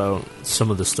talk about some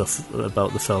of the stuff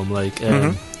about the film. I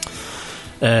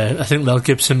think Mel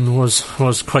Gibson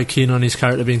was quite keen on his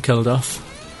character being killed off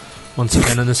once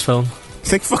again in this film.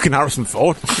 It's like fucking Harrison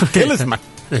Ford. Kill us, man.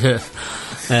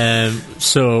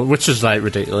 So, which is like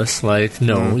ridiculous. Like,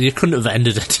 no, you couldn't have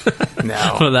ended it.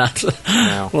 No. For that.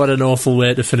 No. What an awful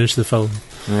way to finish the film.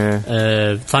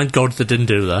 Yeah. Thank God they didn't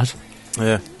do that.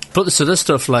 Yeah. But so this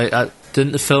stuff, like,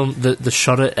 didn't the film, the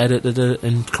shot it, edited it,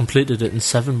 and completed it in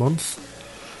 7 months?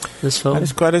 This film?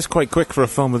 That is quite quick for a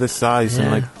film of this size,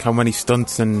 and like how many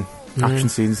stunts and action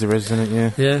scenes there is in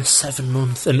it, Yeah, 7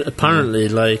 months. And apparently,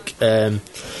 like,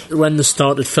 when they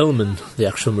started filming the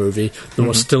actual movie, they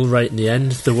were still writing the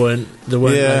end. They weren't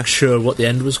like, sure what the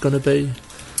end was going to be.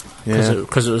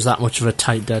 Because it was that much of a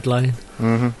tight deadline.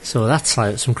 So that's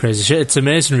like some crazy shit. It's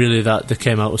amazing, really, that they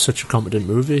came out with such a competent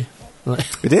movie. Like,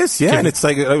 it is, and it's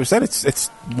like I said, it's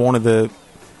one of the,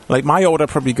 like, my order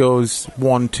probably goes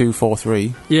 1, 2, 4,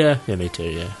 3. Yeah, me too.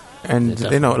 Yeah, and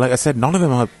you know, like I said, none of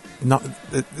them are not.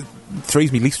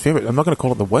 3's my least favourite. I'm not going to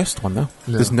call it the worst one though.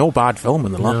 No. There's no bad film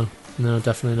in the lot. No,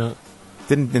 definitely not.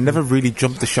 They never really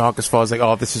jumped the shark as far as like,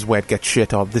 oh, this is where it gets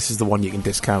shit, or this is the one you can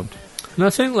discount. And I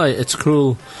think like it's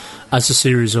cool as a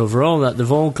series overall that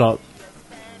they've all got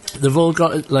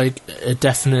like a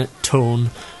definite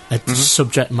tone, a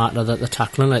subject matter that they're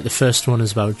tackling. Like the first one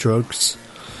is about drugs.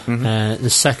 The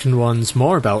second one's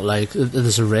more about like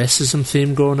there's a racism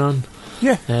theme going on.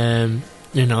 Yeah.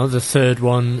 You know, the third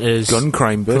one is gun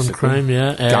crime, basically. Gun crime,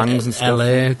 yeah. Gangs and stuff.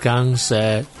 LA gangs.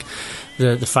 The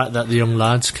fact that the young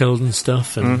lad's killed and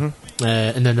stuff, and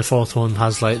then the fourth one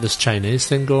has like this Chinese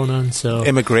thing going on. So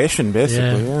immigration,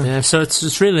 basically. Yeah. So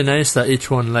it's really nice that each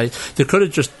one, like, they could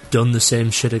have just done the same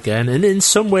shit again, and in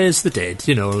some ways they did.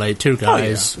 You know, like two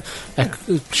guys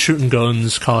shooting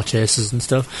guns, car chases and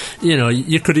stuff. You know,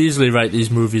 you could easily write these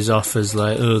movies off as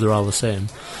like, oh, they're all the same,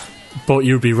 but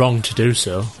you'd be wrong to do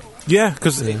so. Yeah,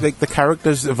 because like the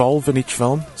characters evolve in each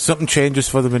film. Something changes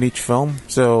for them in each film.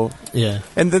 So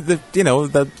and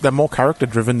they're more character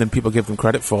driven than people give them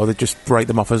credit for. They just write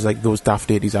them off as like those daft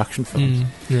 80s action films.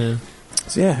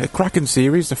 So a cracking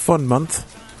series, a fun month.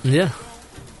 Yeah,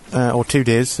 or 2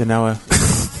 days in our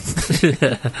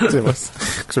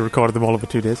because we recorded them all over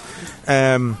 2 days.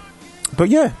 But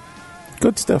yeah,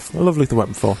 good stuff. I love Lethal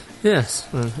Weapon 4. Yes,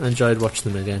 I enjoyed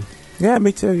watching them again. Yeah,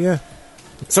 me too. Yeah.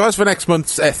 So as for next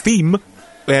month's theme,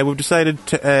 we've decided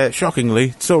to, shockingly,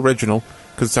 it's so original,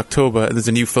 because it's October and there's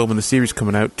a new film in the series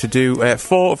coming out, to do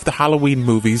 4 of the Halloween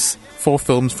movies, 4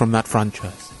 films from that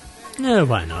franchise. Yeah,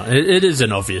 why not? It is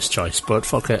an obvious choice, but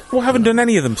fuck it. We haven't done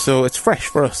any of them, so it's fresh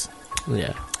for us.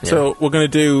 Yeah. So we're going to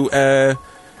do a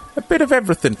bit of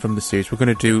everything from the series. We're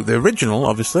going to do the original,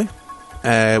 obviously.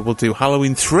 We'll do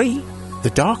Halloween 3, the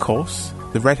Dark Horse,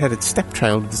 the red-headed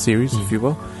stepchild of the series, if you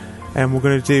will. And we're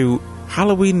going to do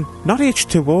Halloween, not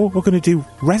H2O, we're going to do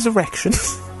Resurrection,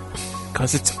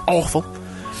 because it's awful.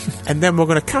 And then we're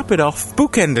going to cap it off,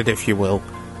 bookended if you will,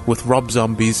 with Rob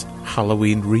Zombie's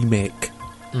Halloween remake.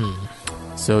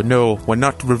 So no, we're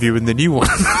not reviewing the new one.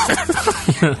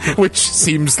 Which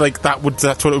seems like that's what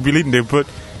it would be leading to, but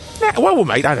well, we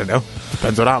might, I don't know.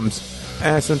 Depends what happens.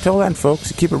 So until then,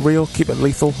 folks, keep it real, keep it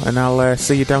lethal, and I'll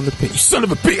see you down the pit. You son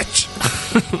of a bitch!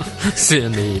 See you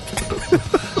in the heap.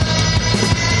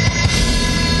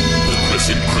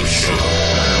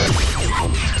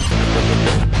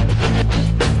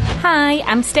 Hi,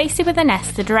 I'm Stacey with an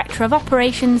S, the Director of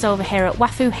Operations over here at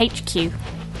Wafoo HQ.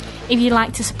 If you'd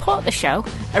like to support the show,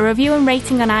 a review and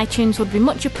rating on iTunes would be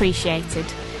much appreciated.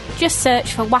 Just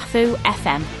search for Wafoo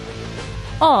FM.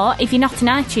 Or, if you're not an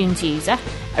iTunes user,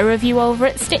 a review over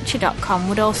at Stitcher.com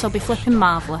would also be flipping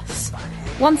marvellous.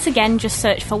 Once again, just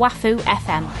search for Wafoo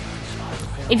FM.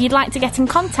 If you'd like to get in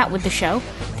contact with the show,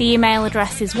 the email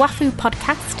address is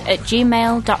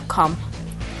wafoopodcast@gmail.com.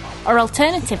 Or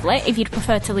alternatively, if you'd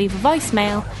prefer to leave a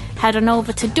voicemail, head on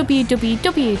over to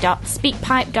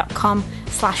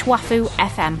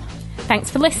www.speakpipe.com/wafoofm. Thanks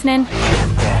for listening.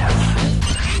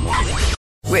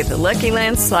 With the Lucky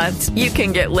Land Slots, you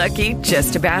can get lucky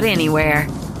just about anywhere.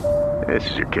 This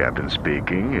is your captain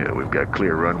speaking. We've got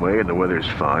clear runway and the weather's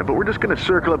fine, but we're just going to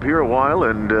circle up here a while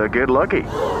and get lucky.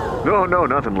 No,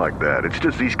 nothing like that. It's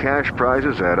just these cash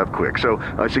prizes add up quick. So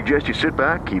I suggest you sit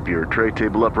back, keep your tray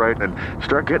table upright, and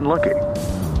start getting lucky.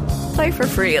 Play for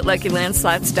free at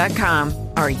LuckyLandSlots.com.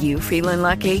 Are you feeling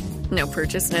lucky? No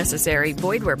purchase necessary.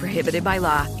 Void where prohibited by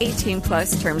law.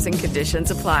 18+ terms and conditions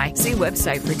apply. See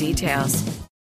website for details.